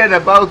never cared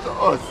about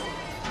us.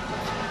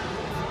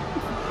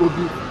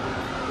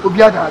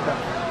 Obi Ada.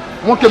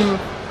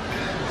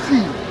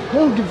 See,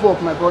 don't give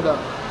up, my brother.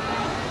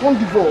 Don't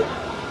give up.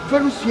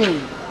 Very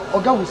soon,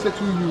 Oga will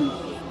settle you.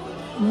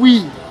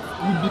 We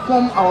will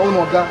become our own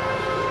Oga.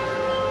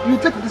 You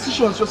take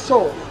decisions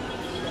yourself.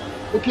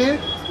 Okay?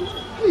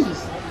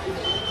 Please.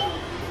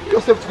 Get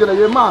yourself together.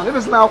 You're a man. Let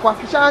us now.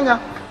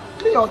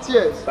 Clean your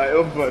tears. My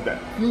own brother.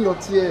 Clean your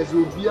tears,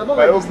 Obi. I don't my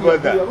like own this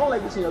brother. I don't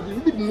like this thing you're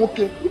doing. You be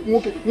okay.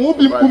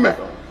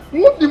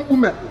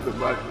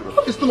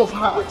 What is stone of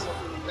heart?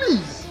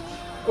 Please.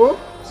 Oh,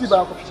 see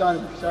about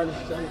Shana.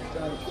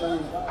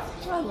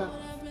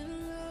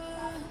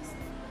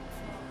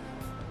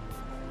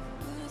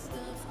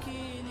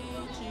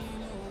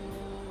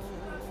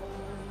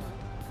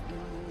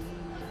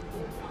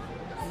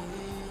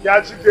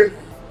 Yeah, chicken.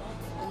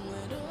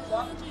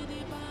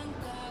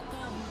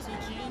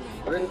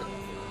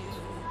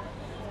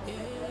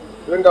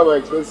 Bring out my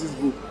expenses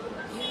book.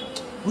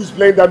 Who's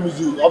playing that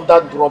music of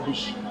that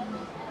rubbish?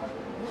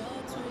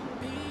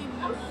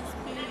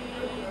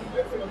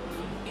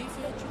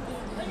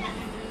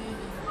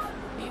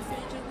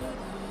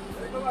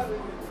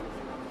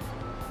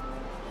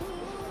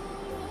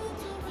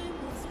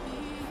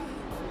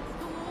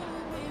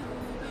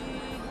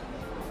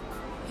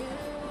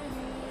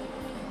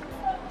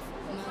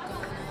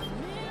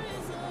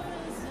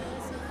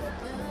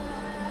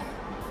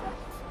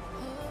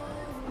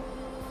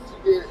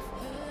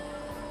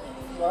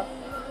 Sir,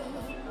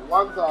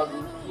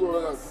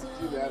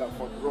 1,260 naira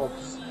for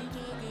drops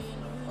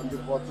on the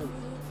 14th.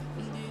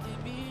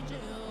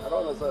 I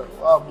don't understand.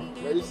 What happened?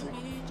 Where is he?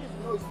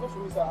 No, it's not for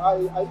me, sir. I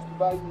used to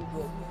buy new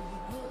drugs.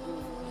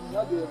 You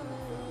had a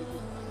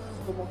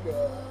stomach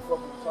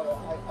problem, sorry.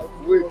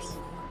 Wait.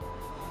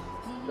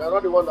 You are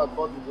not the one that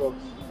bought the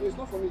drugs. No, it's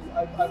not for me.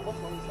 I bought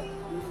for me, sir.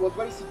 It was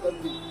very sick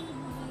that day.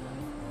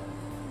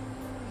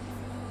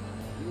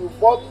 You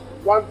bought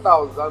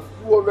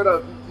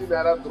 1,250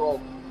 naira drug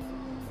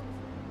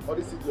for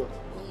this idiot.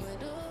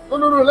 No,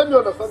 let me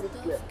understand it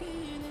clear.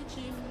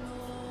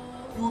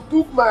 You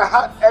took my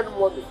hard-earned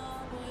money,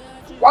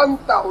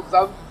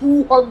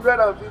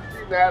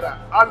 1,250 naira,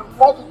 and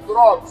bought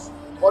drugs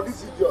for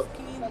this idiot.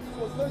 It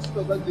was very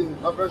sick that day.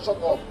 My friend,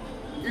 shut up.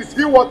 Is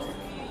he worth it?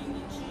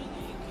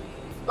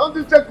 Don't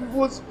you check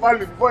people's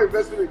value before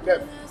investing in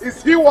them?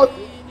 Is he worth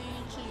it?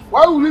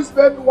 Why would you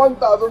spend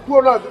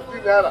 1,250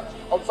 naira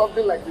on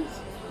something like this?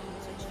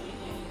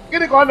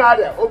 Get it on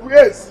area.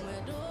 Obvious.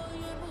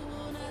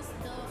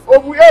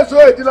 Obvious, so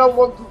I didn't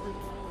want to be.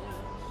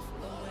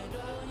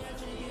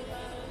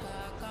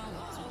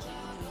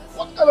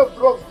 What kind of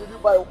drugs did you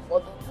buy for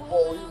him?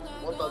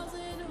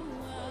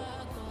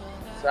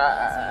 So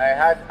I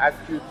had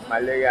acute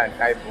malaria and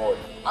typhoid.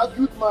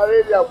 Acute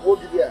malaria,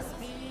 Bogidia.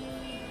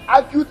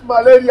 Acute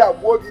malaria,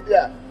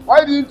 Bogidia.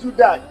 Why didn't you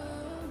die?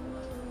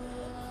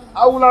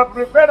 I would have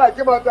prepared. I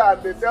came out there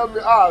and they tell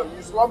me,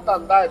 you slumped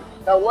and died.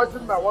 They're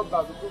wasting my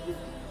 1,250.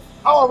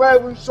 How am I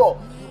even sure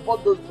you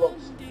bought those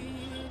drugs?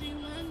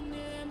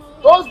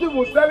 Those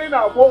people selling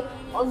about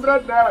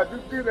 100 naira,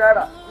 50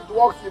 naira, it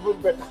works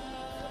even better.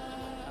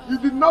 You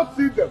did not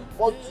see them,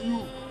 but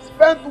you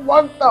spent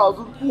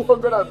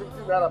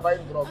 1,250 naira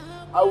buying drugs.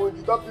 I will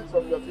deduct it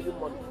from your feeding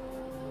money.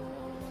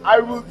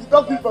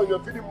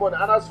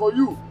 And as for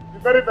you, be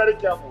very, very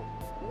careful.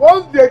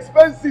 Once the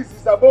expenses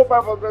is above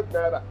 500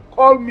 naira,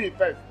 call me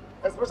first.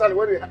 Especially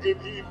when it has to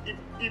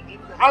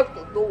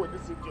do with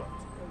this idiot.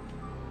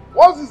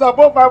 Once it's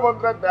above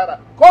 500 naira,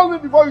 call me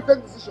before you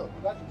take decision.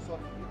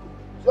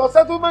 Your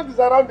settlement is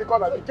around the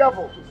corner. Be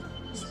careful.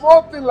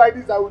 Small thing like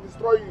this, I will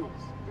destroy you.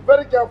 Be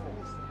very careful.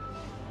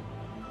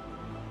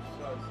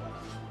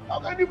 How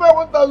can you buy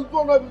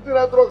 1,250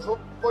 drugs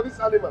for this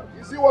animal?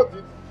 You see what it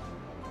is?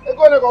 I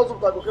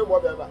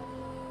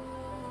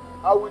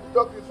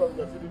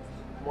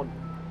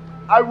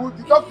will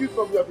deduct it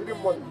from your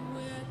feeding money.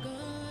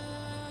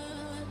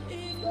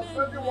 You are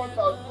spending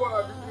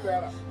 1,250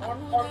 naira on.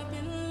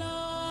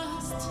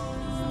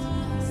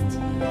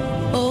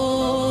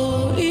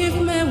 Oh, if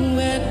men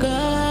were God,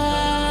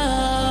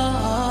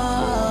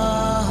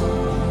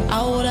 I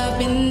would have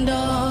been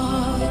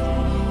done.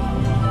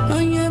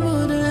 On your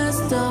borderless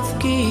stuff,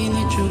 can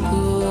it you go?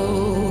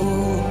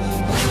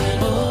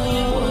 Oh,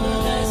 your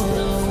borderless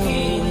stuff,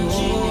 can it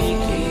you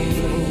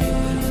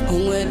go?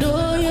 Where do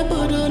your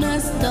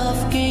borderless stuff,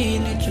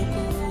 can it you go?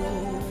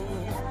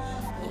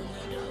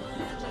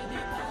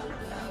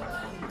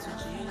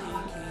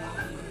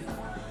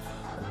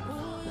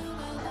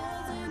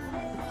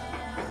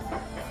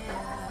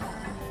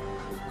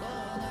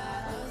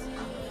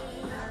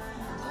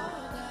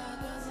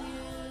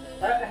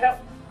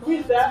 Who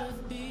is that?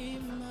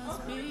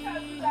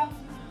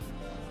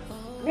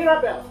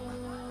 Mirabelle.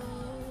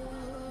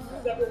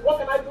 What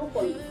can I do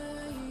for you?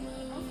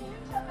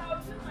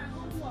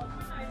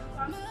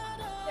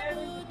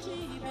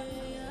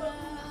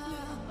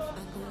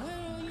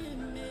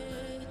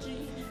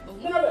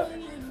 Mirabelle,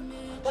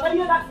 can I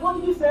hear that? What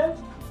did you say?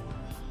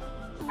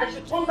 I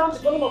should turn down the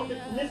volume of the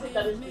music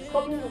that is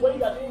disturbing you when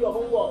you are doing your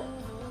homework.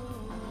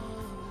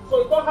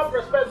 So you don't have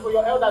respect for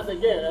your elders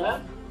again, eh?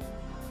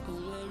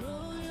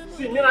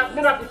 See, Mina,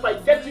 if I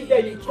get you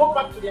there, you go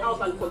back to the house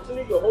and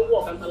continue your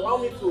homework and allow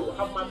me to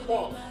have my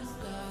fun.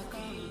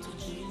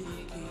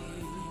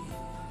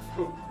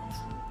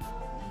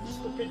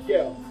 Stupid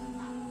girl.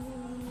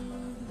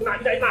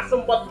 Not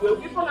somebody will.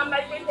 People are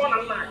like, people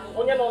are not.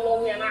 Only no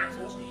long and act.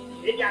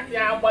 They got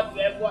there, but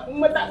they're what?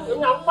 But you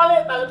know,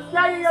 Pallet,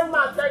 I'm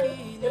not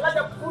saying. You like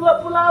a pull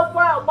up,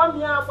 wow, 1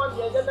 year, 1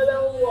 year, then they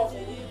don't walk.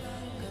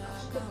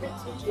 Stupid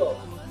idiot.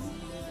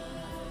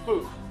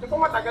 You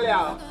come at a gallery.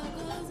 Yeah.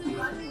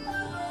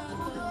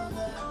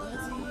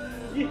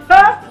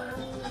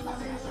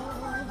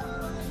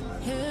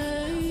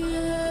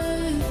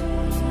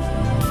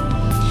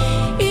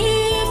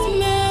 If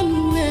men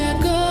were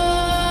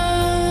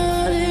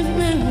God,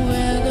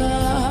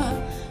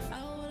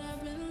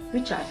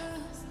 Richard,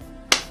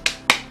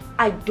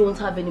 I don't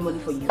have any money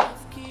for you.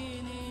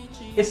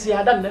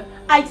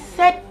 I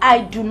said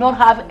I do not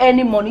have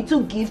any money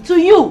to give to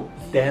you.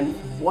 Then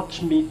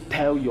watch me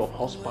tell your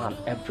husband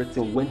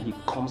everything when he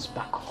comes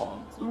back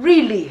home.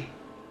 Really?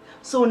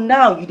 So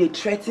now you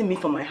threaten me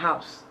for my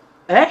house?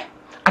 Eh?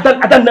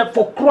 Adan,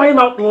 for crying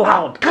out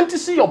loud. Can't you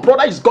see your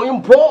brother is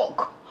going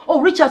broke?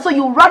 Oh, Richard, so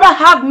you rather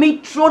have me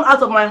thrown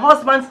out of my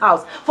husband's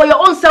house for your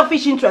own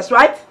selfish interest,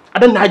 right?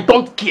 Adan, I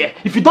don't care.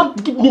 If you don't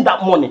give me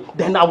that money,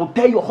 then I will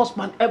tell your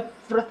husband everything.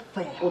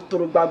 You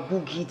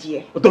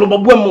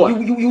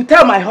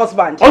tell my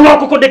husband.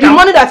 The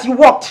money that you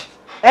worked,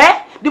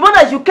 eh? The money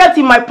that you kept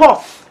in my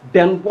purse.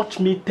 Then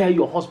watch me tell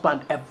your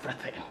husband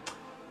everything.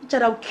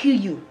 Richard, I'll kill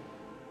you.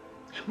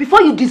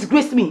 Before you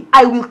disgrace me,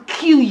 I will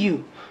kill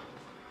you.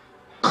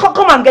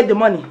 Come and get the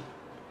money. You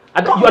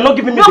are not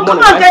giving me no, the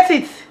money, come and right?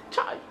 get it.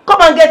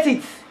 Come and get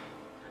it.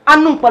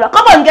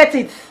 Come and get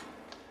it.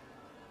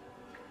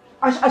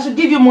 I should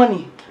give you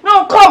money.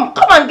 No, come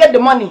and get the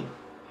money.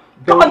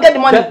 Come and get the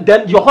money.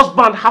 Then your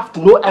husband have to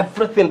know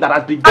everything that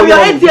has been I'm going your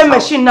on in this ATM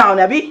house. machine now,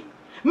 Nabi.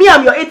 Me,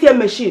 I'm your ATM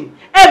machine.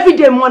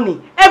 Everyday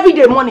money.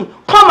 Everyday money.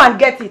 Come and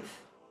get it.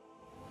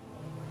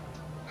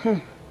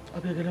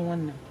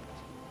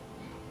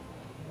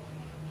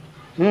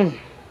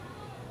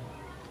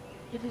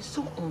 It is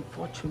so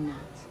unfortunate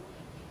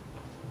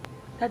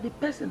that the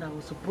person that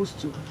was supposed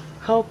to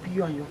help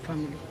you and your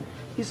family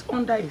is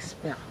under a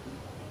spell.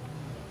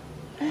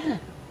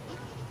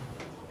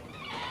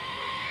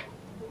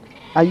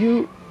 Are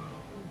you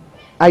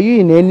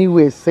in any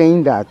way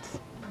saying that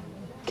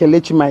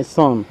Kelechi, my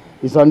son,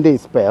 is under a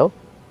spell?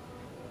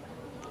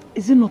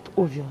 Is it not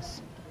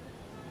obvious?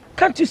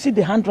 Can't you see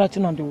the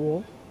handwriting on the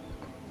wall?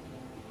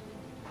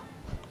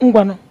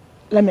 Ngwano,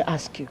 let me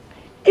ask you.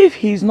 If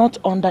he is not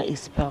under a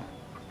spell,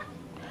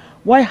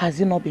 why has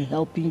he not been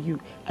helping you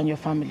and your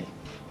family?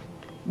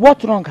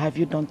 What wrong have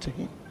you done to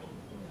him?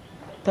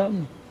 Tell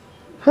me.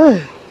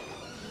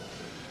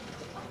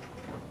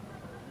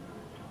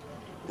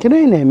 Can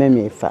you name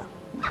me, Ifa?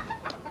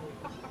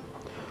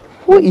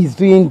 Who is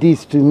doing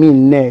this to me,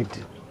 Ned?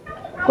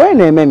 Can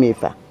you name me,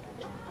 Ifa?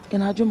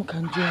 Inajum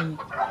can join.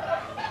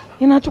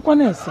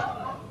 Inachukwanese.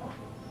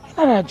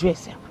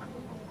 Inarajwese.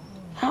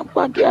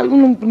 Agwagi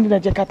alunum na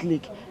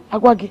Catholic.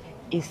 Agwagi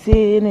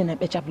ese na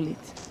becha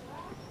plate.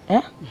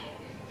 Eh?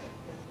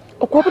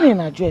 Okwabune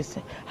na address.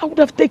 I would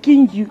have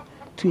taken you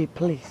to a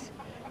place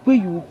where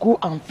you will go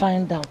and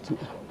find out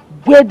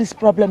where this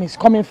problem is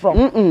coming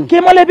from.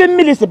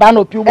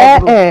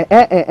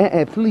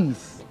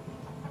 Please.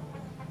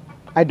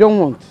 I don't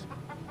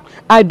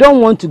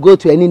want to go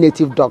to any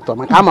native doctor.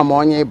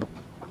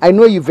 I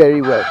know you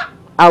very well.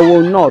 I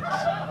will not.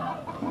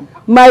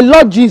 My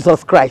Lord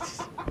Jesus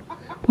Christ,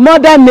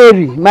 Mother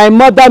Mary, my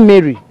Mother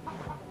Mary,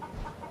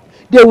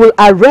 they will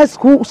arrest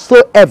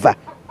whosoever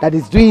that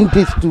is doing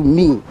this to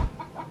me.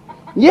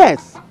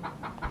 Yes,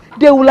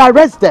 they will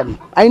arrest them.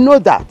 I know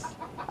that.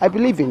 I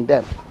believe in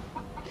them.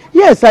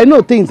 Yes, I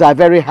know things are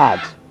very hard.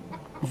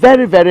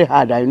 Very, very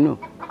hard, I know.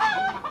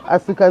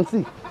 As you can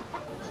see,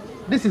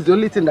 this is the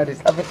only thing that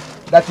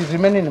is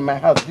remaining in my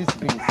house, this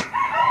beans.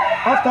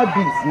 After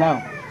beans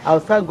now, I'll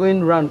start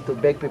going around to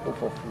beg people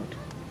for food.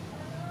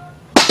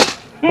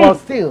 But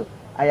still,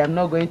 I am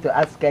not going to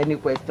ask any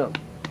question.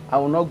 I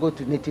will not go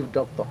to native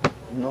doctor.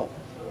 No.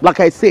 Like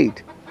I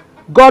said,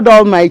 God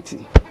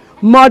Almighty,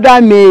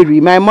 Mother Mary,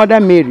 my Mother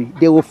Mary,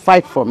 they will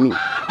fight for me.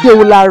 They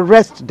will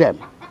arrest them.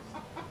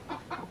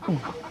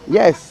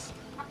 Yes.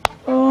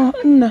 Oh,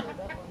 no.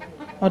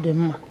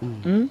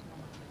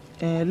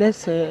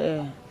 Let's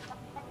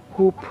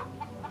hope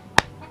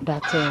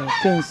that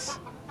things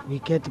will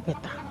get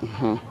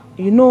better.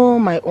 You know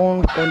my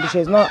own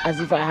condition. It's not as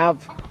if I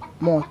have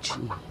much.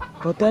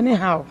 But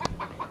anyhow,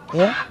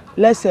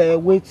 let's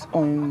wait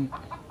on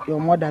your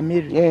Mother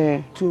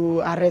Mary to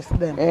arrest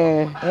them.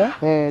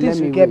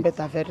 Things will get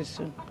better very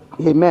soon.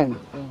 Amen.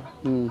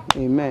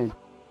 Amen.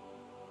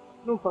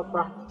 No,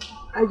 Papa.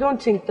 I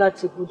don't think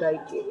that's a good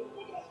idea.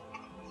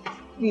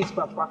 Please,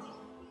 Papa.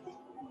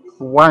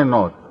 Why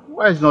not?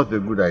 Why is not a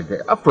good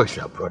idea? After it's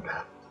your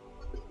brother.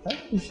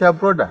 It's your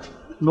brother,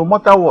 no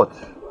matter what.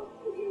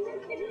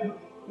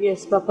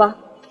 Yes, Papa.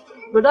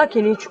 Brother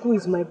Kenichukwu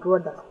is my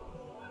brother.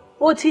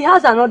 But he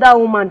has another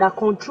woman that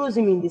controls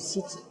him in the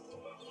city.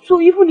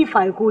 So even if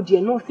I go there,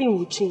 nothing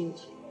will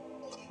change.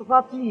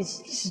 Papa, please,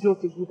 this is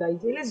not a good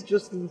idea. Let's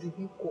just leave the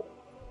vehicle.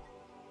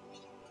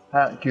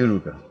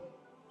 Kiruka,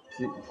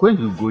 see, when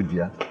you go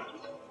there,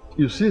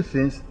 you see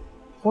things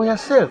for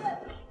yourself.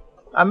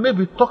 And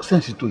maybe talk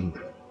sense to him.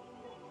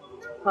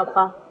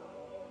 Papa,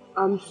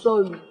 I'm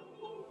sorry.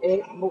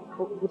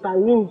 But I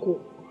won't go.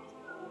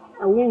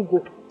 I won't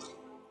go.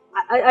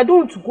 I don't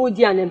want to go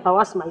there and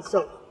embarrass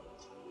myself.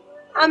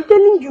 I'm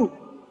telling you,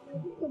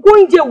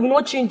 going there will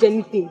not change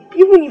anything.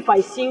 Even if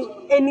I say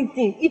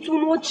anything, it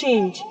will not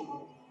change.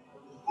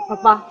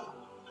 Papa,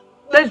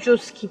 let's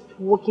just keep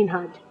working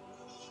hard.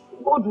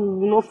 God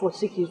will not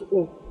forsake his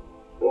own.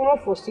 He will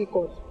not forsake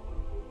us.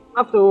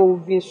 After all,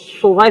 we've been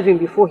surviving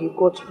before he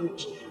got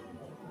rich.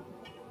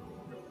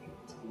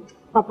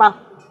 Papa,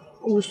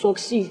 we will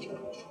succeed.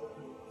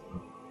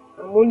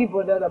 I'm only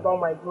bothered about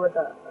my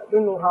brother. I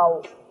don't know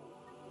how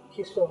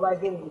he's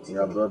surviving with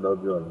Your brother,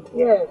 Bjorn.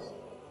 Yes.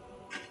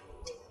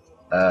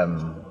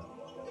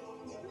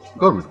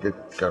 God will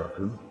take care of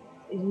him.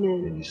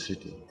 Amen. In the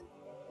city.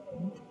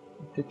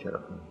 He'll take care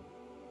of him.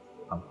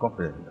 I'm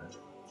confident in that.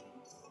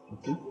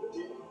 Okay?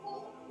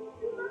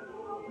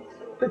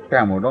 Take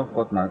time, don't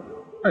cut my...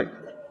 Hey.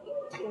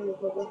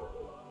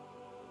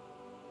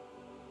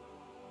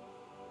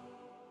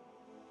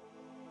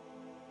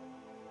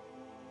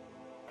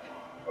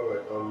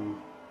 Alright,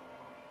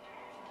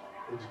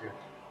 it's good.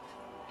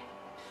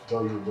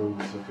 Don't,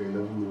 it's okay,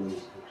 11 million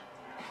is good.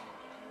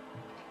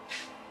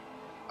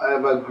 I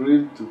have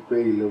agreed to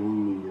pay 11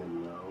 million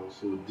now,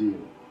 so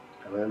deal.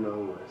 Can I now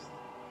rest?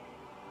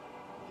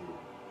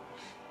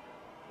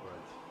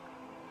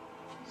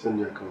 Send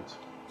your account.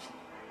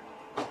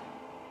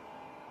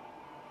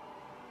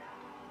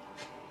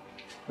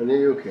 Honey, are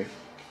you okay?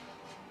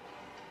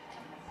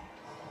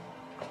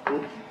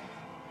 No,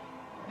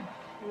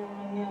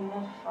 honey, I'm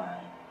not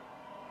fine.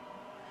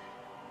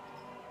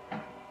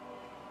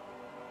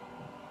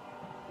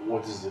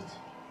 What is it?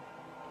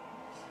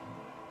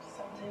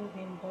 Something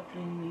been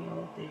bothering me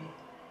all day.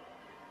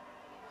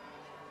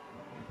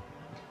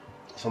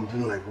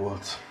 Something like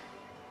what?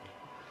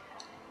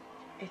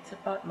 It's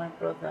about my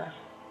brother.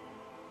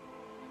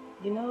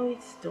 You know,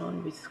 it's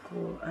done with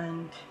school,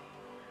 and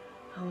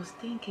I was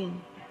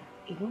thinking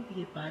it won't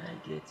be a bad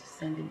idea to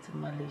send him to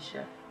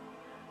Malaysia.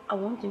 I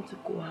want him to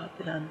go out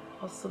there and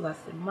hustle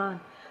as a man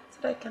so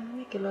that he can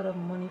make a lot of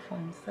money for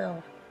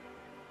himself.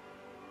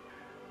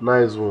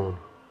 Nice one.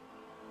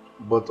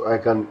 But I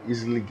can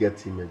easily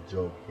get him a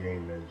job here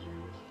in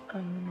Nigeria.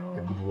 I know.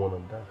 A good one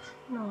of that.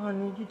 No,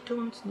 honey, you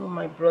don't know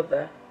my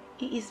brother.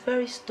 He is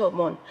very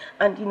stubborn,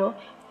 and you know,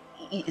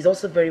 he is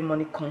also very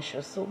money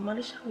conscious. So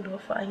Malaysia would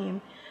offer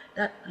him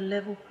that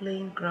level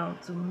playing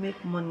ground to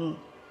make money.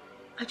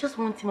 I just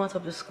want him out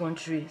of this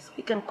country so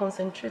he can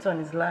concentrate on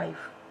his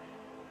life.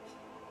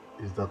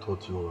 Is that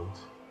what you want?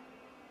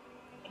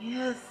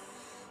 Yes.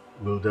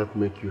 Will that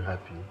make you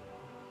happy?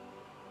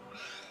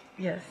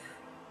 Yes.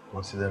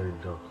 Consider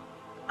it done.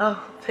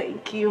 Oh,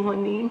 thank you,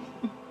 honey.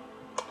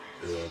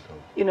 You're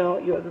welcome. You know,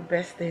 you're the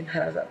best thing that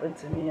has happened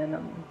to me, and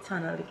I'm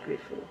eternally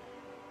grateful.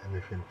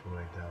 Anything for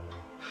my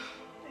darling.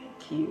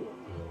 Thank you.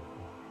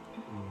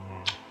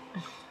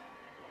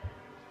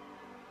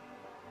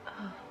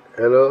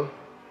 Hello?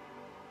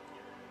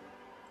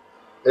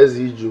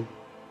 Eziju.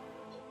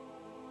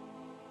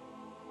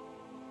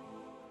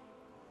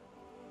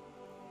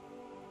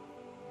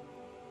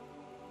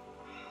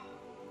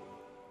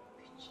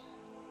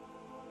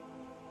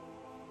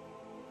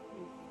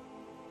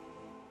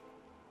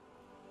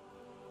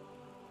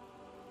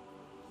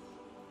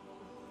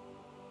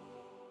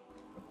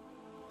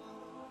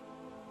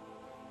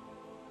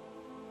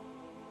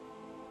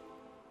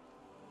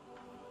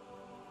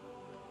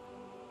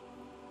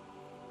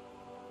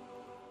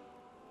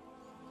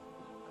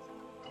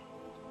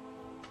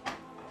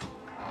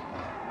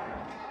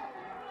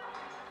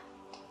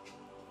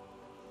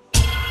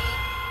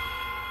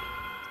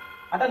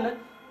 I don't know.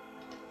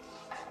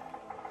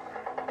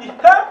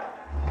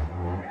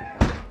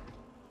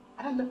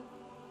 I don't know.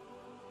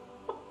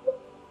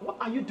 What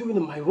are you doing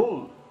in my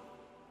room?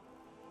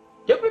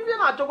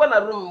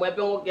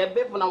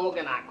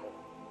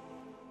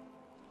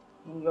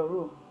 In your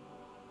room.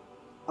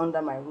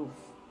 Under my roof.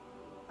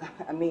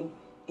 I mean,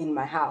 in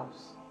my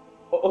house.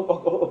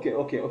 Okay.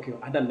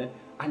 I don't know.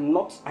 I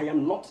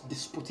am not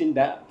disputing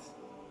that.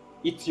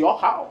 It's your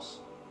house.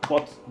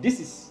 But this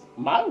is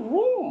my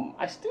room.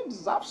 I still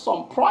deserve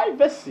some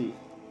privacy.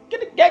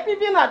 Get me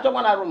in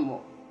a room.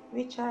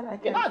 Richard, I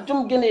can't.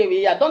 Don't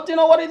you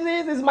know what it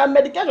is? It's my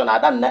medication. I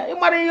don't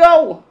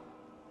know.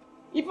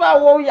 If I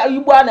worry,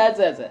 you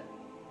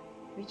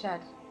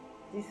Richard,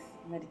 this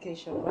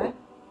medication, right?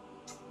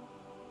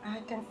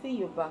 I can see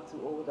you're back to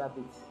old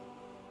habits.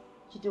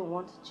 You don't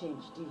want to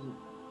change, do you?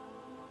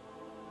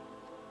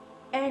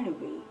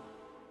 Anyway,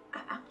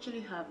 I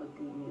actually have a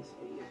good news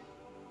for you.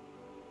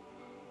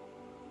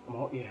 I'm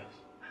all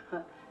ears.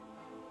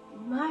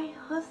 My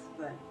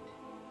husband,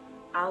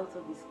 out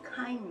of his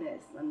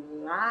kindness and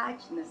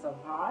largeness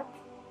of heart,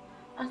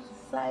 has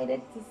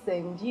decided to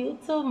send you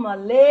to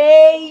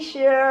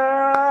Malaysia.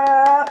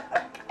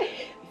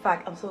 In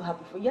fact, I'm so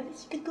happy for you. At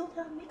least you can go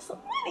there and make some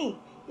money,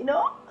 you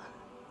know?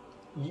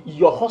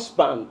 Your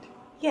husband?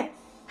 Yes.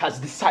 Has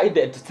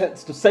decided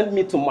to send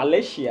me to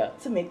Malaysia.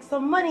 To make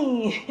some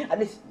money. At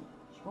least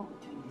you won't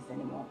be doing this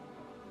anymore.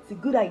 It's a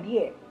good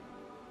idea.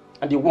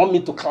 And they want me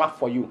to clap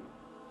for you.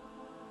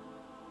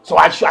 So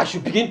I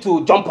should begin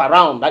to jump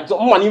around. Like,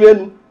 don't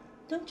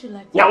you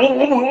like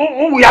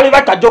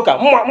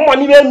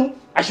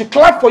I should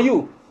clap for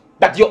you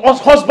that your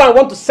husband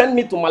want to send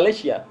me to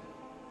Malaysia.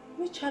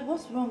 Richard,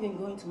 what's wrong in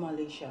going to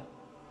Malaysia?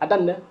 I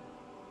don't know.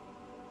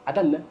 I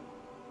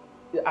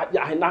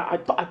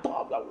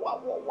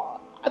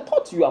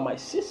thought you are my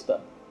sister.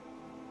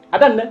 I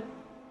don't know.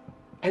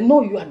 I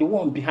know you are the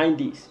one behind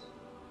this.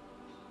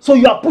 So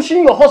you are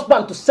pushing your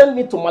husband to send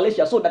me to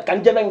Malaysia so that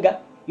Kanjevenga,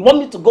 you want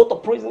me to go to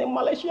prison in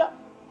Malaysia?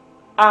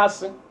 I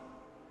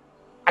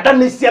don't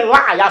know, it's a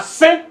lie. I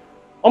say,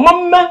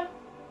 I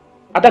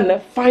don't know,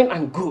 fine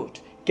and good.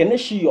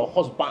 Keneshi, your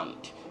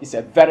husband, is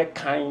a very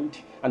kind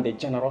and a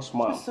generous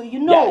man. So you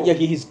know. Yeah,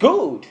 he is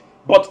good.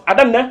 But I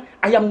don't know,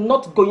 I am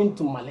not going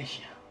to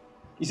Malaysia.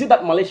 You see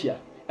that Malaysia,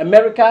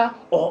 America,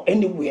 or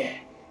anywhere,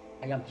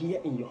 I am here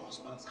in your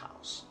husband's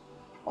house.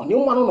 Are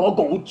you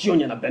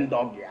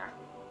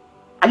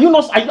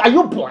not? Are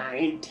you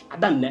blind? I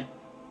don't know.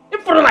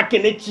 I'm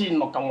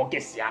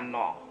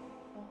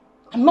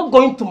not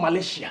going to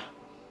Malaysia.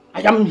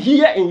 I am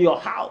here in your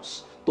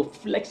house to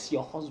flex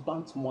your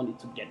husband's money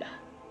together.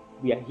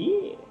 We are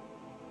here.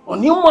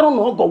 God,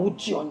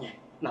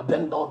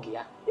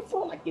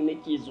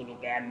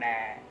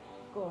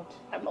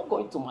 I'm not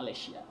going to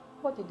Malaysia.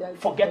 What did I do?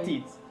 Forget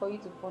it. For you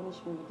to punish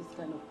me with this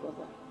kind of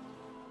brother.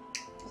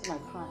 It's my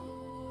crime.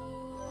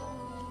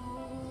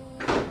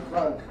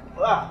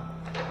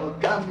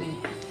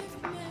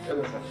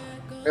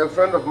 A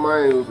friend of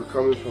mine will be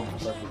coming from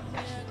Kentucky.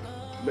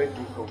 Make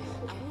him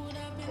comfortable.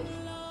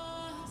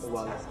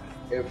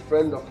 A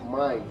friend of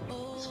mine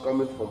is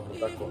coming from Port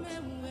Harcourt.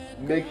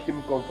 Make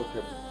him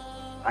comfortable.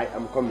 I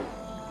am coming.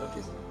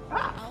 Okay, sir.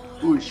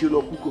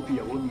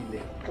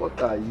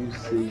 What are you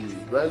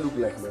saying? Do I look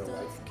like my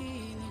wife?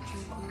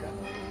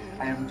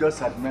 I am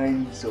just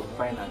admiring you so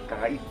fine and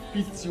car. It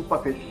fits you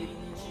perfectly.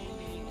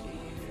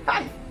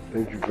 Hi.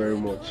 Thank you very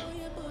much.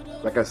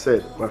 Like I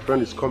said, my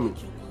friend is coming.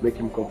 Make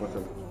him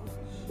comfortable.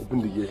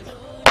 Open the gate.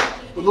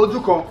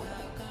 Olojuko.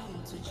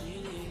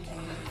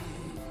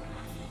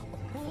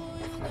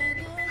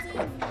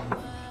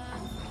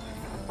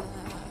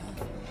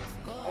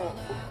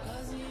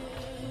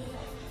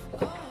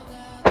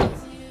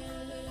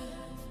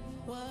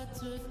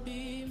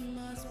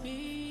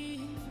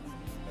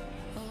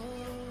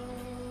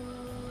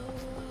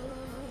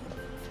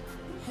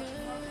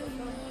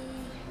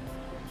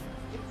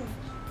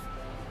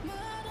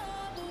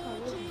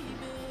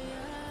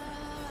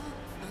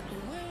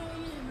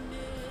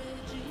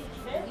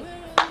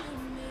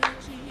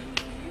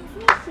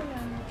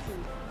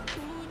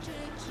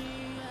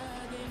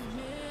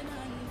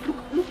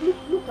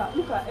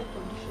 Look at air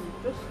conditioning.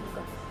 Just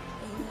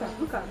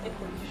look at air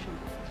conditioning.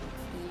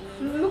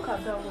 Look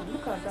at that one.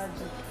 Look at that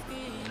jet.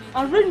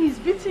 And rain is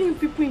beating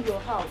people in your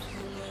house.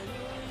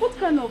 What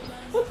kind of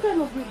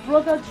a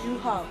brother do you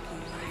have?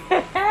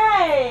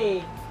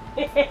 Hey!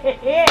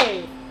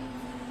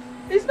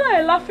 It's not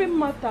a laughing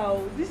matter.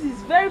 Oh. This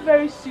is very,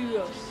 very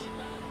serious.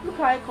 Look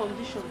at air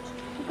conditioning.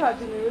 Look at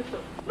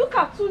generator. Look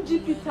at 2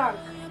 GP tank.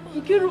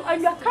 Nkiru,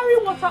 and you are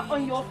carrying water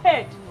on your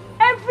head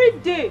every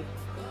day.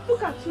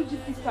 Look at 2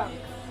 GP tank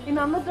in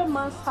another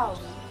man's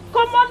house.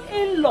 Common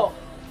in-law.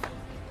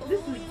 This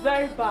is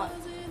very bad.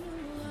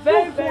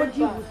 Very, very bad.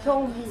 Nobody will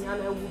tell me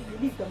and I will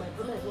believe that my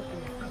brother is not a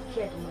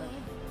wicked man.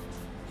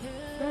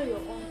 Tell your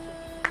uncle.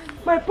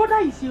 My brother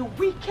is a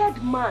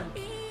wicked man.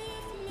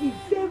 A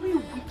very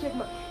wicked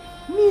man.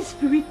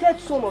 Mean-spirited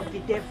son of the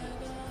devil.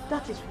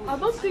 That is who I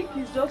don't think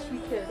he's just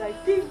wicked. I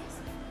think...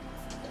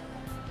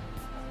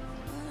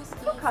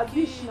 Look at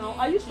Dish now.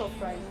 Are you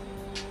surprised?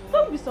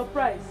 Don't be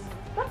surprised.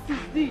 That is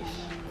Dish.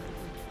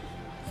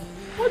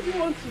 What do you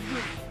want to do?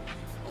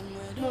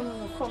 No.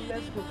 Come,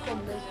 let's go.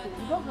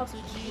 You don't have to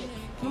be here.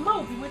 Mama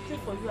will be waiting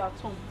for you at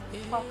home.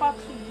 Papa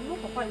too. You know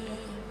Papa is not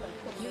coming back.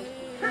 Come, let's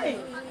go. Hey!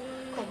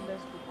 Come,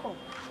 let's go.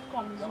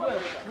 Come, it's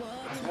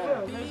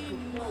well. Let's go.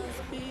 No,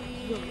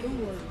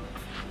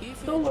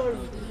 don't worry.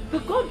 The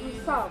God we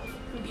serve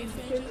will be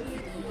indicated.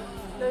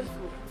 Let's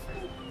go.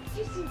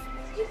 You see,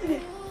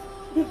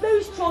 the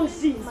very strong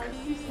seas,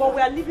 but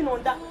we are living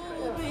on that.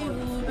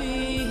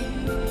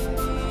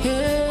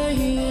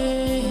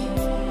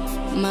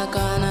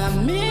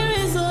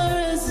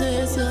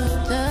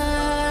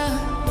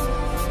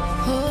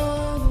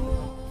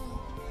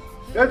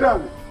 Hey,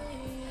 Dan.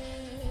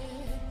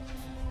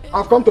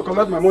 I've come to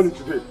collect my money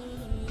today.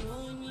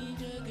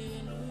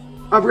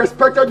 I've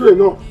respected you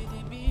enough,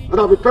 and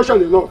I've been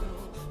patient enough.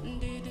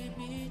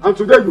 And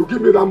today you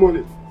give me that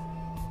money.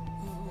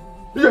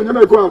 You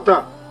never go out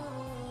there.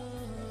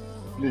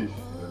 Please,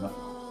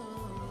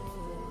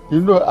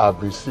 you know I've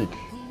been sick.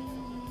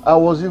 I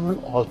was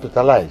even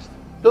hospitalized.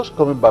 Just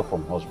coming back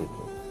from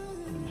hospital.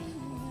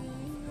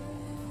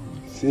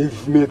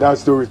 Save me that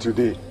story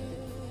today.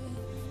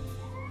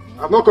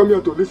 I'm not coming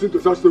here to listen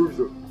to such stories.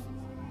 Though.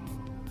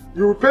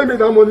 You will pay me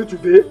that money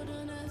today.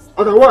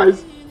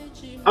 Otherwise,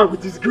 I will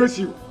disgrace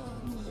you.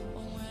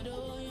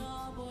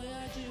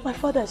 My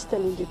father is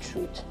telling the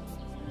truth.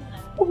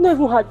 We've not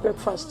even had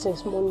breakfast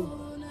since morning.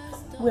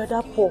 We are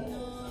that poor.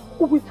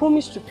 We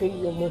promised to pay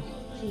you your money.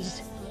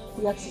 Please,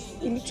 we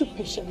ask a little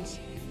patience.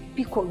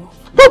 Be calm.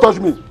 Don't touch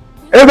me.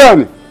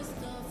 Evan,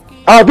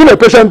 I have been a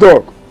patient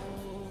dog.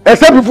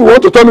 Except if you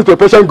want to turn me to a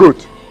patient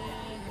goat.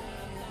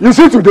 You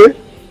see today,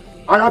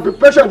 I have been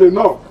patient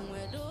enough.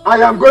 I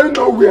am going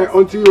nowhere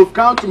until you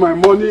count my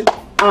money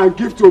and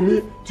give to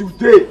me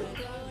today.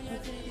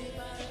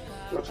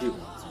 That's it.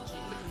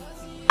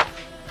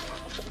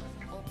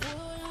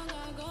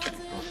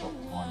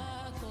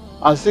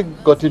 I still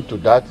got into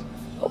that,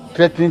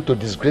 threatening to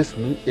disgrace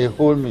me,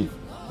 hold me,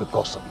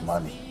 because of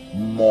money.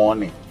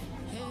 Money.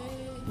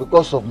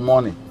 Because of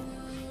money.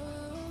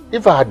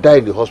 If I had died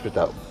in the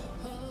hospital,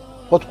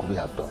 what could we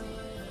have done?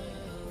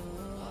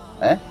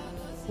 Eh?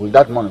 Will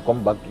that money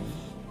come back to you?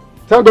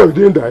 Thank God you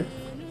didn't die.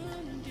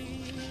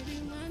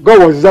 God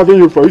was reserving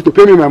you for you to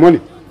pay me my money.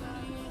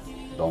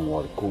 Don't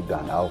worry, cool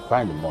down. I'll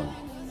find the money.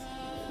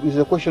 It's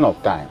a question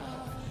of time.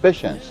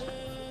 Patience.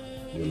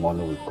 The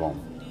money will come,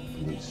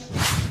 please.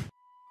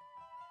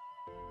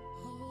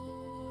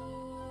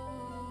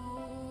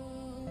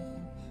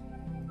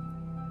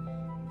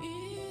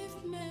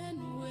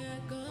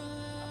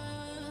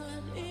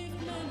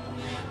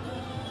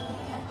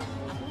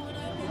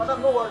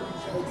 Madam, no worries.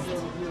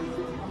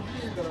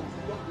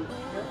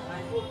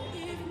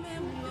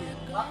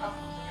 No problem.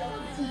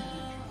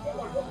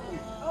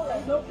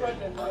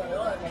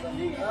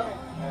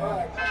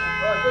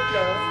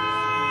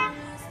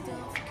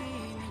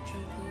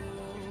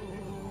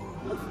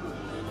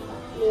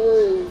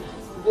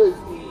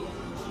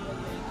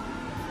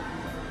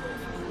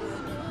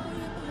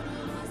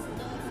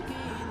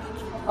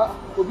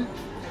 Obi,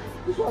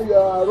 this one you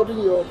are rubbing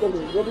your tummy,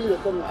 You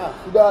don't have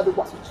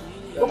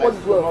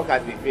stomach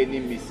has been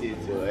paining me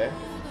since,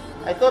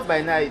 I thought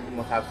by now it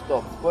must have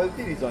stopped, but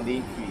it is on the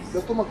increase.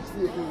 The stomach is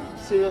still aching.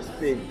 Serious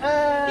pain.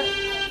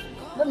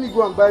 Let me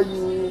go and buy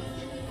you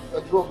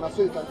a drug now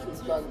so you can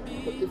take drugs.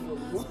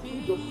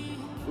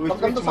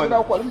 With which money?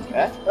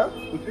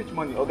 With which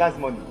money? Oga's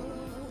money.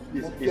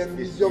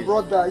 He's your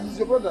brother. He's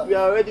your brother. We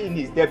are already in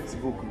his debt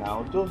book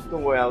now. Just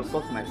don't worry, I'll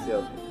sort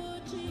myself.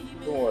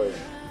 Don't worry.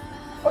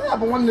 Oh yeah,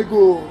 but one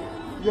go,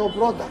 your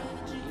brother.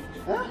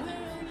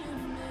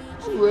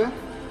 Anyway,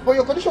 but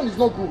your condition is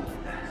not good.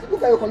 So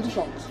look at your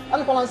condition.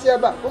 And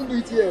don't do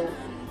it here.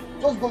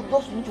 Just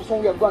move to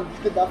somewhere and go and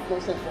get that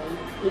nonsense from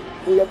you.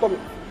 In your tummy.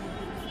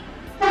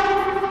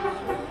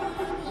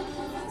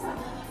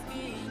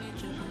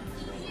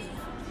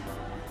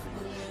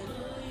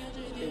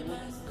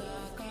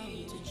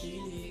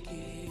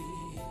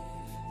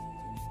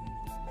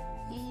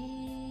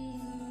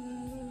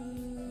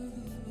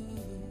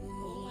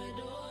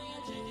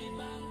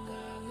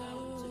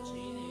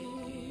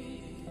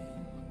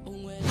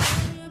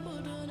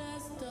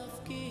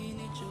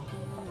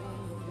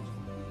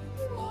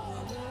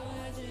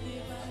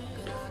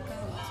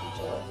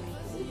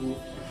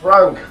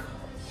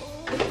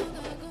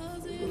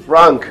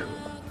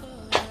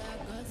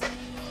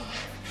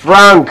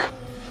 Frank!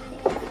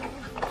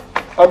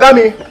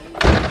 Ogami!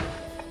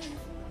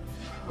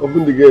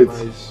 Open the gate.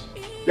 Nice.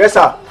 Yes,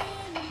 sir.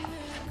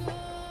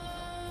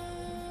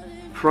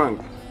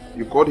 Frank,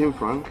 you called him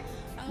Frank?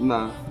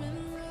 Nah,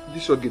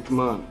 this your gate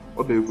man.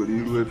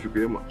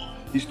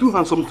 He's too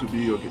handsome to be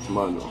your gate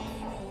man.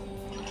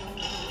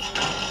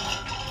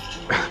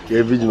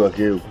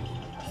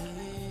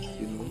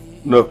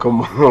 No,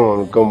 come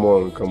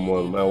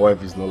on. My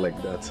wife is not like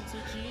that.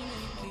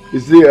 You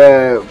see,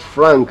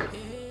 Frank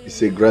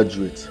is a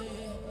graduate.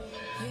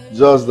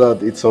 Just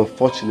that it's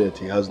unfortunate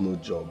he has no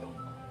job.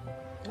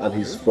 And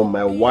he's from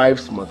my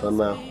wife's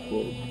maternal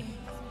home.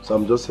 So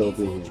I'm just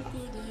helping him.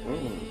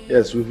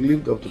 Yes, we've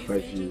lived up to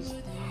 5 years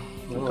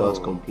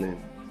without complaint.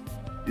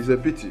 It's a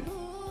pity.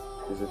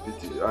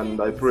 And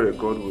I pray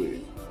God will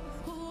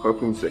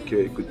help him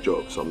secure a good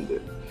job someday.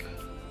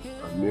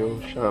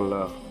 Amen,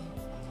 inshallah.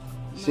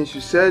 Since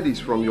you said it's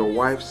from your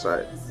wife's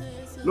side,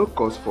 no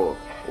cause for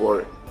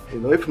worry.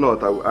 If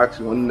not, I will ask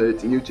you one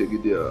night you check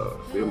it there,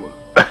 Fema.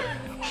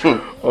 I'm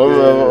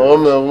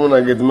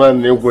gonna get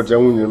man name for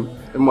Jamunim.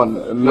 Man,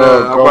 no,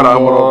 come on.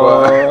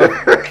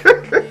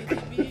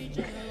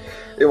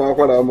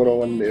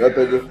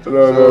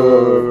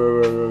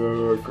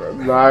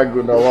 No, I'm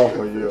gonna work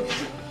for you.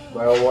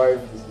 My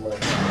wife is my.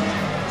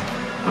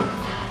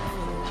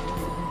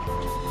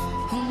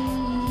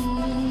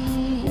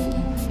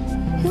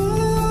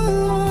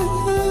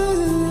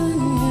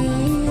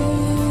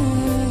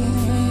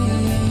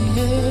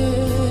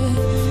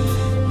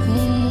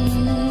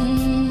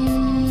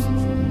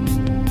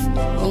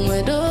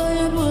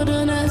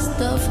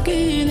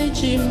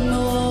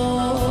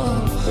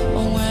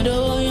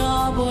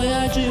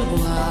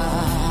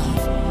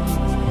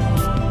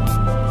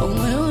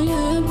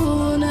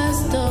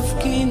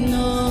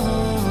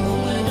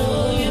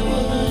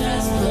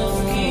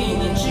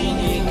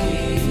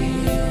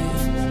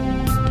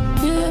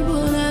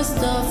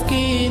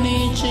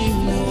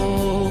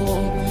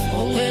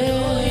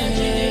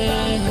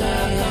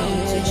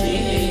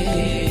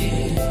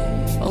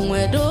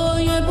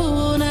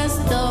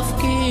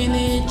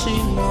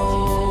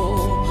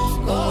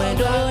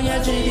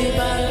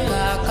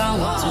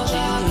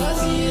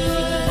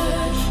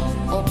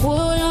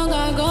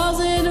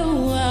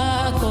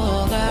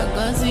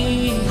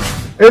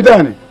 Hey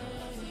Danny,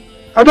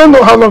 I don't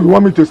know how long you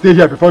want me to stay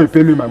here before you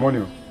pay me my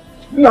money.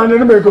 No,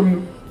 give me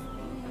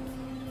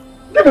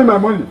my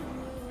money.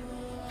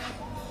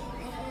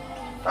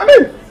 I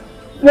mean,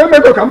 you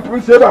make a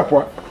come save up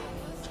for.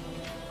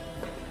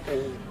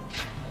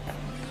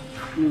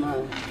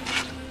 No.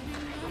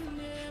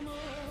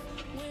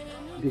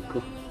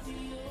 Biko,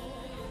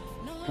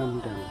 calm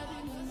down.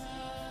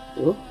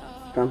 Oh,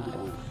 calm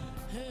down.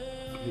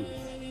 Please.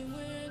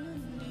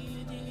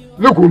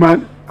 Look,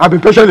 woman, I've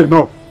been patient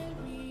enough.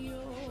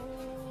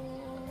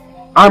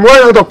 I'm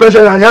running out of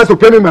patience and he has to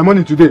pay me my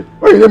money today.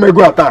 Why you may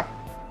go attack?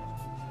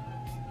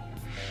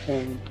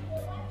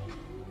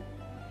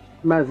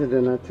 Master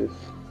Donatus,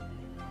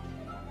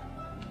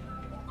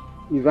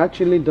 you've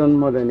actually done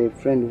more than a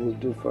friend would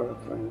do for a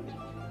friend.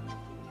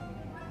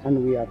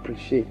 And we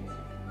appreciate.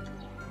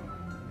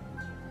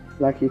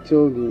 Like he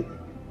told you,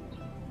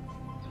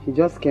 he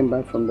just came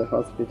back from the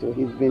hospital.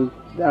 He's been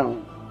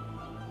down.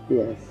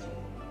 Yes.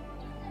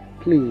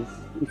 Please,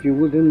 if you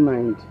wouldn't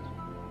mind,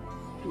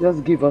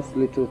 just give us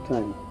little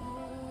time.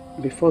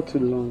 Before too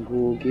long, we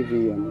will give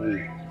you your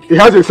money. He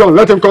has a son.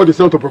 Let him call the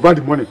son to provide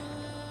the money.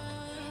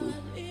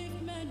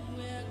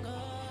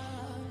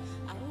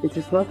 It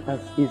is not as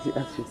easy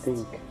as you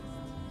think.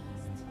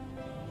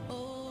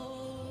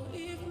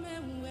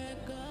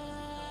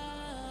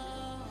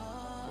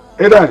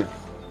 Hey, Daddy.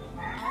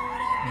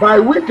 By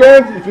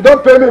weekend, if you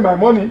don't pay me my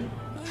money,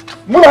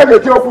 when I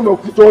get you open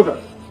up each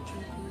other.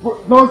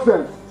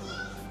 Nonsense.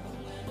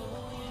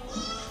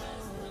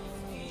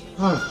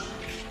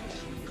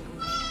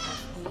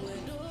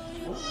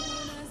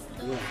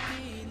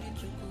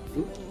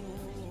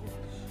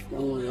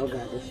 Don't worry, I'll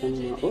get this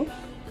one more.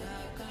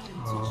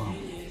 Oh.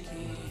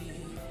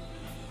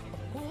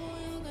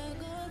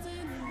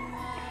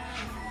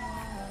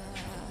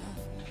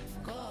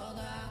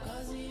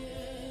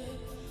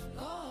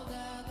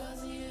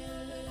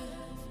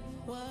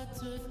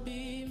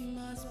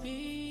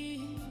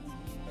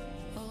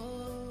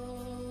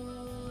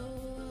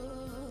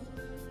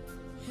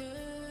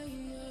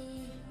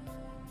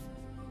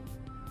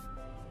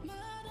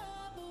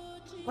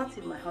 What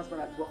if my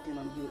husband had walked in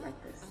on you like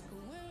this?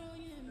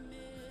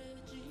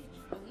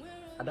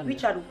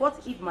 Richard, what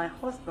if my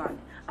husband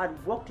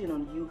had walked in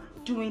on you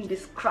doing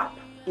this crap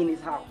in his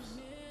house?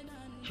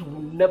 He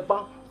will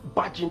never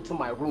barge into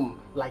my room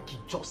like he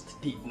just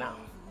did now.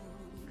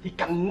 He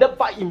can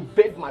never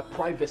invade my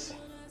privacy.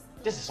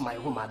 This is my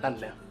room,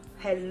 Adanle.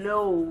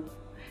 Hello.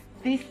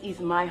 This is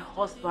my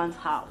husband's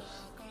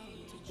house.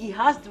 He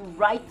has the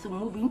right to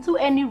move into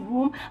any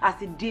room as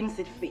he deems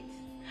it fit.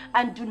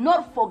 And do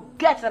not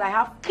forget that I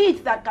have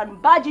kids that can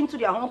barge into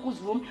their uncle's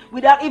room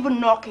without even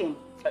knocking.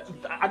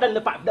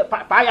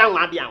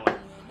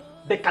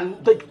 They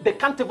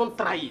can't even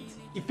try it.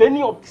 If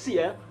any of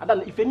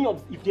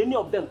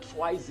them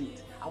tries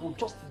it, I will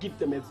just give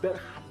them a very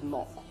hard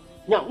knock.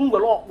 That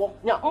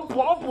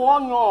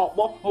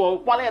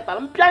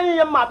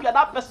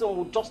person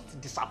will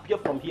just disappear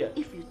from here.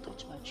 If you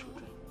touch my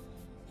children,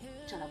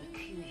 I will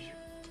kill you.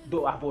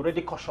 Though I've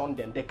already cautioned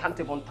them, they can't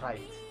even try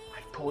it.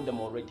 I told them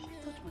already.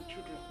 Touch my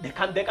children. They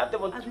can't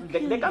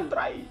even they can't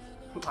try it.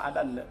 I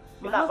don't know.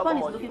 My husband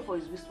is looking for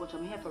his wristwatch.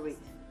 I'm here for it.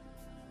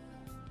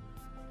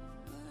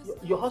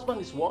 Your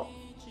husband is what?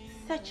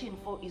 Searching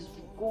for his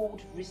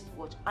gold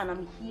wristwatch, and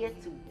I'm here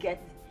to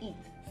get it.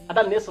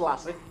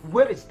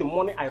 Where is the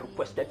money I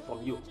requested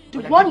from you?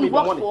 The one you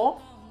worked for?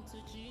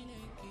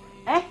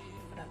 Eh?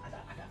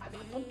 I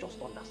don't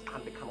just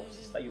understand the kind of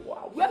sister you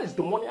are. Where is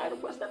the money I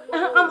requested?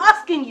 I'm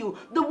asking you,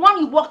 the one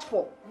you worked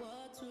for.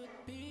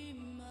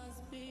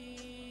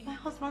 My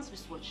husband's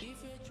wristwatch.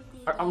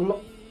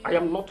 I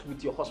am not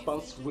with your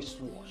husband's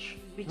wristwatch.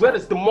 Richard. Where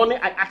is the money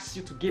I asked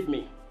you to give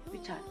me?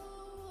 Richard,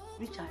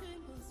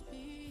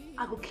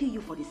 I go kill you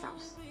for this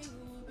house.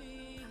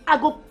 I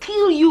go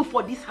kill you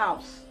for this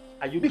house.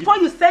 Before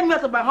you send me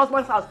out of my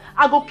husband's house,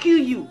 I go kill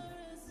you.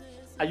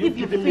 Are you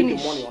giving me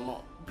the money or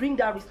not? Bring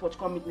that wristwatch,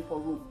 come meet me for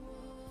room.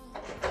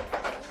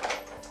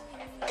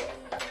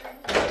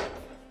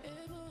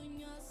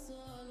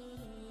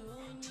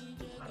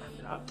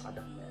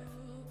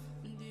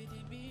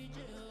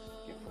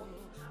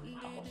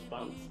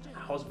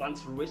 Her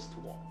husband's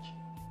wristwatch.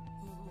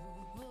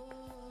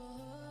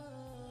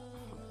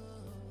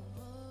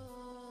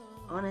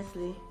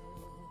 Honestly,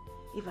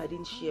 if I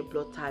didn't share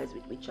blood ties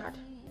with Richard,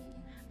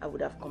 I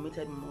would have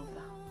committed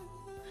murder.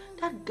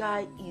 That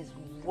guy is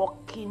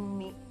walking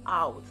me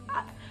out.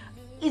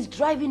 He's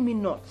driving me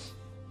nuts.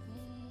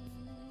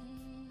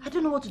 I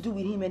don't know what to do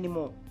with him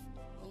anymore.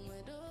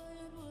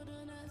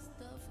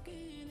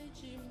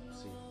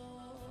 See,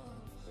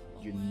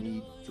 you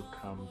need to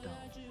calm down.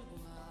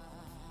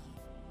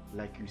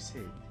 Like you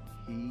said,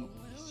 he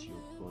is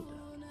your brother.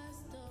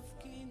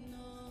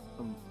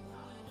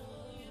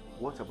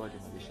 What about the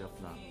Malaysia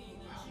plan?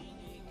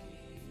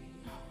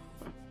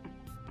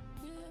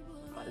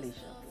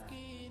 Malaysia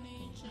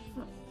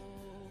plan.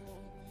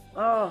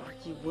 Oh,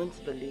 you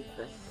won't believe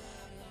this.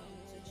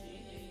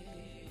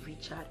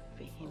 Richard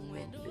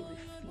vehemently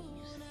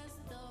refused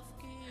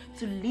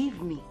to leave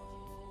me.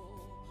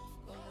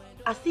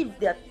 As if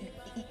that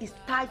he is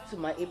tied to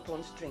my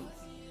apron strings.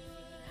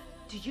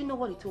 Do you know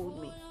what he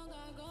told me?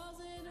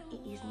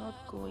 He is not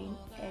going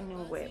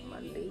anywhere.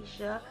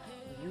 Malaysia,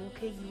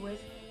 UK, US,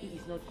 he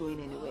is not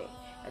going anywhere.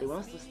 And he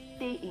wants to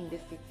stay in the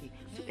city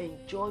to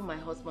enjoy my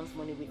husband's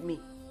money with me.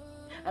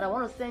 And I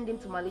want to send him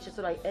to Malaysia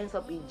so that he ends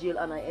up in jail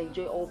and I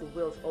enjoy all the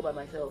wealth all by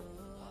myself.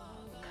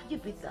 Can you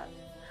beat that?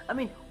 I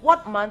mean,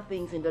 what man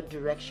thinks in that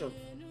direction?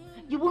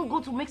 You won't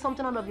go to make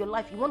something out of your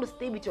life. You want to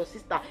stay with your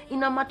sister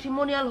in a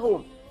matrimonial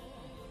home.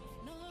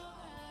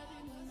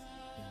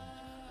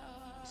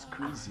 It's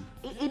crazy.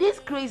 It is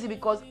crazy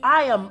because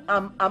I'm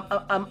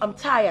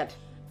tired.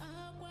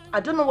 I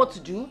don't know what to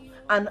do,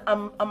 and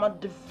I'm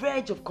at the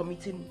verge of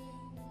committing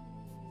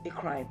a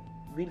crime.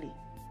 Really,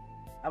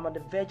 I'm at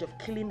the verge of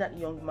killing that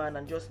young man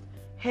and just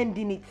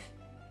handing it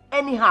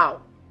anyhow.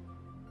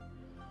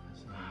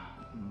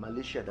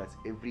 Malaysia, that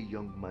every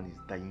young man is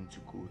dying to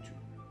go to.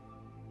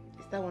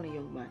 Is that one a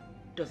young man?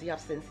 Does he have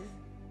senses?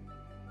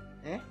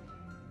 Eh?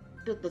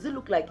 Does it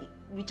look like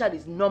Richard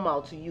is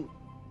normal to you?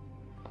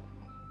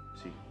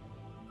 See,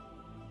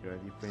 there are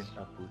different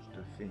approaches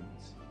to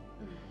things.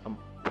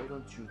 Why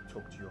don't you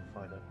talk to your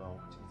father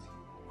about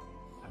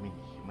it? I mean,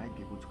 you might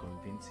be able to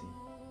convince him.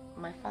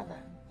 My father?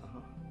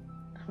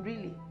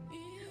 Really?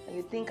 And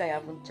you think I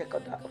haven't checked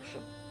out that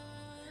option?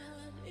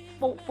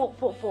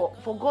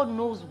 For God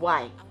knows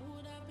why.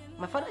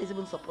 My father is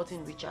even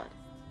supporting Richard.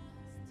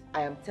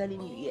 I am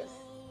telling you, yes.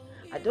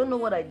 I don't know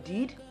what I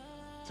did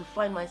to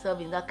find myself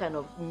in that kind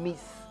of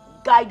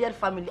misguided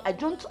family. I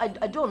don't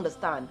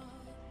understand.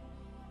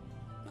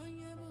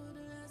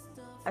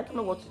 I don't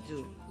know what to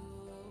do.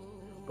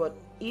 But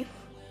if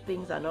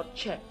things are not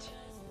checked,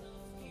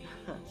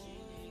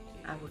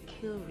 I will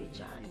kill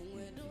Richard.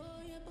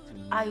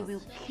 I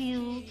will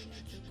kill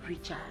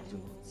Richard.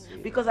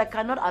 Because I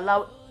cannot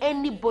allow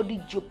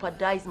anybody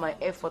jeopardize my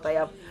effort. I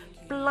have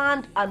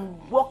planned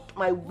and worked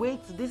my way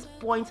to this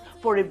point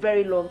for a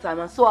very long time.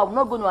 And so I'm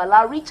not going to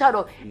allow Richard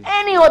or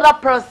any other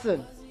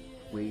person.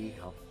 We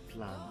have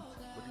planned,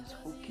 but it's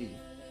okay.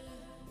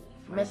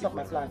 Mess up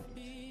my plan.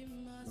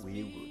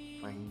 We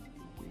will find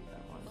a way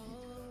around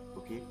it.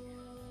 Okay?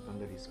 Don't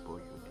let it spoil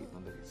you, okay?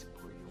 Don't let it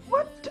spoil you.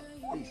 What?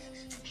 Please.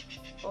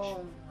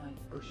 Oh my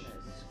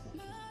goodness.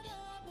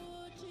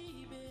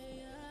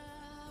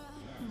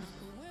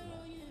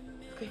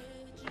 Okay.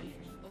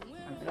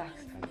 I'm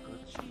relaxed.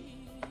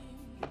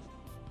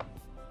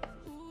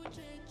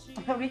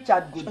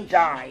 Richard could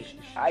die.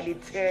 I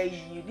did tell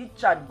you,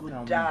 Richard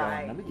could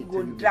die.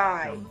 Could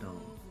die.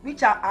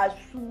 Richard, I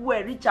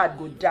swear, Richard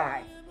could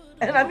die.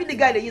 And I mean the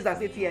guy they use as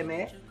ATM,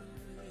 eh?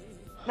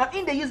 Now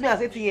in they use me as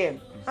ATM.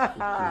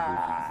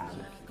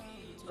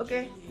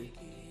 Okay.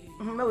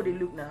 How would they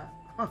look now?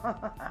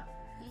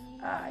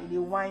 They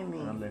whine me.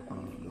 I'm like,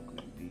 look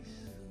like this.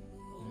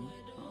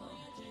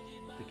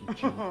 Take it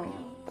chill.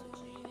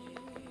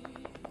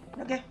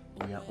 Okay.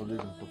 We are always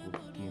on top of the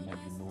game and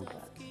you know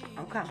that.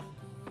 I'm calm.